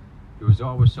there was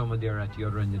always someone there at the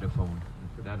other end of the phone,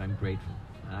 and for that I'm grateful.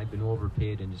 And I've been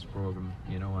overpaid in this program,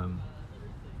 you know.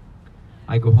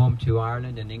 I go home to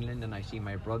Ireland and England, and I see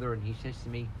my brother, and he says to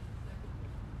me,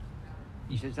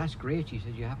 he says, that's great. He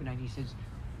says, you haven't had, he says,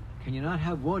 can you not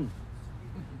have one?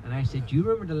 And I said, do you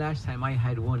remember the last time I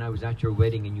had one? I was at your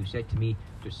wedding, and you said to me,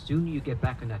 the sooner you get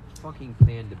back on that fucking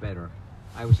plane, the better.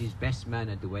 I was his best man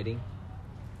at the wedding,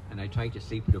 and I tried to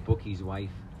sleep with a bookie's wife.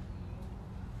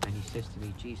 And he says to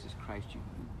me, Jesus Christ,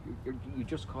 you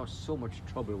just cause so much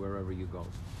trouble wherever you go.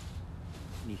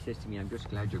 And he says to me, I'm just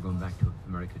glad you're going back to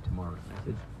America tomorrow. And I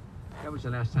said, that was the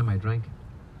last time I drank.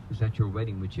 It was at your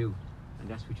wedding with you. And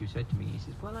that's what you said to me. He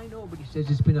says, well, I know, but he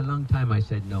says, it's been a long time. I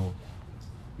said, no,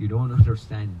 you don't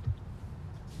understand.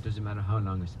 It doesn't matter how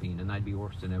long it's been, and I'd be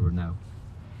worse than ever now.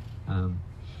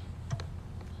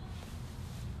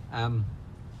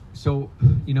 So,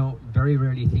 you know, very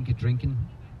rarely think of drinking,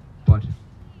 but,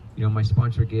 you know, my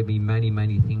sponsor gave me many,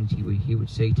 many things. He would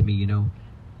say to me, you know,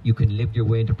 you can live your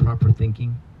way into proper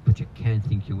thinking, but you can't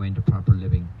think your way into proper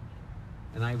living.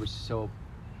 And I was so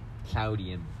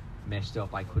cloudy and messed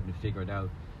up, I couldn't figure it out.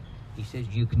 He says,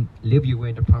 you can live your way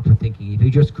into proper thinking if you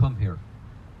just come here,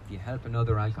 if you help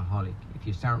another alcoholic, if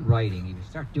you start writing, if you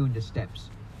start doing the steps,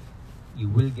 you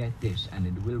will get this, and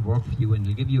it will work for you, and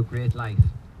it'll give you a great life.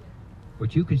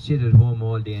 But you can sit at home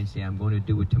all day and say, I'm going to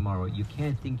do it tomorrow. You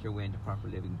can't think your way into proper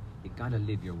living. You got to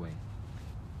live your way.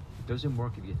 It doesn't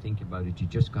work if you think about it. You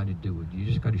just got to do it. You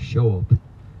just got to show up.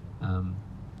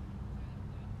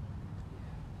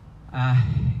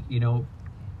 You know,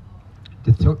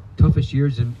 the toughest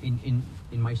years in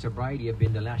my sobriety have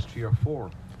been the last 3 or 4.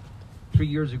 3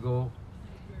 years ago,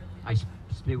 I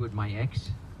split with my ex,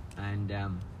 and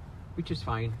which is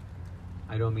fine.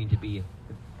 I don't mean to be a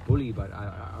bully, but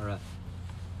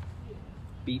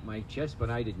beat my chest, but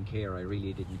I didn't care. I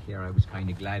really didn't care. I was kind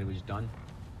of glad it was done.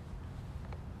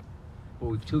 But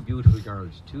we've 2 beautiful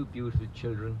girls, 2 beautiful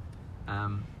children,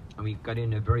 and we got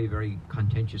in a very, very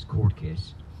contentious court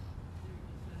case.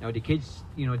 Now the kids,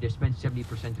 you know, they spend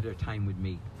 70% of their time with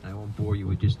me. I won't bore you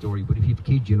with this story, but if you have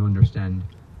kids, you'll understand.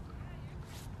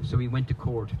 So we went to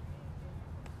court,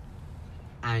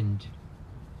 and,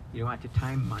 you know, at the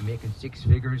time I'm making 6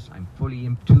 figures. I'm fully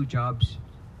in 2 jobs.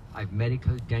 I've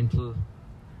medical, dental,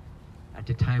 at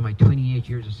the time, I had 28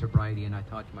 years of sobriety, and I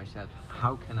thought to myself,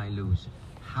 how can I lose?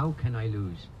 How can I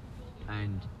lose?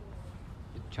 And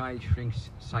the child shrinks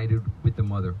sided with the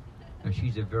mother. Now,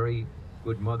 she's a very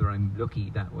good mother. I'm lucky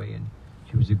that way, and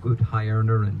she was a good high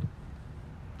earner,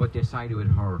 but they sided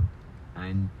with her,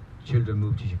 and children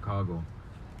moved to Chicago.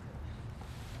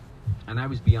 And I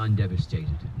was beyond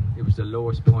devastated. It was the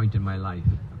lowest point in my life,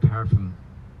 apart from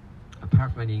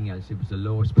anything else. It was the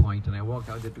lowest point, and I walked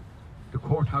out of the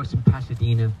courthouse in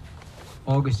Pasadena,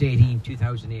 August 18,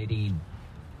 2018,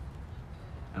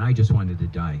 and I just wanted to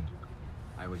die.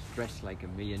 I was dressed like a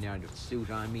millionaire, with a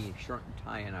suit on me, a shirt and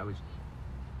tie, and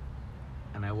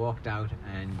I walked out,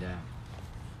 and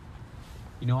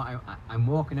I'm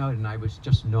walking out, and I was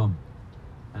just numb,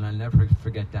 and I'll never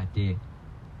forget that day.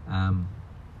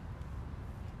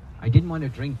 I didn't want to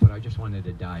drink, but I just wanted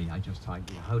to die. I just thought,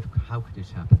 how could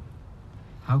this happen?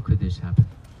 How could this happen?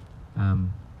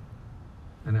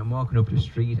 And I'm walking up the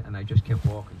street, and I just kept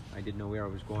walking. I didn't know where I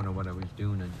was going or what I was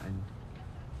doing, and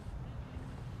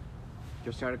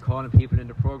just started calling people in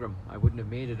the program. I wouldn't have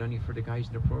made it only for the guys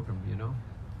in the program, you know.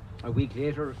 A week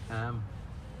later,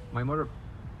 my mother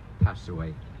passed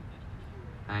away,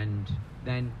 and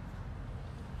then,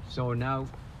 so now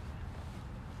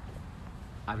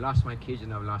I've lost my kids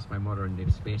and I've lost my mother in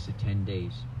the space of 10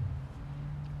 days.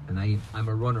 And I'm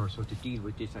a runner, so to deal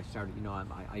with this, I started,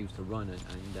 I used to run, and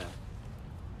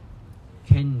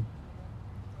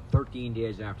 13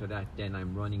 days after that, then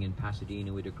I'm running in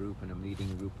Pasadena with a group, and I'm leading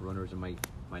a group of runners, and my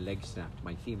leg snapped,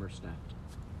 my femur snapped,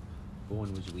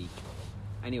 bone was weak.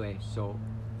 Anyway, so,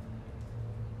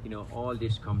 all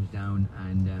this comes down,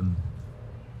 and,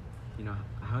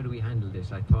 how do we handle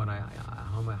this? I thought,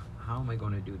 how am I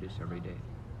going to do this every day?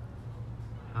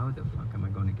 How the fuck am I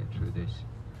going to get through this?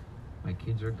 My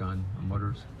kids are gone, my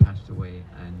mother's passed away,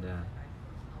 and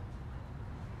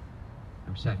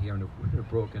I'm sat here with a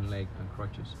broken leg on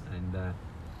crutches, and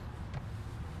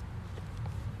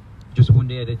just one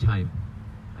day at a time,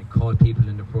 I called people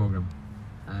in the program,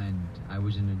 and I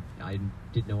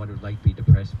didn't know what it was like to be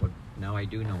depressed, but now I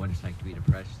do know what it's like to be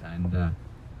depressed, and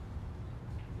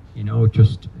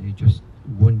just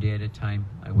one day at a time.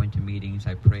 I went to meetings,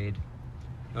 I prayed.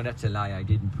 No, that's a lie. I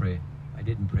didn't pray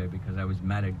because I was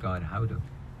mad at God.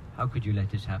 How could you let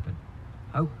this happen?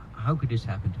 How could this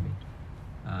happen to me?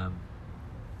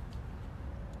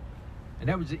 And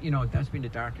that was, that's been the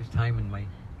darkest time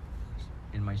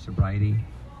in my sobriety.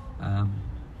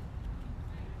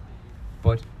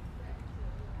 But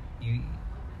you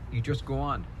just go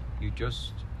on. You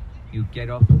get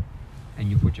up and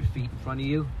you put your feet in front of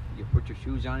you. You put your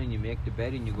shoes on and you make the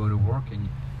bed and you go to work, and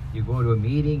you go to a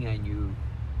meeting and you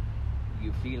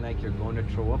feel like you're going to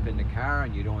throw up in the car,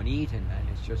 and you don't eat, and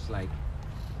it's just like,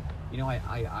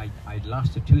 I'd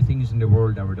lost the two things in the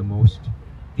world that were the most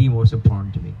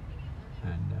important to me,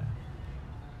 and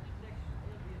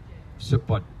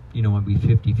but when we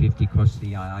 50-50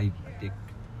 custody, I did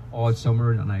all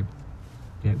summer, and I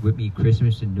did with me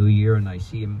Christmas and New Year, and I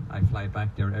see him. I fly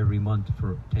back there every month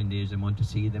for 10 days a month to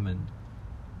see them, and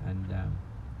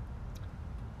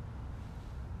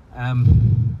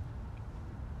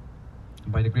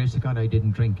by the grace of God, I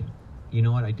didn't drink. You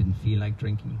know what? I didn't feel like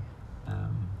drinking.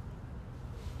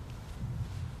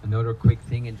 Another quick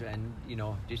thing, and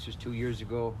this was 2 years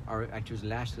ago, or actually it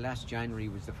was last January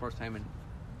was the first time in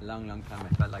a long time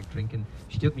I felt like drinking.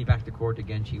 She took me back to court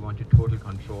again. She wanted total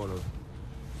control of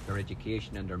their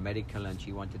education and their medical, and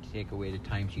she wanted to take away the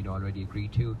time she'd already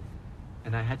agreed to.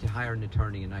 And I had to hire an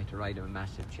attorney, and I had to write a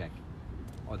massive check.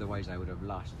 Otherwise, I would have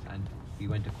lost. And we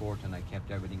went to court, and I kept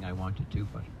everything I wanted to.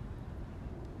 But,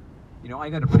 I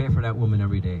got to pray for that woman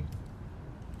every day.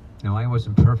 Now, I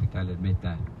wasn't perfect, I'll admit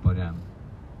that. But,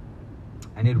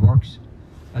 and it works.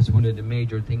 That's one of the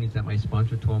major things that my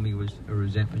sponsor told me was a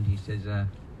resentment. He says,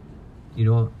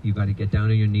 you got to get down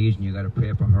on your knees, and you got to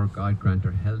pray for her. God grant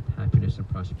her health, happiness, and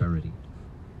prosperity.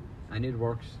 And it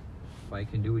works. If I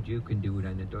can do it, you can do it,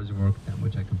 and it does work. That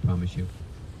much I can promise you.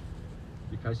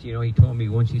 Because, he told me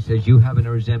once, he says, you having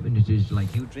a resentment, it is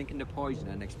like you drinking the poison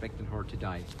and expecting her to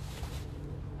die.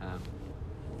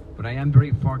 But I am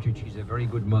very fortunate. She's a very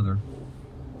good mother.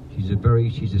 She's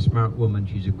a smart woman.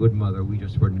 She's a good mother. We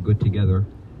just weren't good together.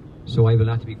 So I have a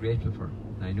lot to be grateful for.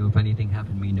 And I know if anything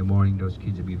happened to me in the morning, those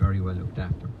kids would be very well looked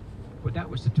after. But that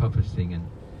was the toughest thing. And,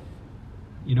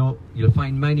 you'll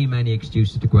find many, many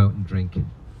excuses to go out and drink.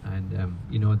 And,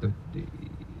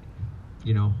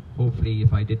 hopefully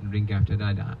if I didn't drink after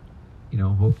that,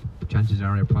 chances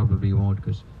are I probably won't,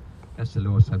 because that's the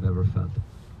lowest I've ever felt.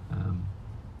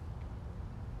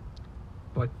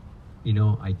 But,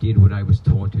 I did what I was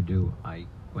told to do. I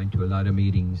went to a lot of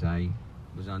meetings. I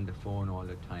was on the phone all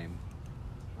the time.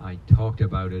 I talked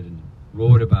about it and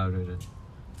wrote about it. And,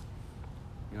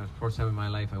 you know, the first time in my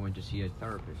life I went to see a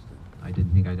therapist. I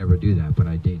didn't think I'd ever do that, but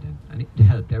I did, and it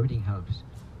helped. Everything helps.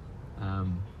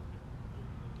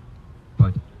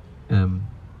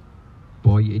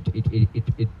 Boy,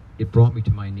 it brought me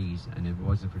to my knees, and if it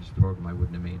wasn't for this program, I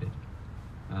wouldn't have made it.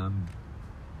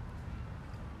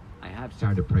 I have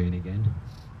started praying again.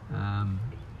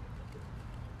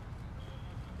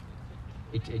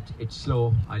 It's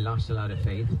slow. I lost a lot of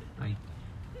faith.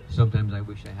 Sometimes I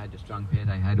wish I had the strong faith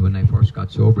I had when I first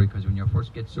got sober, because when you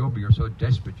first get sober, you're so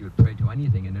desperate you'll pray to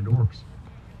anything and it works.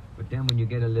 But then when you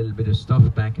get a little bit of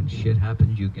stuff back and shit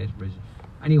happens, you get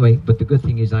anyway. But the good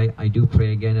thing is I do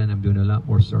pray again, and I'm doing a lot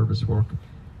more service work.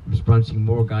 I'm sponsoring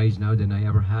more guys now than I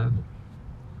ever have,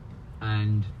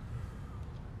 and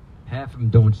half of them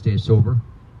don't stay sober,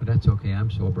 but that's okay. I'm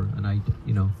sober, and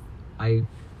I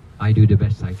do the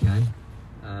best I can.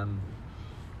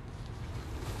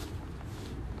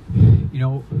 You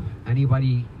know,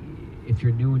 anybody, if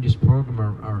you're new in this program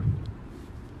or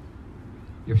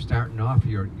you're starting off,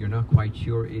 you're not quite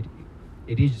sure, it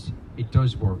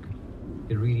does work.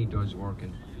 It really does work,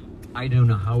 and I don't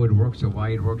know how it works or why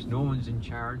it works. No one's in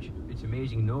charge. It's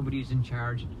amazing. Nobody's in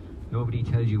charge. Nobody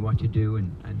tells you what to do,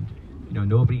 and you know,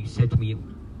 nobody said to me,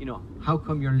 you know, how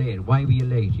come you're late? Why were you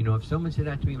late? You know, if someone said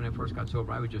that to me when I first got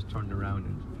sober, I would just turn around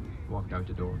and walked out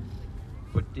the door.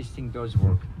 But this thing does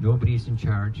work. Nobody's in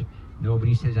charge.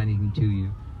 Nobody says anything to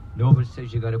you. Nobody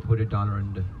says you got to put $1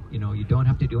 in the, you know, you don't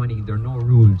have to do anything. There are no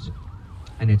rules,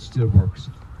 and it still works.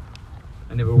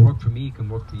 And if it worked for me, it can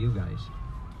work for you guys.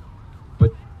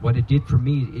 But what it did for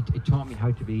me, it taught me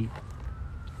how to be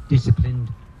disciplined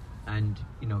and,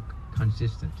 you know,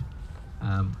 consistent.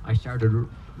 I started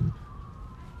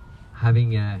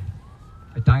having a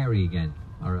diary again,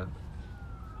 or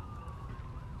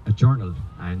a journal,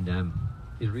 and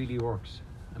it really works.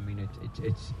 I mean,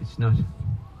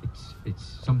 it's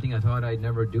something I thought I'd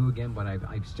never do again, but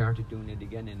I've started doing it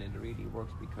again, and it really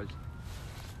works, because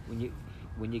when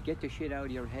you get the shit out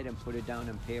of your head and put it down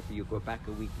on paper, you go back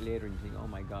a week later and think, oh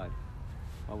my God,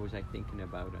 what was I thinking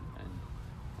about? And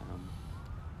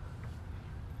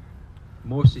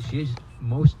most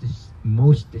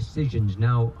decisions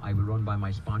now I will run by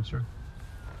my sponsor,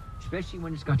 especially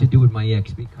when it's got to do with my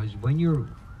ex, because when you're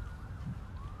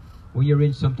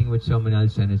in something with someone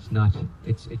else and it's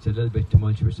a little bit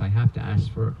tumultuous, I have to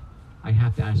ask for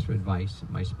advice.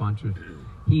 My sponsor,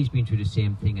 he's been through the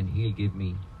same thing, and he'll give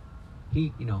me,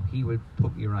 he will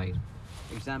put me right.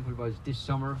 Example was this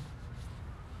summer,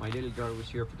 my little girl was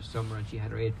here for the summer, and she had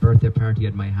her 8th birthday party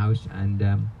at my house, and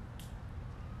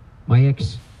my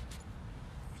ex,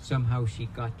 somehow she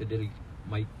got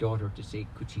my daughter to say,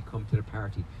 could she come to the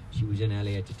party? She was in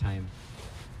LA at the time,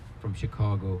 from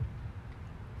Chicago.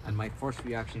 And my first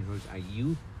reaction was, are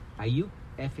you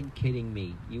effing kidding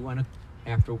me? You want to,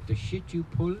 after the shit you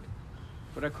pulled?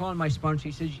 But I called my sponsor.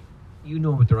 He says, you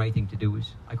know what the right thing to do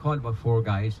is. I called about 4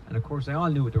 guys, and of course they all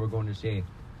knew what they were going to say.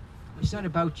 It's not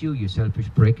about you, you selfish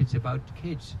prick. It's about the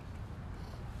kids.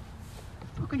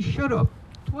 Fucking shut up.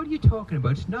 What are you talking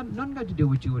about? It's nothing got to do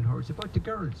with you and her. It's about the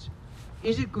girls.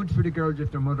 Is it good for the girls if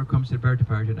their mother comes to the birthday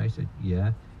party? And I said,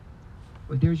 yeah.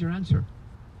 Well, there's your answer.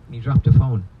 And he dropped the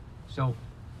phone. So,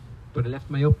 but I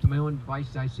left up to my own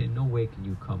devices. I said, no way can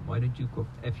you come. Why don't you go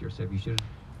F yourself? You should.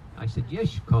 I said,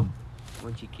 yes, come.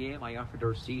 When she came, I offered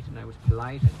her a seat, and I was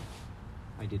polite, and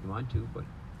I didn't want to, but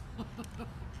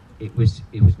it was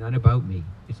not about me.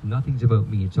 Nothing's about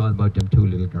me. It's all about them 2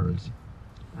 little girls.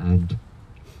 And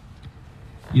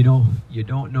you know, you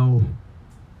don't know,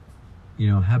 you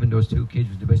know, having those 2 kids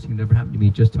was the best thing that ever happened to me.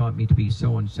 It just taught me to be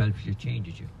so unselfish. It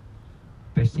changes you.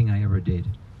 Best thing I ever did.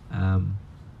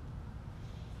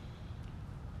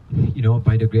 You know,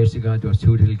 by the grace of God, those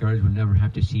 2 little girls will never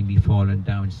have to see me falling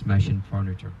down, smashing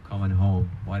furniture, coming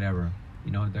home, whatever.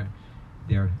 You know,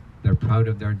 they're proud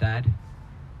of their dad.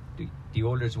 The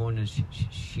oldest one is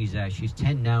she's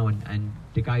 10 now, and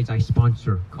the guys I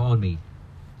sponsor call me,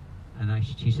 and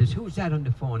she says, who's that on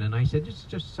the phone? And I said, it's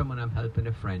just someone I'm helping,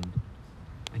 a friend.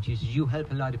 And she says, you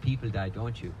help a lot of people, Dad,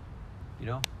 don't you? You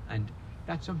know, and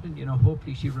that's something, you know,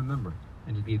 hopefully she'll remember,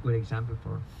 and it'll be a good example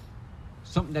for her.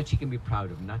 Something that she can be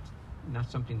proud of, not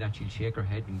something that she'll shake her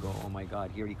head and go, oh my God,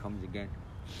 here he comes again.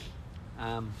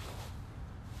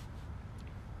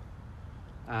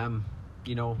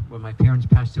 You know, when my parents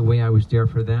passed away, I was there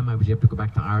for them. I was able to go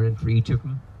back to Ireland for each of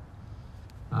them.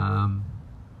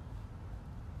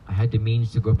 I had the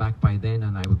means to go back by then,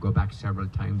 and I would go back several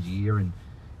times a year. And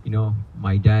you know,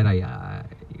 my dad,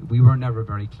 we were never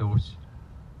very close,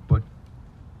 but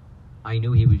I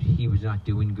knew he was not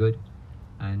doing good.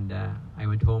 And I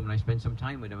went home and I spent some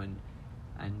time with him,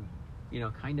 and you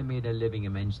know, kind of made a living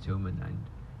amends to him, and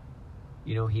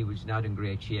you know, he was not in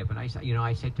great shape. And I said, you know,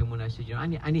 I said to him when I said, you know,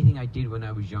 anything I did when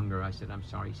I was younger, I said, I'm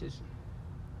sorry. He says,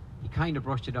 he kind of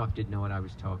brushed it off, didn't know what I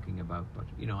was talking about. But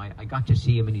you know, I got to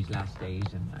see him in his last days,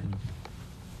 and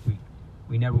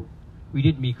we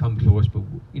didn't become close, but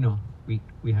you know,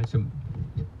 we had some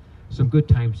good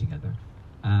times together.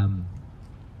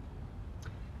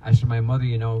 As for my mother,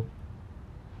 you know,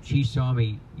 she saw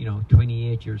me, you know,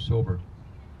 28 years sober,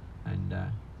 and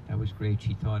that was great.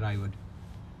 She thought I would,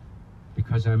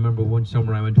 because I remember one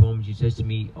summer I went home and she says to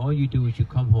me, all you do is you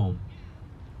come home,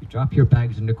 you drop your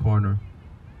bags in the corner,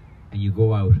 and you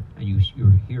go out, and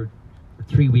you're here for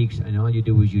 3 weeks, and all you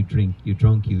do is you drink,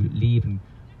 you leave and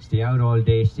stay out all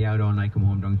day, stay out all night, come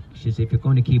home drunk. She says, if you're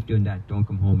going to keep doing that, don't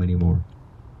come home anymore.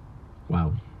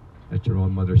 Wow, that's your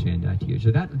own mother saying that to you.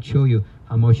 So that will show you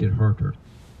how much it hurt her.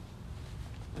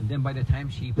 And then by the time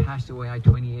she passed away, I had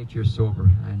 28 years sober,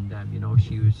 and you know,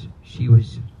 she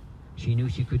knew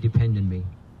she could depend on me.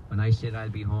 When I said I'll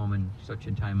be home in such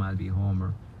a time, I'll be home,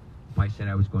 or if I said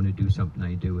I was going to do something,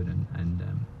 I'd do it. And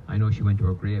I know she went to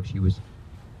her grave. She was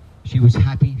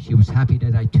happy. She was happy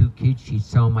that I had 2 kids. She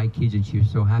saw my kids, and she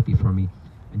was so happy for me.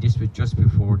 And this was just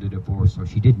before the divorce, so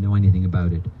she didn't know anything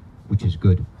about it, which is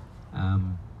good.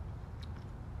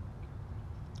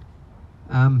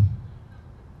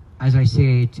 As I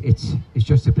say, it's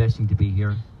just a blessing to be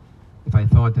here. If I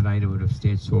thought that I would have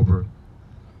stayed sober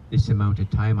this amount of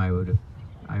time,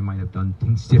 I might have done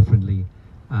things differently.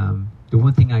 The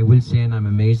one thing I will say, and I'm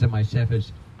amazed at myself,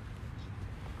 is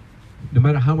no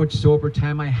matter how much sober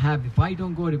time I have, if I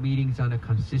don't go to meetings on a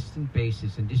consistent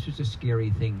basis, and this was a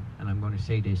scary thing, and I'm going to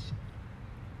say this,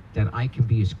 that I can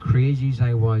be as crazy as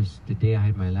I was the day I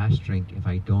had my last drink if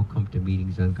I don't come to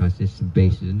meetings on a consistent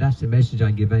basis. And that's the message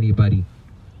I give anybody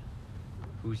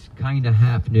who's kind of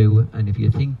half new, and if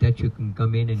you think that you can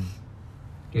come in and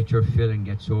get your fill and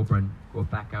get sober and go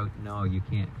back out, no, you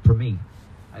can't. For me,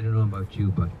 I don't know about you,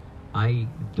 but I've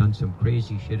done some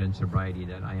crazy shit in sobriety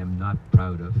that I am not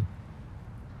proud of.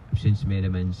 I've since made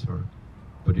amends for,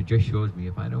 but it just shows me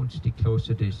if I don't stick close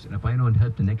to this, and if I don't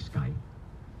help the next guy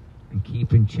and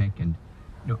keep in check, and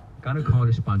you know, gotta call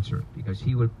a sponsor, because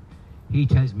he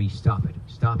tells me, stop it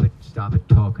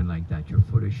talking like that, you're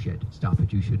full of shit, stop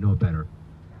it, you should know better.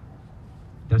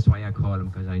 That's why I call him,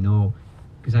 because I know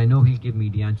he'll give me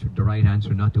the answer, the right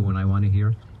answer, not the one I want to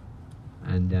hear.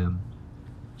 And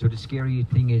so the scary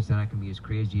thing is that I can be as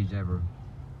crazy as ever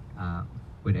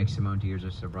with X amount of years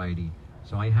of sobriety.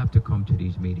 So I have to come to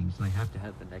these meetings, and I have to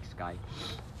help the next guy.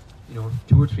 You know,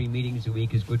 2 or 3 meetings a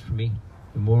week is good for me.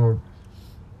 The more,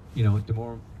 you know, the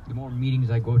more meetings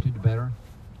I go to, the better.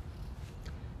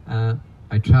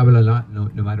 I travel a lot.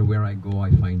 No matter where I go,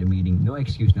 I find a meeting. No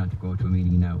excuse not to go to a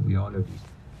meeting now. We all have these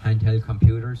handheld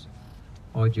computers.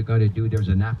 All you got to do, there's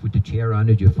an app with the chair on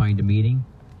it, you find a meeting.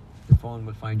 The phone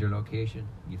will find your location,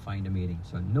 you find a meeting.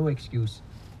 So no excuse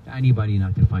to anybody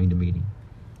not to find a meeting.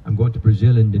 I'm going to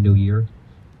Brazil in the new year,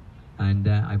 and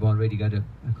I've already got a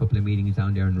couple of meetings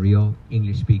down there in Rio,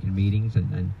 English-speaking meetings.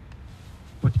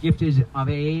 But the gift of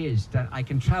AA is that I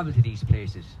can travel to these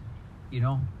places, you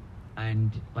know.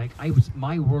 And like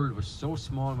my world was so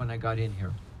small when I got in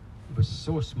here. It was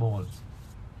so small.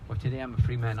 But today I'm a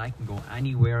free man. I can go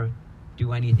anywhere,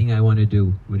 do anything I want to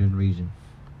do within reason.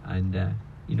 And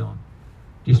you know,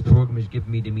 this program has given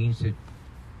me the means to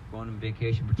go on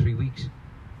vacation for 3 weeks.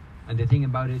 And the thing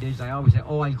about it is, I always say,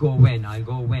 oh, I'll go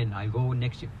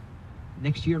next year.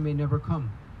 Next year may never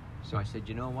come. So I said,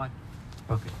 you know what?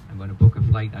 Fuck it. I'm going to book a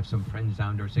flight. I have some friends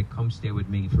down there say, come stay with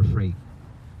me for free.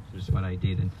 So that's what I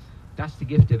did. And that's the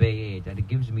gift of AA, that it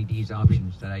gives me these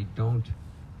options that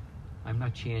I'm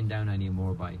not chained down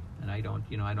anymore by. And I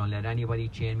don't let anybody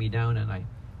chain me down. And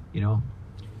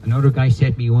another guy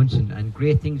said to me once, and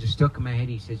great things are stuck in my head.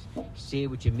 He says, say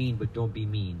what you mean, but don't be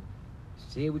mean.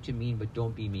 Say what you mean, but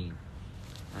don't be mean.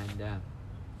 And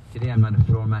today I'm not a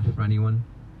floor mat for anyone.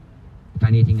 If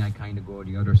anything, I kind of go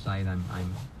the other side.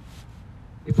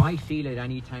 If I feel at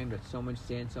any time that someone's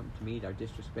saying something to me, they're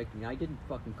disrespecting me, I didn't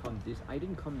come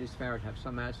this far to have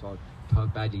some asshole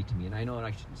talk badly to me. And I know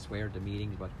I shouldn't swear at the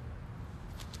meetings, but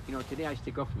you know, today I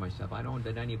stick up for myself. I don't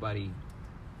let anybody.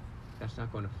 That's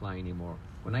not going to fly anymore.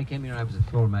 When I came here, I was a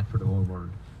floor mat for the whole world,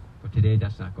 but today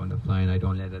that's not going to fly, and I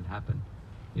don't let it happen.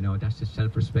 You know, that's the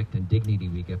self-respect and dignity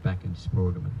we get back in this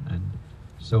program, and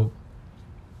so.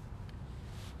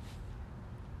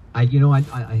 I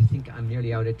think I'm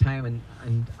nearly out of time,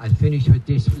 and I'll finish with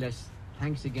this.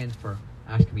 Thanks again for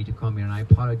asking me to come here, and I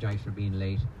apologize for being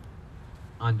late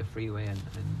on the freeway.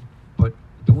 But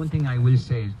the one thing I will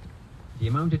say is, the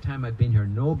amount of time I've been here,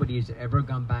 nobody has ever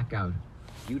gone back out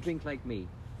You drink like me.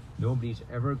 Nobody's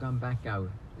ever gone back out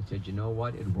and said, you know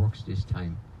what, it works this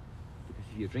time. Because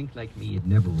if you drink like me, it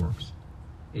never works.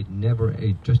 It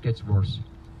just gets worse.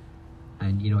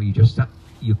 And you know,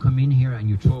 you come in here and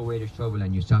you throw away the shovel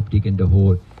and you stop digging the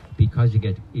hole, because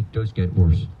it does get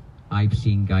worse. I've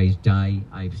seen guys die.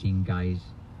 I've seen guys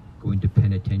go into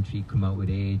penitentiary, come out with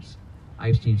AIDS.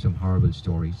 I've seen some horrible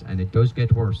stories, and it does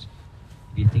get worse.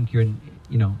 If you think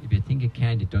if you think it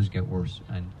can't, it does get worse.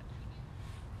 And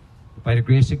by the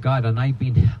grace of God, and I've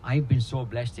been so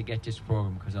blessed to get this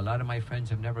program, because a lot of my friends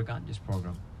have never gotten this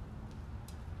program.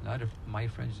 A lot of my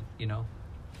friends, you know.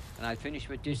 And I'll finish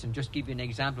with this and just give you an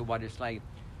example of what it's like.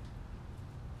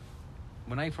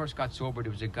 When I first got sober,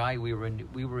 there was a guy, we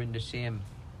were in the same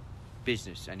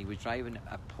business, and he was driving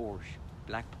a Porsche,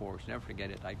 black Porsche, never forget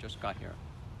it, I just got here.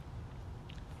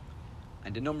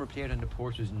 And the number plate on the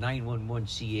Porsche was 911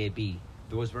 CAB.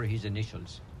 Those were his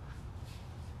initials.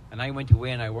 And I went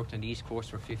away and I worked on the East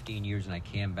Coast for 15 years, and I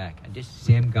came back. And this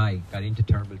same guy got into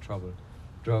terrible trouble.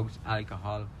 Drugs,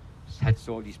 alcohol, had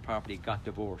sold his property, got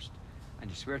divorced.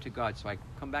 And I swear to God, so I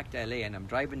come back to LA and I'm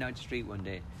driving down the street one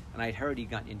day, and I'd heard he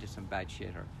got into some bad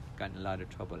shit or got in a lot of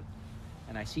trouble.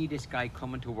 And I see this guy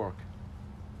coming to work,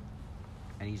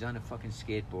 and he's on a fucking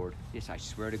skateboard. This, I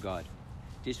swear to God.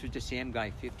 This was the same guy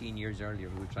 15 years earlier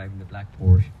who was driving the black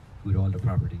Porsche, who had all the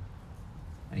property.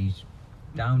 And he's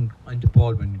down onto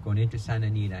Baldwin, going into Santa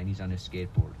Anita, and he's on a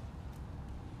skateboard.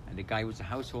 And the guy was a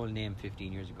household name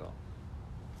 15 years ago.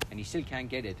 And he still can't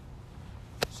get it.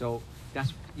 So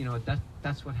that's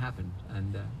what happened.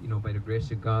 And by the grace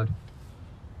of God,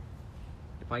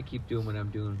 if I keep doing what I'm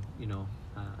doing,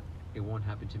 it won't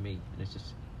happen to me. And it's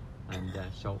just,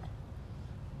 so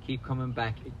keep coming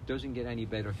back. It doesn't get any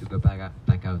better if you go back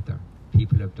out there.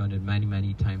 People have done it many,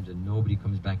 many times, and nobody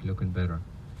comes back looking better.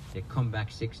 They come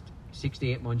back 6 to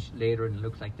 8 months later, and it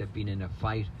looks like they've been in a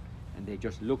fight, and they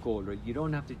just look older. You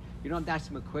don't have to ask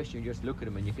them a question. You just look at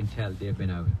them, and you can tell they've been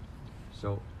out.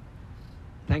 So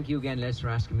thank you again, Les, for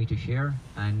asking me to share,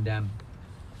 and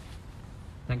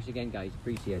thanks again, guys.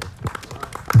 Appreciate it.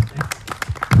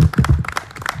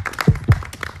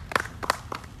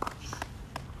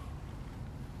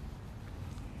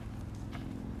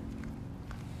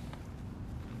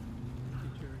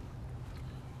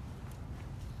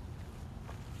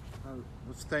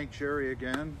 Let's thank Jerry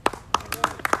again.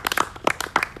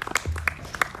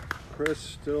 Chris,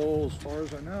 still, as far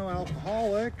as I know,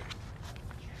 alcoholic.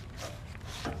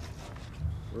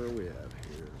 Where are we at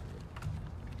here?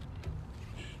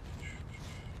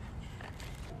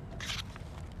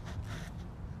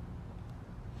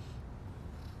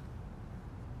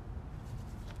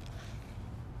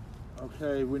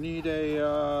 Okay, we need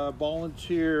a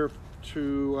volunteer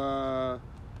to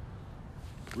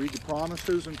read the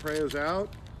promises and pray us out.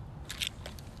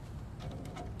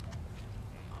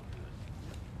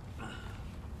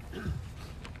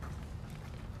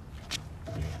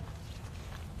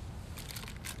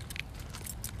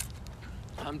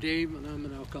 I'm Dave, and I'm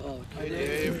an alcoholic. Hey,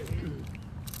 Dave.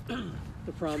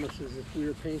 The promises: if we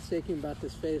are painstaking about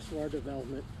this phase of our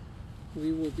development,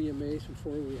 we will be amazed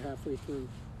before we're halfway through.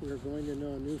 We are going to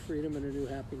know a new freedom and a new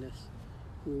happiness.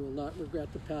 We will not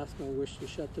regret the past nor wish to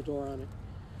shut the door on it.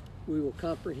 We will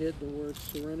comprehend the word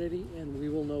serenity, and we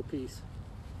will know peace.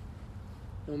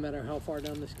 No matter how far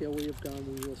down the scale we have gone,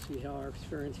 we will see how our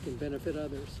experience can benefit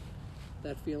others.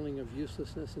 That feeling of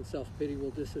uselessness and self-pity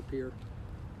will disappear.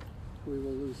 We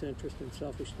will lose interest in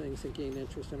selfish things and gain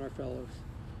interest in our fellows.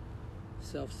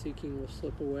 Self-seeking will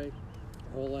slip away.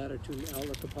 Our whole attitude and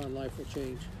outlook upon life will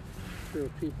change. Fear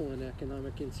of people and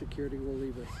economic insecurity will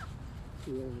leave us.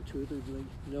 We will intuitively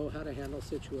know how to handle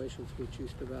situations we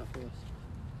choose to baffle us.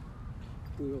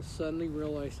 We will suddenly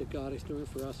realize that God is doing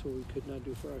for us what we could not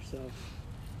do for ourselves.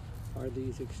 Are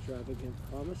these extravagant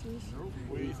promises? No,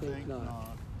 we think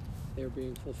not. They are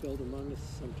being fulfilled among us,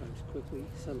 sometimes quickly,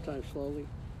 sometimes slowly.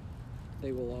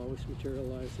 They will always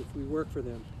materialize if we work for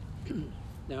them.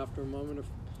 Now, after a moment of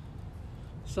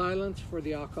silence for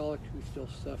the alcoholic who still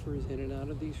suffers in and out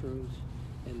of these rooms,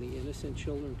 and the innocent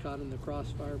children caught in the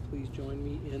crossfire, please join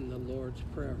me in the Lord's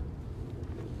Prayer.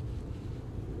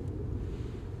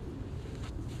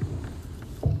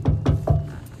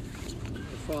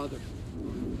 Father,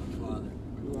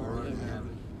 who art in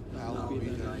heaven, hallowed be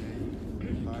thy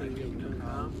name. Thy kingdom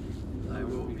come, thy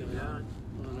will be done,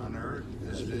 on earth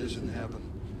as it is in heaven.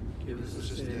 Give us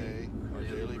This day our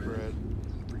daily bread,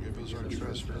 and forgive us our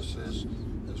trespasses,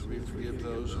 as we forgive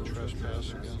those who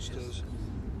trespass against us.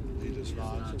 Lead us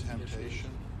not into temptation,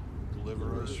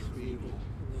 deliver us from evil.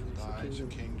 For thine is the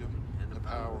kingdom, and the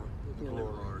power, and the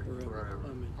glory, forever.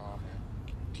 Amen. Amen.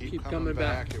 Keep coming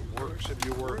back. It works if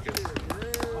you work it.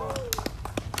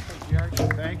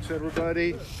 Thanks,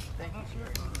 everybody. Thank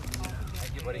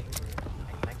you, buddy.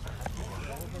 Thanks for having me.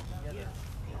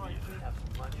 Have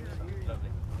some lunch or something.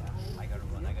 Lovely. I gotta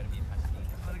run. I gotta be in Pasadena.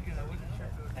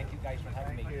 Thank you guys for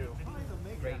having me.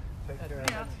 Great.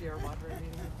 Sierra Madre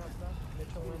meeting we talked about?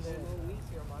 Mitchell and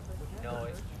Sierra Madre? No,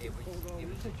 it was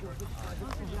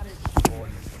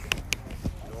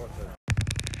north of.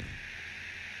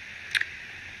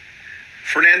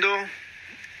 Fernando,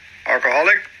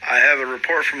 alcoholic. I have a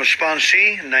report from a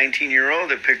sponsee, a 19-year-old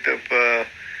that picked up a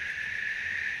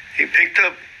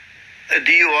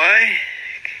DUI,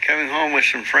 coming home with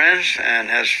some friends, and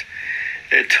has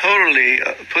it totally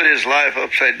put his life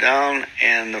upside down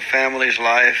and the family's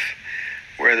life,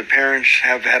 where the parents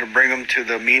have had to bring him to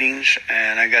the meetings,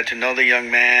 and I got to know the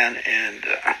young man, and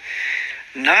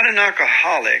not an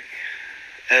alcoholic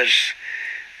as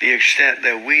the extent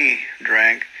that we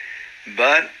drank,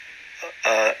 but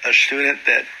a student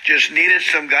that just needed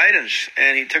some guidance,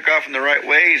 and he took off in the right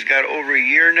way. He's got over a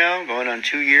year now, going on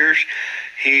 2 years.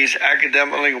 He's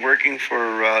academically working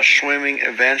for swimming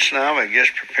events now, I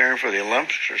guess preparing for the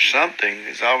Olympics or something.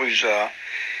 He's always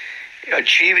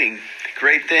achieving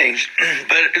great things.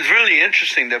 But it's really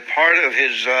interesting that part of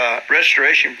his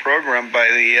restoration program by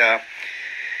the,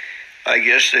 I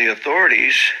guess, the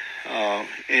authorities,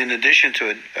 in addition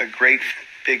to a great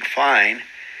big fine,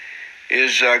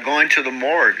 is going to the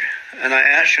morgue. And I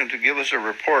asked him to give us a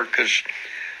report because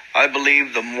I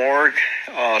believe the morgue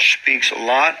speaks a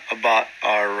lot about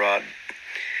our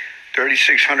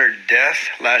 3,600 death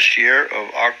last year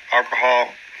of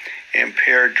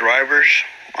alcohol-impaired drivers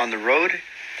on the road,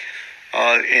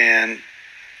 and,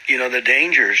 you know, the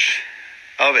dangers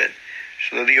of it.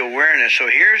 So the awareness. So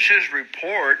here's his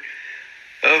report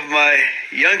of my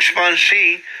young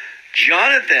sponsee,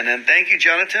 Jonathan. And thank you,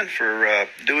 Jonathan, for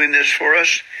doing this for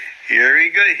us. Here he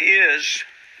is,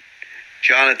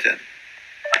 Jonathan.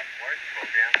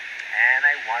 Program, and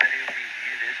I wanted to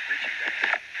review this with you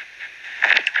guys.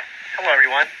 Hello,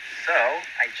 everyone. So,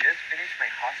 I just finished my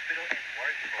hospital and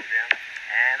work program,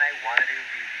 and I wanted to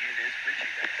review this with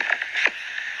you guys.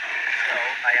 So,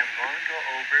 I am going to go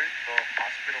over the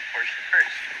hospital portion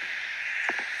first.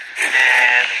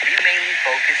 And we mainly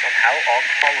focus on how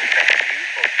alcohol affects you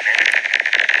both mentally and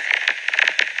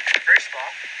physically. First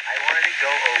off, I wanted to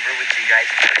go over with you guys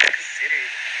what is considered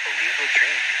a legal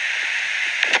drink.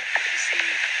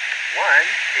 One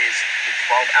is the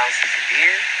 12 ounces of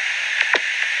beer.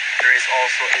 There is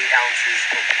also 8 ounces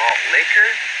of malt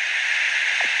liquor.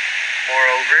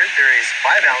 Moreover, there is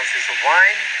 5 ounces of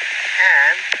wine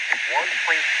and 1.5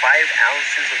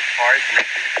 ounces of hard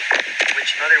liquor,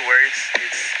 which in other words,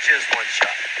 it's just one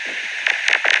shot.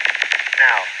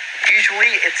 Now,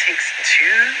 usually it takes 2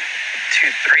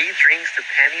 to 3 drinks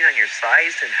depending on your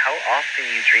size and how often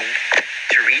you drink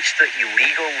to reach the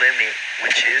illegal limit,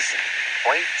 which is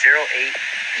 0.08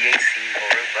 BAC or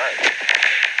above.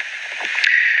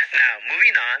 Now,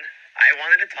 moving on, I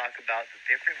wanted to talk about the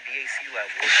different BAC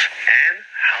levels and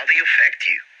how they affect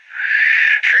you.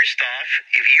 First off,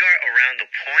 if you are around the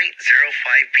 0.05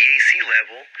 BAC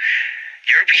level,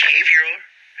 your behavior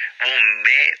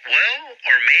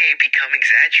may become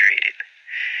exaggerated.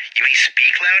 You may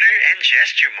speak louder and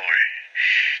gesture more.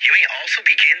 You may also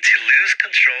begin to lose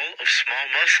control of small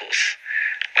muscles,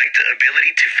 like the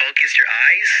ability to focus your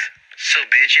eyes, so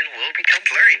vision will become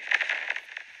blurry.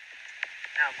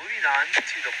 Now, moving on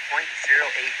to the 0.08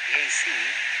 BAC,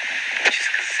 which is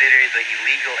considered the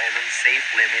illegal and unsafe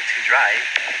limit to drive,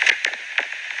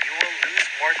 you will lose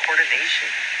more coordination.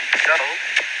 So,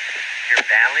 your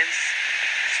balance,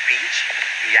 speech,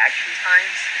 reaction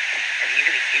times, and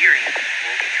even hearing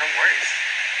will become worse.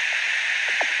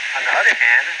 On the other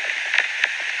hand,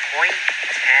 0.10%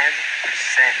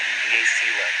 BAC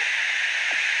level.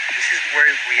 This is where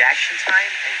reaction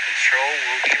time and control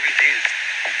will be reduced,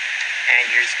 and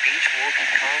your speech will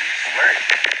become slurred.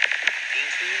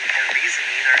 Thinking and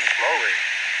reasoning are slower,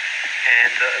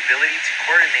 and the ability to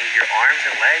coordinate your arms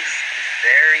and legs is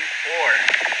very poor.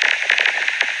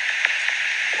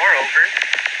 Moreover,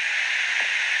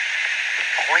 the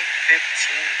 0.15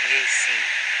 BAC,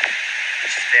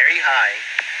 which is very high,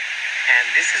 and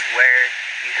this is where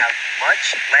you have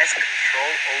much less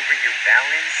control over your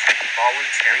balance and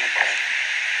voluntary movement.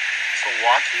 So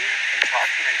walking and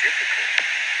talking are difficult.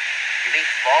 You may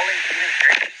fall and even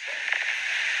hurt yourself.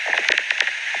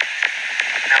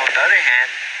 Now, on the other hand,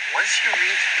 once you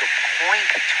reach the 0.20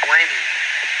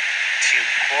 to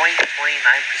 0.29%,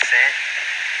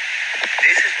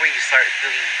 this is where you start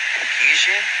feeling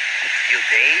confusion, feel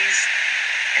dazed,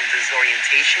 and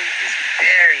disorientation is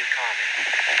very common.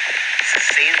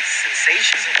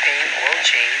 Sensations of pain will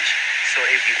change, so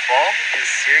if you fall and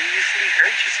seriously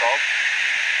hurt yourself,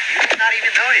 you may not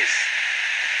even notice,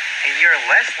 and you're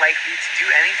less likely to do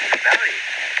anything about it.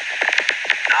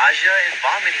 Nausea and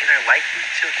vomiting are likely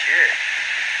to occur,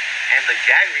 and the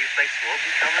gag reflex will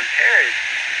become impaired,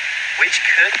 which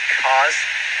could cause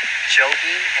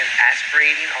choking and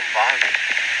aspirating on vomit.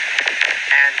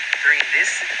 And during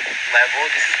this level,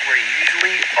 this is where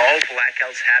usually all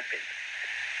blackouts happen.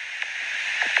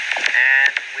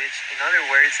 And which, in other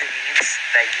words, it means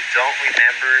that you don't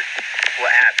remember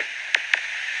what happened.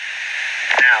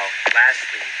 Now,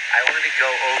 lastly, I wanted to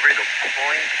go over the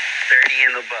point 30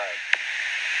 and above,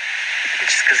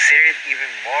 which is considered even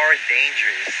more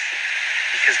dangerous,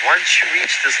 because once you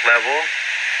reach this level,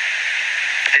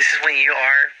 this is when you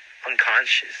are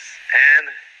unconscious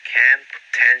and can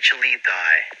potentially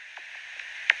die.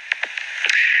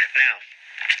 Now,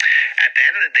 at the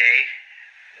end of the day,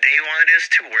 they wanted us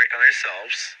to work on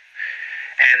ourselves,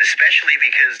 and especially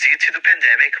because due to the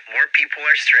pandemic, more people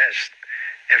are stressed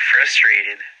and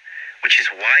frustrated, which is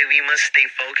why we must stay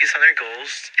focused on our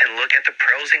goals and look at the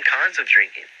pros and cons of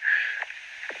drinking.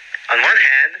 On one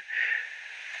hand,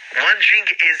 one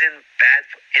drink isn't bad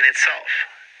in itself.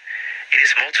 It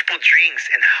is multiple drinks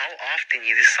and how often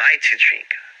you decide to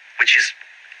drink, which is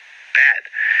bad.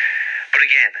 But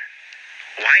again,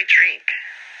 why drink?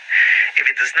 If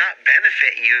it does not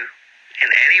benefit you in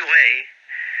any way,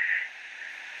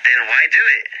 then why do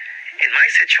it? In my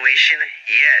situation,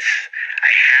 yes,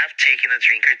 I have taken a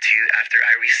drink or two after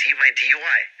I received my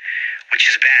DUI, which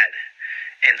is bad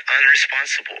and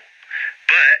unresponsible.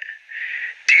 But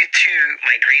due to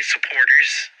my great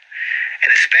supporters,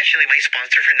 and especially my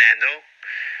sponsor, Fernando,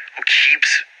 who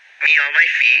keeps me on my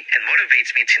feet and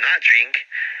motivates me to not drink,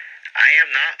 I am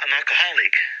not an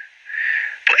alcoholic.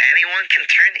 But anyone can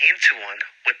turn into one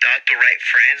without the right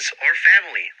friends or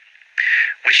family,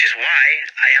 which is why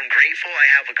I am grateful I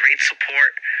have a great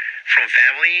support from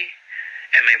family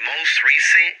and my most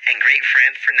recent and great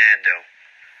friend, Fernando.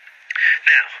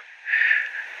 Now,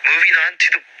 moving on to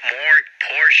the morgue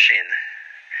portion.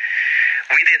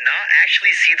 We did not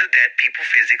actually see the dead people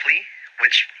physically,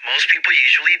 which most people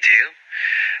usually do,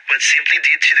 but simply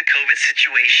due to the COVID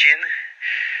situation,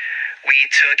 we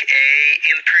took a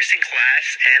in-person class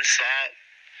and saw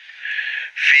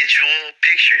visual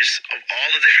pictures of all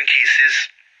the different cases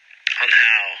on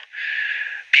how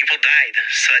people died.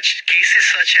 Such cases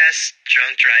such as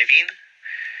drunk driving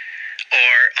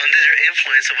or under the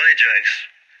influence of other drugs,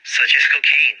 such as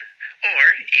cocaine, or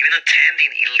even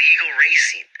attending illegal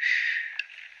racing.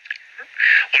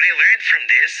 What I learned from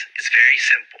this is very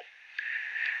simple,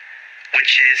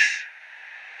 which is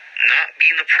not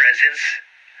be in the presence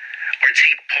or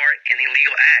take part in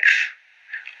illegal acts,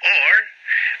 or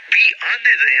be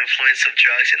under the influence of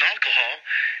drugs and alcohol,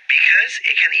 because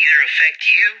it can either affect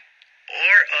you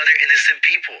or other innocent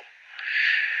people.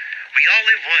 We all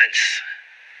live once,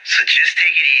 so just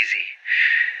take it easy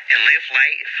and live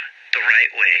life the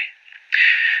right way.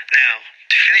 Now,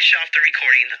 to finish off the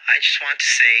recording, I just want to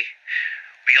say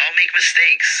we all make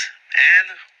mistakes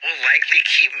and will likely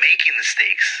keep making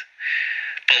mistakes,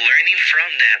 but learning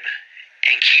from them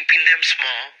and keeping them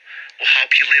small will help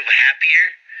you live a happier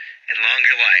and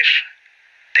longer life.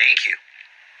 Thank you.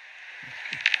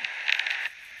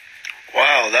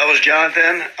 Wow, that was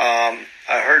Jonathan.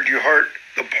 I heard you heard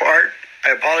the part.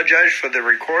 I apologize for the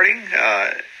recording.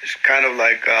 It's kind of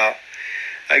like,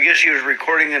 I guess he was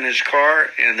recording in his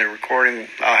car, and the recording,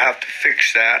 I'll have to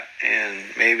fix that and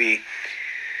maybe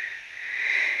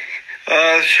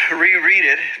reread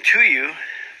it to you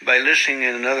by listening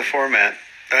in another format.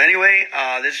 Anyway,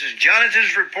 this is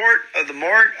Jonathan's report of the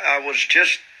morgue. I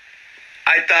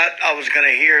thought I was going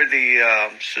to hear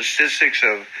the statistics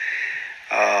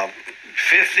of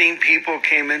 15 people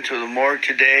came into the morgue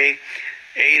today.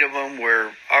 8 of them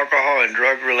were alcohol and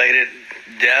drug-related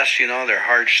deaths, their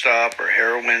heart stop or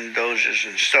heroin doses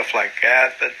and stuff like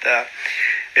that. But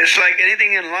it's like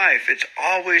anything in life. It's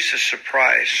always a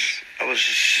surprise. I was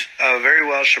very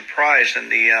well surprised in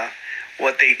the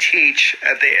what they teach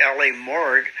at the LA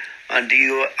morgue on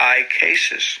DUI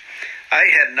cases. I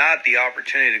had not the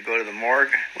opportunity to go to the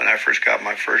morgue when I first got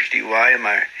my first DUI in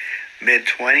my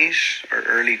mid-20s or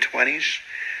early 20s.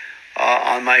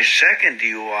 On my second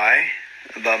DUI,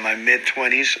 about my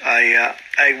mid-20s, I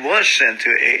was sent to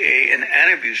AA and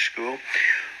anti-abuse school,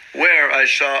 where I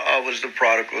saw I was the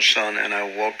prodigal son, and I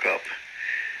woke up.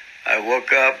 I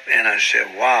woke up and I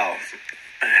said, wow,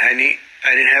 I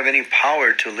didn't have any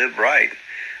power to live right.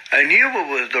 I knew what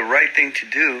was the right thing to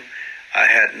do. I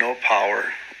had no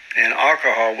power, and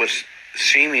alcohol was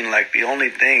seeming like the only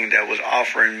thing that was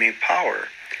offering me power,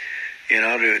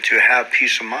 to have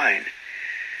peace of mind.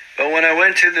 But when I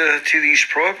went to these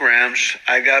programs,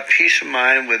 I got peace of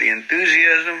mind with the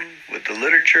enthusiasm, with the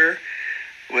literature,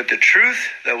 with the truth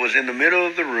that was in the middle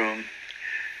of the room,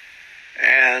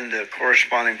 and the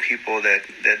corresponding people that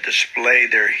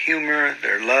displayed their humor,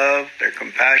 their love, their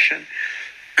compassion.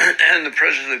 And the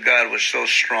presence of God was so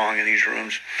strong in these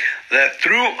rooms that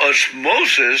through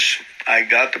osmosis, I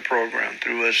got the program.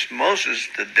 Through osmosis,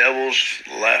 the devils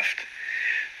left.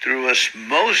 Through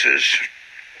osmosis,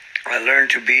 I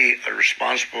learned to be a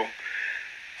responsible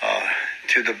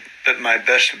to my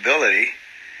best ability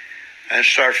and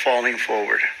start falling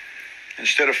forward.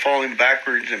 Instead of falling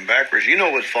backwards and backwards, you know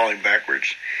what's falling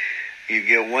backwards. You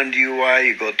get one DUI,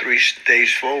 you go 3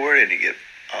 days forward, and you get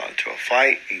to a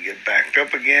fight, you get backed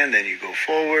up again, then you go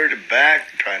forward and back,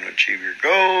 trying to achieve your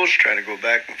goals, trying to go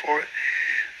back and forth.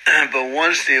 But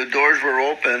once the doors were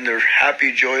open, they're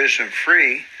happy, joyous, and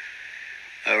free.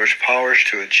 There was powers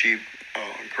to achieve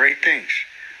great things.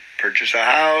 Purchase a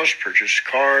house, purchase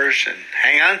cars, and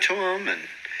hang on to them,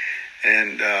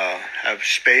 and have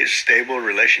stable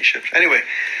relationships. Anyway,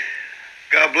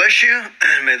 God bless you.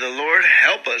 May the Lord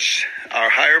help us, our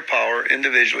higher power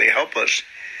individually, help us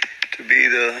to be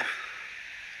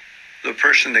the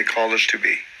person they called us to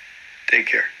be. Take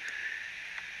care.